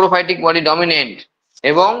 স্পোরোফাইটিক বডি ডমিনেন্ট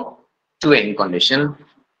এবং টু এন্ড কন্ডিশন।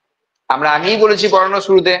 আমরা আগেই বলেছি পড়ানোর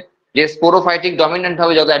শুরুতে যে স্পোরোফাইটিক ডমিনেন্ট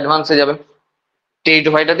হবে যত অ্যাডভান্সে যাবে,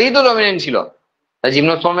 টেরিডোফাইটাতেই তো ডমিনেন্ট ছিল, তাই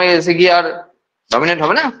জিমনোস্পার্মে এসে গিয়ে আর ডমিনেন্ট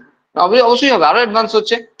হবে না? অবশ্যই হবে, আরো অ্যাডভান্স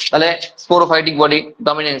হচ্ছে। তাহলে স্পোরোফাইটিক বডি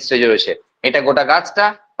ডমিনেন্ট স্টেজে রয়েছে, এটা গোটা গাছটা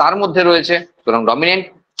তার মধ্যে রয়েছে, সুতরাং ডমিনেন্ট।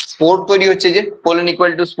 স্পোর তৈরি হচ্ছে যে পোলেন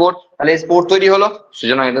ইকুয়াল টু স্পোর, তাহলে স্পোর তৈরি হলো,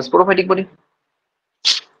 সুতরাং এটা স্পোরোফাইটিক বডি।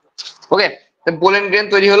 ওকে, পোলেন গ্রেন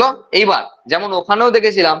তৈরি হলো। এইবার যেমন ওখানেও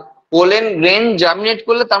দেখেছিলাম পোলেন গ্রেন জার্মিনেট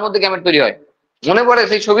করলে তার মধ্যে গ্যামেট তৈরি হয়, মনে পড়ে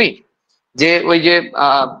সেই ছবি, যে ওই যে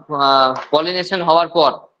পলিনেশন হওয়ার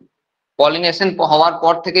পর, পলিনেশন হওয়ার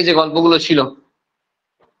পর থেকে যে গল্পগুলো ছিল,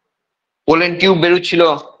 পোলেন টিউব বেরোচ্ছিল,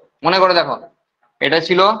 মনে করে দেখো, এটা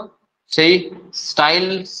ছিল সেই স্টাইল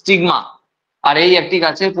স্টিগমা, আর এই একটি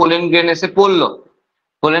গাছে পোলেন গ্রেন এসে পড়লো,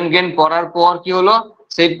 পোলেন গ্রেন পড়ার পর কি হলো,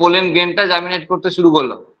 সেই পোলেন গ্রেনটা জার্মিনেট করতে শুরু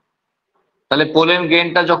করলো। তাহলে পোলেন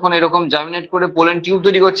গ্রেনটা যখন এরকম জার্মিনেট করে পোলেন টিউব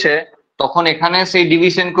তৈরি করছে, তখন এখানে সেই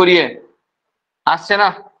ডিভিশন করিয়ে আসছে না,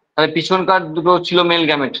 তাহলে পিছনকার দুটো ছিল মেল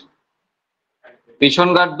গ্যামেট,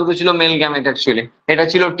 পিছনকার দুটো ছিল মেল গ্যামেট অ্যাকচুয়ালি, এটা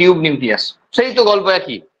ছিল টিউব নিউক্লিয়াস। সেই তো গল্প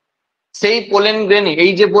একই, সেই পোলেন গ্রেন,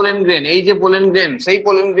 এই যে পোলেন গ্রেন, এই যে পোলেন গ্রেন, সেই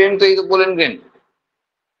পোলেন গ্রেন তো এই তো পোলেন গ্রেন।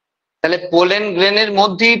 তাহলে পোলেন গ্রেনের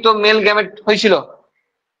মধ্যেই তো মেল গ্যামেট হয়েছিল,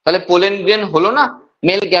 তাহলে পোলেন গ্রেন হলো না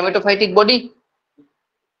মেল গ্যামেটোফাইটিক বডি।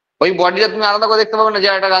 ওই বডিটা তুমি আলাদা করে দেখতে পাবে না যে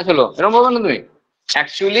একটা গাছ হলো, এরকম পাবে না তুমি।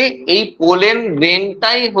 অ্যাকচুয়ালি এই পোলেন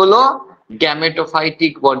গ্রেনটাই হলো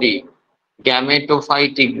গ্যামেটোফাইটিক বডি,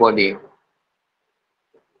 গ্যামেটোফাইটিক বডি।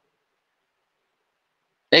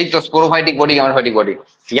 এই তো sporophytic body, gametophytic body,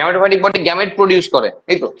 gametophytic body gamete produce করে,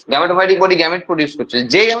 এই তো গ্যামেটোফাইটিক বডি গ্যামেট প্রডিউস করছে,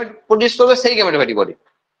 যে গ্যামেট প্রডিউস করবে সেই গ্যামেটোফাইটিক বডি।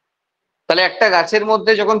 তাহলে একটা গাছের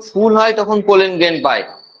মধ্যে যখন ফুল হয় তখন পোলেন গ্রেন পায়,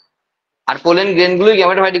 আর পোলেন গ্রেন গুলোই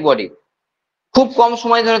গ্যামেটোফাইটিক বডি, খুব কম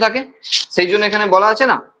সময় ধরে থাকে। সেই জন্য এখানে বলা আছে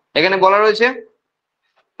না, এখানে বলা রয়েছে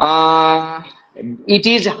it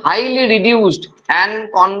is highly reduced and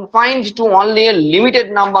confined to only a limited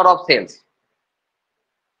number of cells,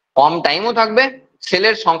 কম টাইমও থাকবে,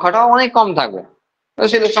 সেলের সংখ্যাটাও অনেক কম থাকবে,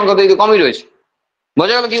 সেলের সংখ্যা তো কমই রয়েছে।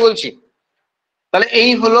 বোঝা গেল কি বলছি? তাহলে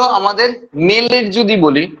এই হলো আমাদের মেলের যদি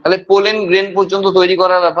বলি, তাহলে পোলেন গ্রেন পর্যন্ত তৈরি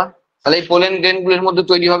করার ব্যাপার, তাহলে এই পোলেন গ্রেন গুলোর মধ্যে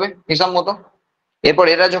তৈরি হবে হিসাব মতো। এরপর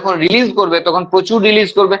এরা যখন রিলিজ করবে তখন প্রচুর রিলিজ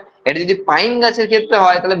করবে। এটা যদি পাইন গাছের ক্ষেত্রে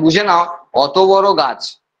হয় তাহলে বুঝে নাও অত বড় গাছ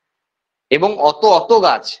এবং অত অত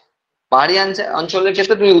গাছ, পাহাড়ি অঞ্চলের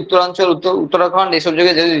ক্ষেত্রে তুমি উত্তরাঞ্চল উত্তরাখণ্ড এসব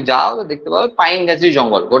জায়গায় যদি যাও তো দেখতে পাবে পাইন গাছের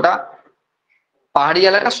জঙ্গল, গোটা পাহাড়ি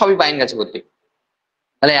এলাকা সবই পাইন গাছে ভর্তি।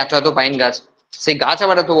 তাহলে এত এত পাইন গাছ, সেই গাছ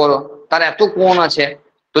আবার এত বড়, তার এত কোণ আছে।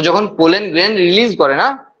 তো যখন পোলেন গ্রেন রিলিজ করে না,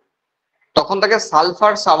 তখন তাকে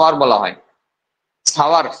সালফার সাওয়ার বলা হয়।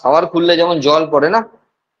 সাওয়ার সাওয়ার খুললে যেমন জল পড়ে না,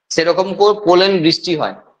 সেরকম পোলেন বৃষ্টি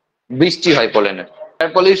হয়, বৃষ্টি হয় পোলেনের,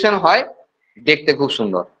 এয়ার পলিউশন হয়, দেখতে খুব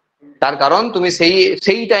সুন্দর। তার কারণ তুমি সেই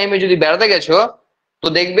সেই টাইমে যদি বেড়াতে গেছো তো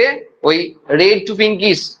দেখবে ওই রেড টু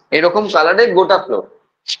পিঙ্কিশ এরকম কালারের গোটা ফ্লোর,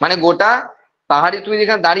 মানে গোটা পাহাড়ি তুমি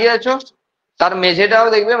যেখানে দাঁড়িয়ে আছো তার মেঝেটাও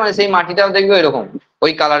দেখবে, মানে সেই মাটিটাও দেখবে এরকম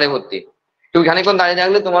ওই কালারে ভর্তি। তুমি খানিকক্ষণ দাঁড়িয়ে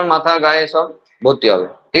থাকলে তোমার মাথা গায়ে সব ভর্তি হবে,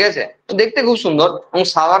 ঠিক আছে, দেখতে খুব সুন্দর এবং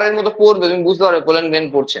সাওয়ারের মতো পড়বে, তুমি বুঝতে পারবে পোলেন গ্রেন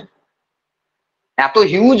পড়ছে। এত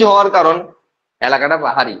হিউজ হওয়ার কারণ এলাকাটা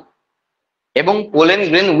পাহাড়ি এবং পোলেন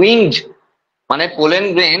গ্রেন উইংড, মানে পোলেন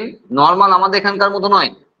গ্রেন নর্মাল আমাদের এখানকার মতো নয়,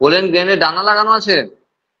 পোলেন গ্রেনের ডানা লাগানো আছে,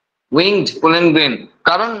 উইংড পোলেন গ্রেন,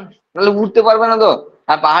 কারণ নাহলে উঠতে পারবে না তো।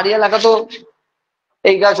 আর পাহাড়ি এলাকা তো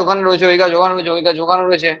এই গাছ ওখানে রয়েছে, ওই গাছ ওখানে রয়েছে, ওই গাছ ওখানে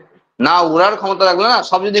রয়েছে, না উড়ার ক্ষমতা রাখলো না,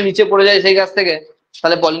 সব যদি নিচে পড়ে যায় সেই গাছ থেকে,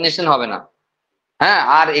 তাহলে পলিনেশন হবে না। হ্যাঁ,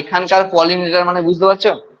 আর এখানকার পলিনেটর মানে বুঝতে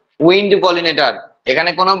পারছো, উইন্ড পলিনেটর। এখানে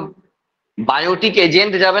কোনো বায়োটিক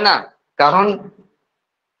এজেন্ট যাবে না, কারণ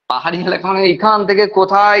পাহাড়ি এলাকা মানে এখান থেকে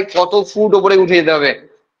কোথায় কত ফুট ওপরে উঠে যেতে হবে।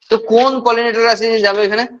 তো কোন পলিনেটর আছে যে যাবে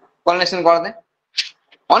এখানে পলিনেশন করাতে?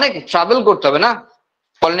 অনেক ট্রাভেল করতে হবে না,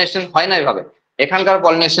 পলিনেশন হয় না এভাবে। এখানকার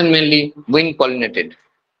পলিনেশন মেনলি উইং পলিনেটেড,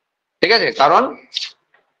 ঠিক আছে, কারণ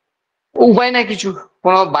উপায় নাই কিছু,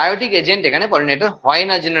 কোনো বায়োটিক এজেন্ট এখানে পলিনেটর হয়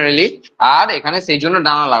না জেনারেলি। আর এখানে সেই জন্য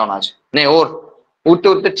ডানা লাগানো আছে, নে ওর উঠতে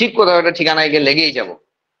উঠতে ঠিক কোথাও একটা ঠিকানায় গিয়ে লেগেই যাব।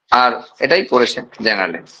 আর এটাই করেছে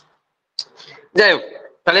জেনারেলি। যাই হোক,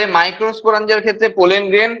 তাহলে মাইক্রোস্পোরাঞ্জিয়ার ক্ষেত্রে পোলেন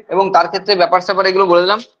গ্রেন এবং তার ক্ষেত্রে ব্যাপার স্যাপার এগুলো বলে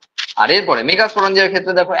দিলাম। আর এরপরে মেগাস্পোরাঞ্জিয়ার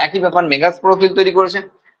ক্ষেত্রে দেখো একই ব্যাপার, মেগাস্পোরোফিল তৈরি করেছে,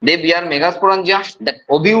 দে বিয়ার মেগাস্পোরাঞ্জিয়া দ্যাট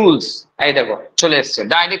ওভিউলস। এই দেখো চলে এসছে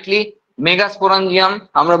ডাইরেক্টলি মেগাস্পোরাঞ্জিয়াম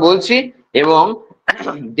আমরা বলছি, এবং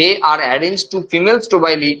দে আর অ্যারেঞ্জ টু ফিমেল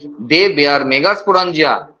স্টোবাইলি, দে বেয়ার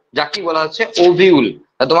মেগাস্পোরাঞ্জিয়া, যা কি বলা হচ্ছে ওভিউল।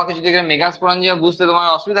 তোমাকে যদি এখানে মেগাস্পোরাঞ্জিয়া বুঝতে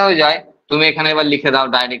তোমার অসুবিধা হয়ে যায়, তুমি এখানে এবার লিখে দাও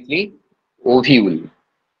ডাইরেক্টলি ওভিউল।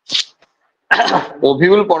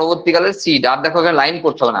 Ovule পরবর্তীকালের seed. আর দেখো এখানে লাইন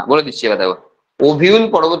করতে হবে না, বলে দিচ্ছি এবার দেখো, ওভিউল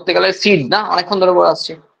পরবর্তীকালের সিড না, অনেকক্ষণ ধরে বলে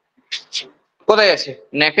আসছে। কোথায় আছে?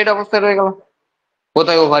 নেকেড অবস্থায় রয়ে গেল।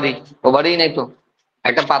 কোথায় ওভারি? ওভারি নেই তো।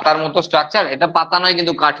 একটা পাতার মতো স্ট্রাকচার, এটা পাতা নয়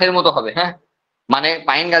কিন্তু কাঠের মতো হবে। হ্যাঁ, মানে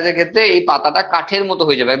পাইন গাছের ক্ষেত্রে এই পাতাটা কাঠের মতো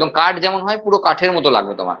হয়ে যাবে, একদম কাঠ যেমন হয় পুরো কাঠের মতো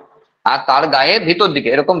লাগবে তোমার। আর তার গায়ে ভিতর দিকে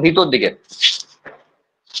এরকম ভিতর দিকে,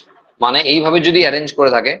 মানে এইভাবে যদি অ্যারেঞ্জ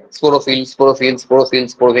করে থাকে, স্পোরোফিল স্পোরোফিল স্পোরোফিল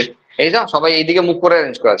স্পোরোফিল, এই যা সবাই এইদিকে মুখ করে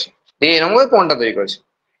অ্যারেঞ্জ করে আছে, এই এরকম করে কোনটা তৈরি করেছে।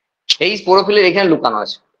 এই স্পোরোফিলের এখানে লুকানো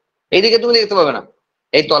আছে, এইদিকে তুমি দেখতে পাবে না,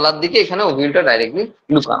 এই তলার দিকে এখানে ওভিউলটা ডাইরেক্টলি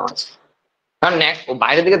লুকানো আছে। কারণ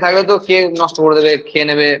বাইরের দিকে থাকলে তো খেয়ে নষ্ট করে দেবে, খেয়ে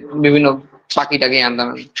নেবে বিভিন্ন পাখি টাকি আনতাম,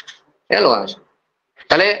 এলো আছে।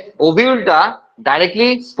 তাহলে ওভিউলটা ডাইরেক্টলি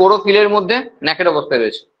স্পোরোফিলের মধ্যে ন্যাকেড অবস্থায়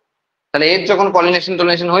রয়েছে। তাহলে এর যখন পলিনেশন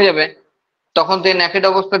টলিনেশন হয়ে যাবে, তখন তো এই ন্যাকেড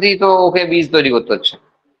অবস্থাতেই তো ওকে বীজ তৈরি করতে হচ্ছে।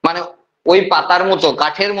 মানে ওই পাতার মতো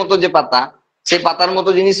কাঠের মতো যে পাতা, সেই পাতার মতো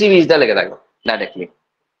জিনিসই বীজটা লেগে থাকবে ডাইরেক্টলি।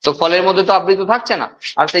 তো ফলের মধ্যে তো আবৃত থাকছে না,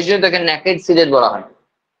 আর সেই জন্য তাকে ন্যাকেড সিডেড বলা হয়।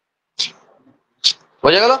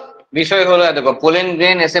 বোঝা গেল? বিষয় হলো দেখো, পোলেন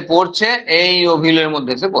গ্রেন এসে পড়ছে এই ওভিউলের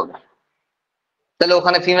মধ্যে এসে পড়বে। তাহলে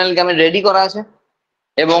ওখানে ফিমেল গ্যামেট রেডি করা আছে,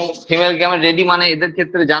 এবং ফিমেল গ্যামেট রেডি মানে এদের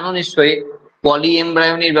ক্ষেত্রে জানো নিশ্চয়ই পলি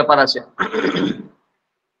এমব্রায়োনির ব্যাপার আছে।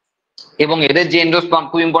 এবং এদের যে এন্ডোস্পার্ম,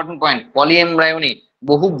 খুব ইম্পর্টেন্ট পয়েন্ট, পলি এমব্রায়োনি,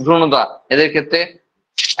 বহু ভ্রূণতা এদের ক্ষেত্রে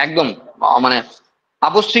একদম মানে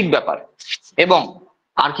আবশ্যিক ব্যাপার। এবং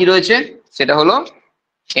আর কি রয়েছে সেটা হলো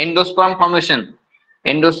এন্ডোস্পার্ম ফর্মেশন।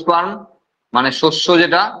 এন্ডোস্পার্ম মানে শস্য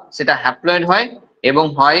যেটা, সেটা হ্যাপ্লয়েড হয়, এবং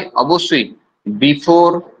হয় অবশ্যই বিফোর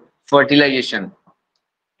ফার্টিলাইজেশন।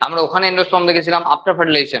 আমরা ওখানে এন্ডোস্পার্ম দেখেছিলাম আফটার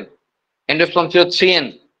ফার্টিলাইজেশন, এন্ডোস্পার্ম ছিল 3N,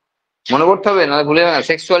 মনে করতে হবে না ভুলে যাবে না,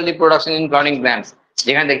 sexual reproduction in flowering plants,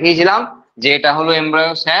 যেখানে দেখিয়েছিলাম যে এটা হলো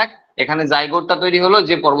এমব্রায়ো স্যাক, এখানে জাইগোটটা তৈরি হলো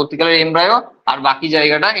যে পরবর্তীকালের এমব্রায়ো, আর বাকি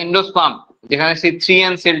জায়গাটা এন্ডোস্পার্ম, যেখানে সেই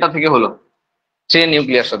 3N সেলটা থেকে হলো, 3N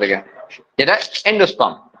নিউক্লিয়াসটা থেকে, যেটা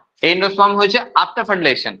এন্ডোস্পার্ম। এই এন্ডোস্পার্ম হয়েছে আফটার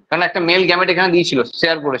ফার্টিলাইজেশন, কারণ একটা মেল গ্যামেট এখানে দিয়েছিল,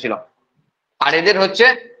 শেয়ার করেছিল। আর এদের হচ্ছে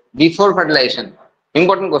বিফোর ফার্টিলাইজেশন,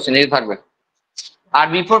 ইম্পর্টেন্ট কোশ্চেন এই থাকবে। আর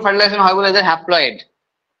বিফোর ফার্টিলাইজেশন হয় বলে এদের হ্যাপ্লয়েড,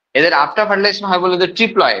 এদের আফটার ফার্টিলাইজেশন হয় বলে এদের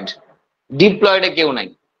ট্রিপ্লয়েড। ডিপ্লয়েডে কেউ নাই,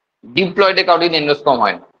 ডিপ্লয়েডে কাউরির এন্ডোস্পার্ম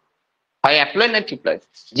হয় না, হয় হ্যাপ্লয়েড না ট্রিপ্লয়েড।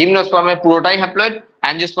 জিমনোস্পার্মের পুরোটাই হ্যাপ্লয়েড,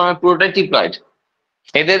 অ্যাঞ্জিওস্পার্মের পুরোটাই ট্রিপ্লয়েড।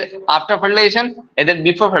 এদের আফটার ফার্টিলাইজেশন, এদের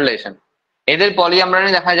বিফোর ফার্টিলাইজেশন। এদের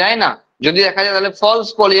পলিএমব্রায়োনি দেখা যায় না, যদি দেখা যায় তাহলে ফলস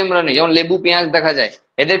পলিএমব্রায়োনি, যেমন লেবু পেঁয়াজ দেখা যায়।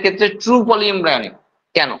 এদের ক্ষেত্রে ট্রু পলিএমব্রায়োনি।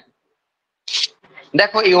 কেন?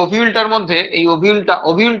 দেখো এই ওভিউলটার মধ্যে, এই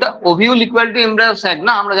ovule equal to embryo sec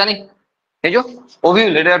না, আমরা জানি। এই যে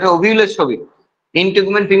ওভিউল, এটা একটা ওভিউলের ছবি,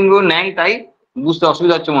 ইনটিগুমেন্ট ফিঙ্গুর নেই, তাই বুঝতে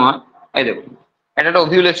অসুবিধা হচ্ছে মনে হয়। এই দেখো, এটা একটা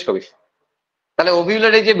ওভিউলের ছবি। তাহলে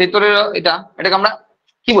ওভিউলের এই যে ভেতরের এটাকে আমরা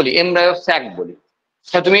কি বলি? এমব্রায়ো স্যাক বলি।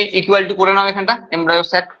 তুমি ইকুয়াল টু করে নাও এখানটা এমব্রায়ো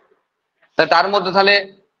স্যাক। তার মধ্যে তাহলে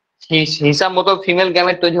হিসাব মতো ফিমেল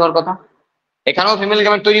গ্যামেট তৈরি হওয়ার কথা। এখানেও ফিমেল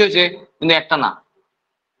গ্যামেট তৈরি হয়েছে, কিন্তু একটা না,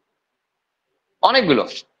 অনেকগুলো।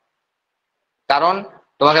 কারণ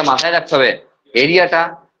তোমাকে মাথায় রাখতে হবে এরিয়াটা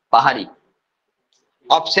পাহাড়ি,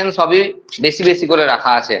 অপশন সবই বেশি বেশি করে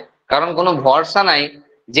রাখা আছে, কারণ কোনো ভরসা নাই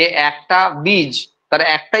যে একটা বীজ, তার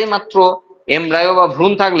একটাই মাত্র এমব্রায়ো বা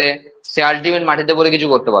ভ্রূণ থাকলে সে আলটিমেট মাটিতে পড়ে কিছু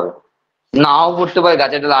করতে পারবে, নাও করতে পারে,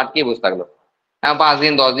 গাছের ডালে আটকে বসে থাকলো। 5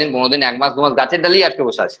 দিন 10 দিন 15 দিন 1 মাস 2 মাস গাছের ডালেই আটকে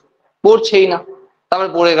বসে আছে, পড়ছেই না। তারপরে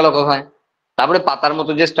পড়ে গেল কোথায়? তারপরে পাতার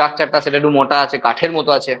মতো যে স্ট্রাকচারটা সেটা একটু মোটা আছে, কাঠের মতো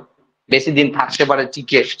আছে, বেশি দিন থাকতে পারে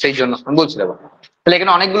টিকে, সেই জন্য আমি বলছিলাম। তাহলে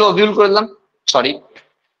এখানে অনেকগুলো ওভিউল করে দিলাম, সরি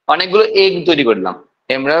অনেকগুলো এগ তৈরি করলাম,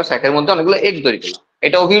 এমব্রায়ো স্যাকের মধ্যে অনেকগুলো এগ তৈরি করলাম।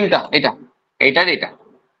 এটা ওভিউলটা, এটার এটা।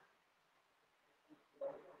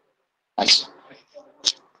 আচ্ছা,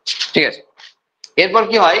 ঠিক আছে। এরপর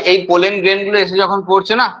কি হয়, এই পোলেন গ্রেন গুলো এসে যখন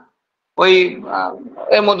পড়ছে না, ওই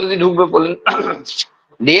এর মধ্যে দিয়ে ঢুকবে পোলেন,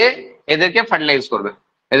 দিয়ে এদেরকে ফার্টিলাইজ করবে,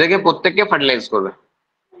 এদেরকে প্রত্যেককে ফার্টিলাইজ করবে,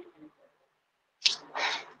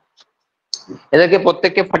 এদেরকে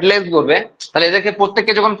প্রত্যেককে ফার্টিলাইজ করবে। তাহলে এদেরকে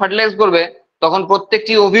প্রত্যেককে যখন ফার্টিলাইজ করবে, তখন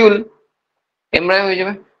প্রত্যেকটি ওভিউল এমব্রায়ো হয়ে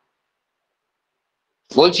যাবে।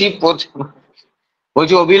 বলছি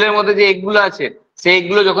বলছি ওভিউলের মধ্যে যে এগুলো আছে, সেই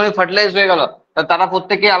এগুলো যখনই ফার্টিলাইজ হয়ে গেল, তারা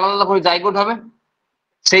প্রত্যেকে আলাদা আলাদা করে জাইগোট হবে,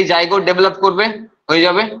 সেই জাইগোট ডেভেলপ করবে, হয়ে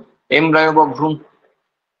যাবে এমব্রায়ো বা ভ্রূণ।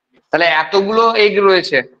 তাহলে এতগুলো এগ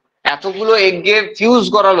রয়েছে, এতগুলো এগের ফিউজ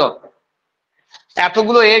করালো,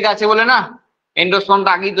 এতগুলো এগ আছে বলে না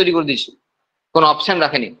এন্ডোস্পার্মটা আগেই তৈরি করে দিয়েছে, কোনো অপশন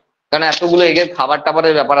রাখেনি। কারণ এতগুলো এগের খাবার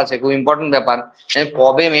টাবারের ব্যাপার আছে, খুব ইম্পর্টেন্ট ব্যাপার।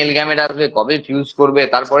 কবে মেল গ্যামেট আসবে, কবে ফিউজ করবে,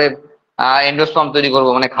 তারপরে এন্ডোস্পার্ম তৈরি করবো,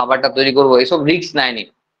 মানে খাবারটা তৈরি করবো, এসব রিস্ক নেয়নি,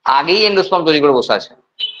 আগেই এন্ডোস্পার্ম তৈরি করে বসে আছে।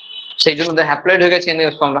 সেই জন্য হ্যাপ্লয়েড হয়ে গেছে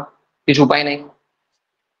এন্ডোস্পার্মটা, কিছু উপায় নেই।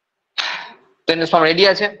 তো এন্ডোস্পার্ম রেডি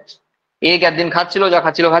আছে, এগ একদিন খাচ্ছিল, যা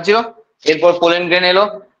খাচ্ছিল খাচ্ছিল, এরপর পোলেন গ্রেন এলো,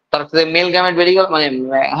 তার সাথে মেল গ্যামেট বেরিয়ে গেল, মানে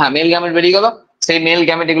হ্যাঁ মেল গ্যামেট বেরিয়ে গেল, সেই মেল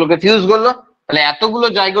গ্যামেট এগুলোকে ফিউজ করলো, তাহলে এতগুলো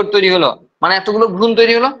জাইগোট তৈরি হলো, মানে এতগুলো ভ্রূণ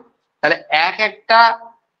তৈরি হলো। তাহলে এক একটা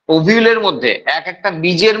ওভিউলের মধ্যে, এক একটা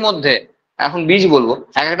বীজের মধ্যে, এখন বীজ বলবো,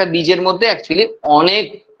 এক একটা বীজের মধ্যে অ্যাকচুয়ালি অনেক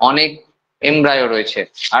অনেক এমব্রায়ো রয়েছে,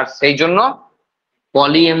 আর সেই জন্য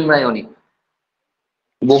পলি এমব্রায়োনিক,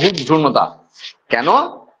 বহু ভ্রূণতা। কেন?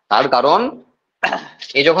 তার কারণ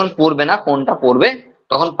এ যখন পড়বে না, কোনটা পড়বে,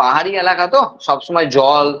 তখন পাহাড়ি এলাকা তো সবসময়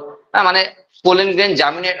জল, মানে পোলেন গ্রেন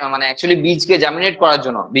জামিনেট, মানে অ্যাকচুয়ালি বীজকে জামিনেট করার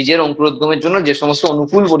জন্য, বীজের অঙ্কুরোদ্গমের জন্য যে সমস্ত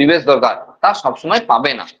অনুকূল পরিবেশ দরকার, তা সবসময়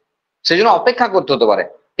পাবে না, সেই জন্য অপেক্ষা করতে হতে পারে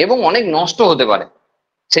এবং অনেক নষ্ট হতে পারে।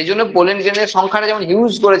 সেই জন্য পোলেন গ্রেনের সংখ্যাটা যেমন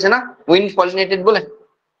হিউজ করেছে না উইন্ড পলিনেটেড বলে,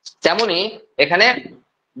 তেমনি এখানে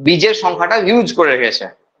বীজের সংখ্যাটা হিউজ করে রেখেছে,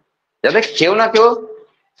 যাতে কেউ না কেউ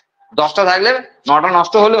 10টা থাকলে 9টা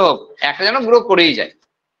নষ্ট হলে হোক, একটা যেন গ্রো করেই যায়,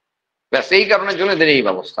 ব্যাস এই কারণের জন্য এদের এই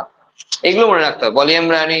ব্যবস্থা। এগুলো মনে রাখতে হবে,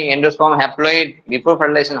 পলিএমব্রায়োনি, এন্ডোস্পার্ম, হ্যাপ্লয়েড, বিফোর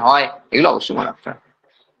ফার্টিলাইজেশন হয়, এগুলো অবশ্যই মনে রাখতে হবে।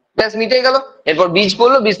 ব্যাস মিটে গেল। এরপর বীজ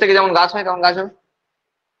পড়লো, বীজ থেকে যেমন গাছ হয় তেমন গাছ হবে।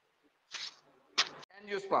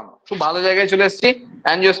 অ্যাঞ্জিওস্পার্ম, খুব ভালো জায়গায় চলে এসেছি।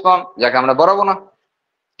 অ্যাঞ্জিওস্পার্ম, যাকে আমরা বরাবো না।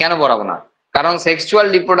 কেন বরাবো না? কারণ সেক্সুয়াল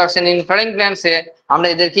রিপ্রোডাকশন ইন ফরেন প্ল্যান্টসে আমরা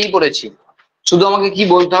এদেরকেই পড়েছি। শুধু আমাকে কি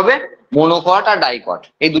বলতে হবে, মোনোকট আর ডাইকট,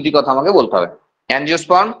 এই দুটি কথা আমাকে বলতে হবে।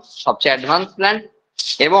 অ্যাঞ্জিওস্পার্ম সবচেয়ে অ্যাডভান্স প্ল্যান্ট,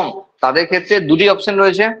 এবং তাদের ক্ষেত্রে দুটি অপশন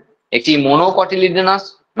রয়েছে, একটি মোনোকটিলিডেনাস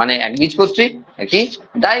মানে একবীজপত্রী, একটি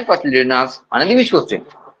ডাইকটিলিডেনাস মানে দ্বিবীজপত্রী।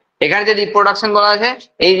 এখানে যে রিপ্রোডাকশন বলা আছে,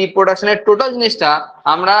 এই রিপ্রোডাকশনের টোটাল জিনিসটা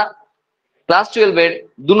আমরা ক্লাস 12 এর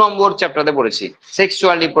 2 নম্বর চ্যাপ্টারে পড়েছি,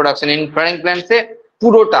 সেক্সুয়াল রিপ্রোডাকশন ইন ফরেন প্ল্যান্টসে।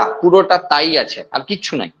 পুরোটা তাই আছে, আর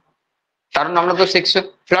কিচ্ছু নাই। কারণ আমরা তো সেক্সুয়াল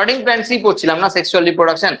ফ্লাডিং প্ল্যান্টসই পড়ছিলাম না, সেক্সুয়াল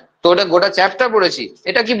রিপ্রোডাকশন, তো ওটা গোটা চ্যাপ্টার পড়েছি,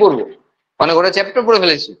 এটা কি পড়বো, মানে গোটা চ্যাপ্টার পড়ে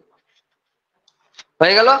ফেলেছি,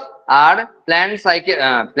 হয়ে গেল। আর plant cycle,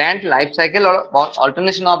 plant life cycle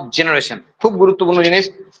alternation of generation, খুব গুরুত্বপূর্ণ জিনিস,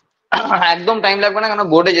 একদম টাইম লাগবে না, কারণ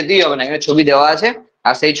বোর্ডে যেতেই হবে না, এখানে ছবি দেওয়া আছে,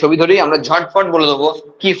 আর সেই ছবি ধরেই আমরা ঝটপট বলে দেবো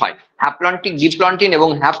কি হয়। হ্যাপ্লন্টিক, ডিপ্লন্টিন এবং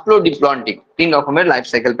হ্যাপ্লোডিপ্লন্টিক 3 রকমের লাইফ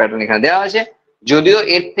সাইকেল প্যাটার্ন এখানে দেওয়া আছে, যদিও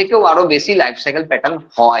এর থেকেও আরো বেশি লাইফ সাইকেল প্যাটার্ন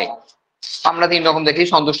হয়। আমরা 3 রকম দেখেই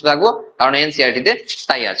সন্তুষ্ট থাকবো, কারণ এনসিইআরটি তে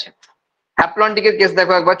তাই আছে। হ্যাপ্লন্টিকের কেস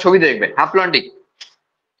দেখো, একবার ছবি দেখবে, হ্যাপ্লন্টিক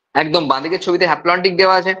একদম বাঁদিকের ছবিতে হ্যাপ্লন্টিক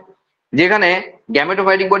দেওয়া আছে, যেখানে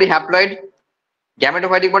gametophytic body haploid,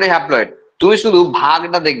 gametophytic body haploid. তুমি শুধু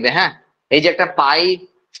ভাগটা দেখবে, হ্যাঁ, এই যে একটা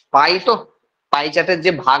পাই তো পাই চার্টের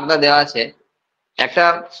যে ভাগটা দেওয়া আছে, একটা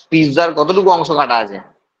পিৎজার কতটুকু অংশ কাটা আছে,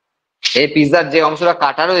 এই পিৎজার যে অংশটা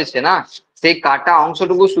কাটা রয়েছে না, সেই কাটা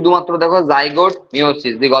অংশটুকু শুধুমাত্র দেখো জাইগোট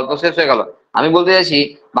মিওসিস দিয়ে গল্প শেষ হয়ে গেল। আমি বলতে চাইছি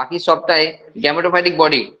বাকি সবটাই গ্যামেটোফাইটিক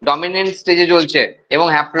বডি ডমিনেন্ট স্টেজে চলছে এবং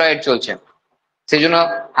হ্যাপ্লয়েড চলছে, সেই জন্য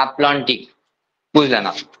হ্যাপ্লন্টিক, বুঝলে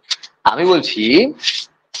না? আমি বলছি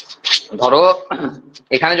ধরো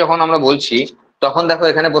এখানে যখন আমরা বলছি, তখন দেখো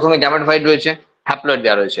এখানে প্রথমে গ্যামেটোফাইট রয়েছে, হ্যাপ্লয়েড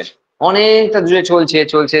দেওয়া রয়েছে, অনেকটা দূরে চলছে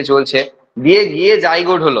চলছে চলছে, দিয়ে গিয়ে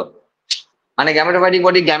জাইগোট হলো, মানে গ্যামেটোফাইটিক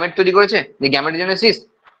বডি গ্যামেট তৈরি করেছে, দিয়ে গ্যামেটোজেনেসিস,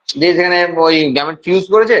 দিয়ে সেখানে ওই গ্যামেট ফিউজ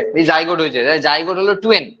করেছে, দিয়ে জাইগোট হয়েছে, জাইগোট হলো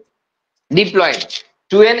টুয়েন, ডিপ্লয়েড।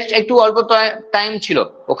 টুয়েন একটু অল্প টাইম ছিল,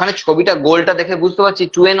 ওখানে ছবিটা গোলটা দেখে বুঝতে পারছি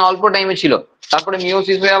টুয়েন অল্প টাইমে ছিল, তারপরে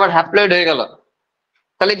মিওসিস হয়ে আবার হ্যাপ্লয়েড হয়ে গেল।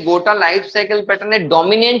 তাহলে গোটা লাইফ সাইকেল প্যাটার্নের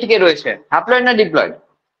ডমিনেন্ট কে রয়েছে, হ্যাপ্লয়েড না diploid?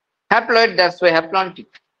 Haploid, that's why haplontic.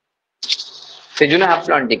 সেই জন্য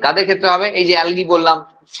হ্যাপ্লন্টিক কাদের ক্ষেত্রে হবে, এই যে অ্যালগি বললাম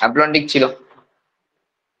হ্যাপ্লন্টিক ছিল,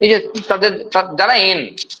 এই যে তাদের যারা এন,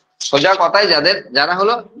 সোজা কথায়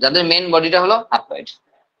যাদের মেন বডিটা হলো হ্যাপ্লয়েড,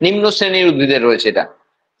 নিম্ন শ্রেণীর উদ্ভিদের রয়েছে এটা।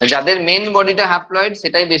 যাদের মেন বডিটা হ্যাপ্লয়েড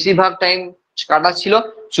সেটাই বেশিরভাগ টাইম কাটাচ্ছিল,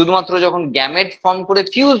 শুধুমাত্র যখন গ্যামেট ফর্ম করে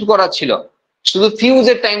ফিউজ করা ছিল, শুধু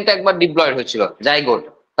ফিউজের টাইমটা একবার ডিপ্লয়েড হচ্ছিল জাইগোট,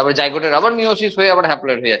 তারপর জাইগোটের আবার মিওসিস হয়ে আবার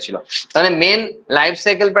হ্যাপ্লয়েড হয়ে যাচ্ছিল। তাহলে মেন লাইফ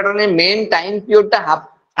সাইকেল প্যাটার্নের মেন টাইম পিরিয়ডটা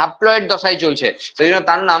হ্যাপ্লয়েড দশায় চলছে, সেই জন্য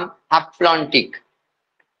তার নাম হ্যাপ্লন্টিক।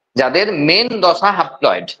 যাদের মেন দশা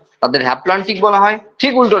হ্যাপ্লয়েড তাদের হ্যাপ্লন্টিক বলা হয়।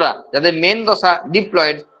 ঠিক উল্টোটা, যাদের মেন দশা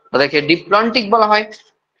ডিপ্লয়েড তাদেরকে ডিপ্লন্টিক বলা হয়।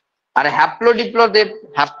 আর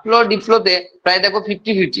হ্যাপ্লোডিপ্লোতে প্রায় দেখো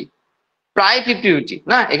 50-50, প্রায় 50-50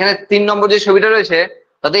 না, এখানে 3 নম্বর যে ছবিটা রয়েছে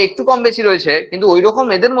তাতে একটু কম বেশি রয়েছে, কিন্তু ওই রকম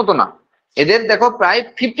এদের মতো না। এদের দেখো প্রায়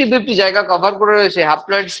 50-50 জায়গা কভার করে রয়েছে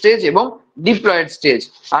হ্যাপ্লয়েড স্টেজ এবং ডিপ্লয়েড স্টেজ,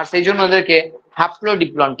 আর সেই জন্য ওদেরকে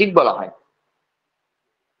হ্যাপ্লোডিপ্লন্টিক বলা হয়।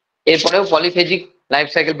 এরপরেও পলিফেজিক লাইফ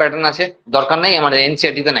সাইকেল প্যাটার্ন আছে, দরকার নাই, আমাদের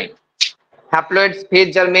এনসিইআরটি তে নাই। হ্যাপ্লয়েড ফেজ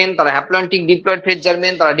যার মেন তারা হ্যাপ্লন্টিক, ডিপ্লয়েড ফেজ যার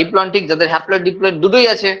মেন তারা ডিপ্লন্টিক। যাদের হ্যাপ্লয়েড ডিপ্লয়েড দুটোই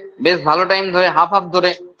আছে বেশ ভালো টাইম ধরে, হাফ হাফ ধরে,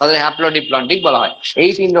 তাদের হ্যাপ্লোডিপ্লন্টিক বলা হয়। এই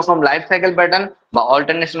 3 রকম লাইফ সাইকেল প্যাটার্ন বা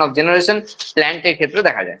অল্টারনেশন অফ জেনারেশন প্ল্যান্টের ক্ষেত্রে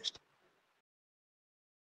দেখা যায়।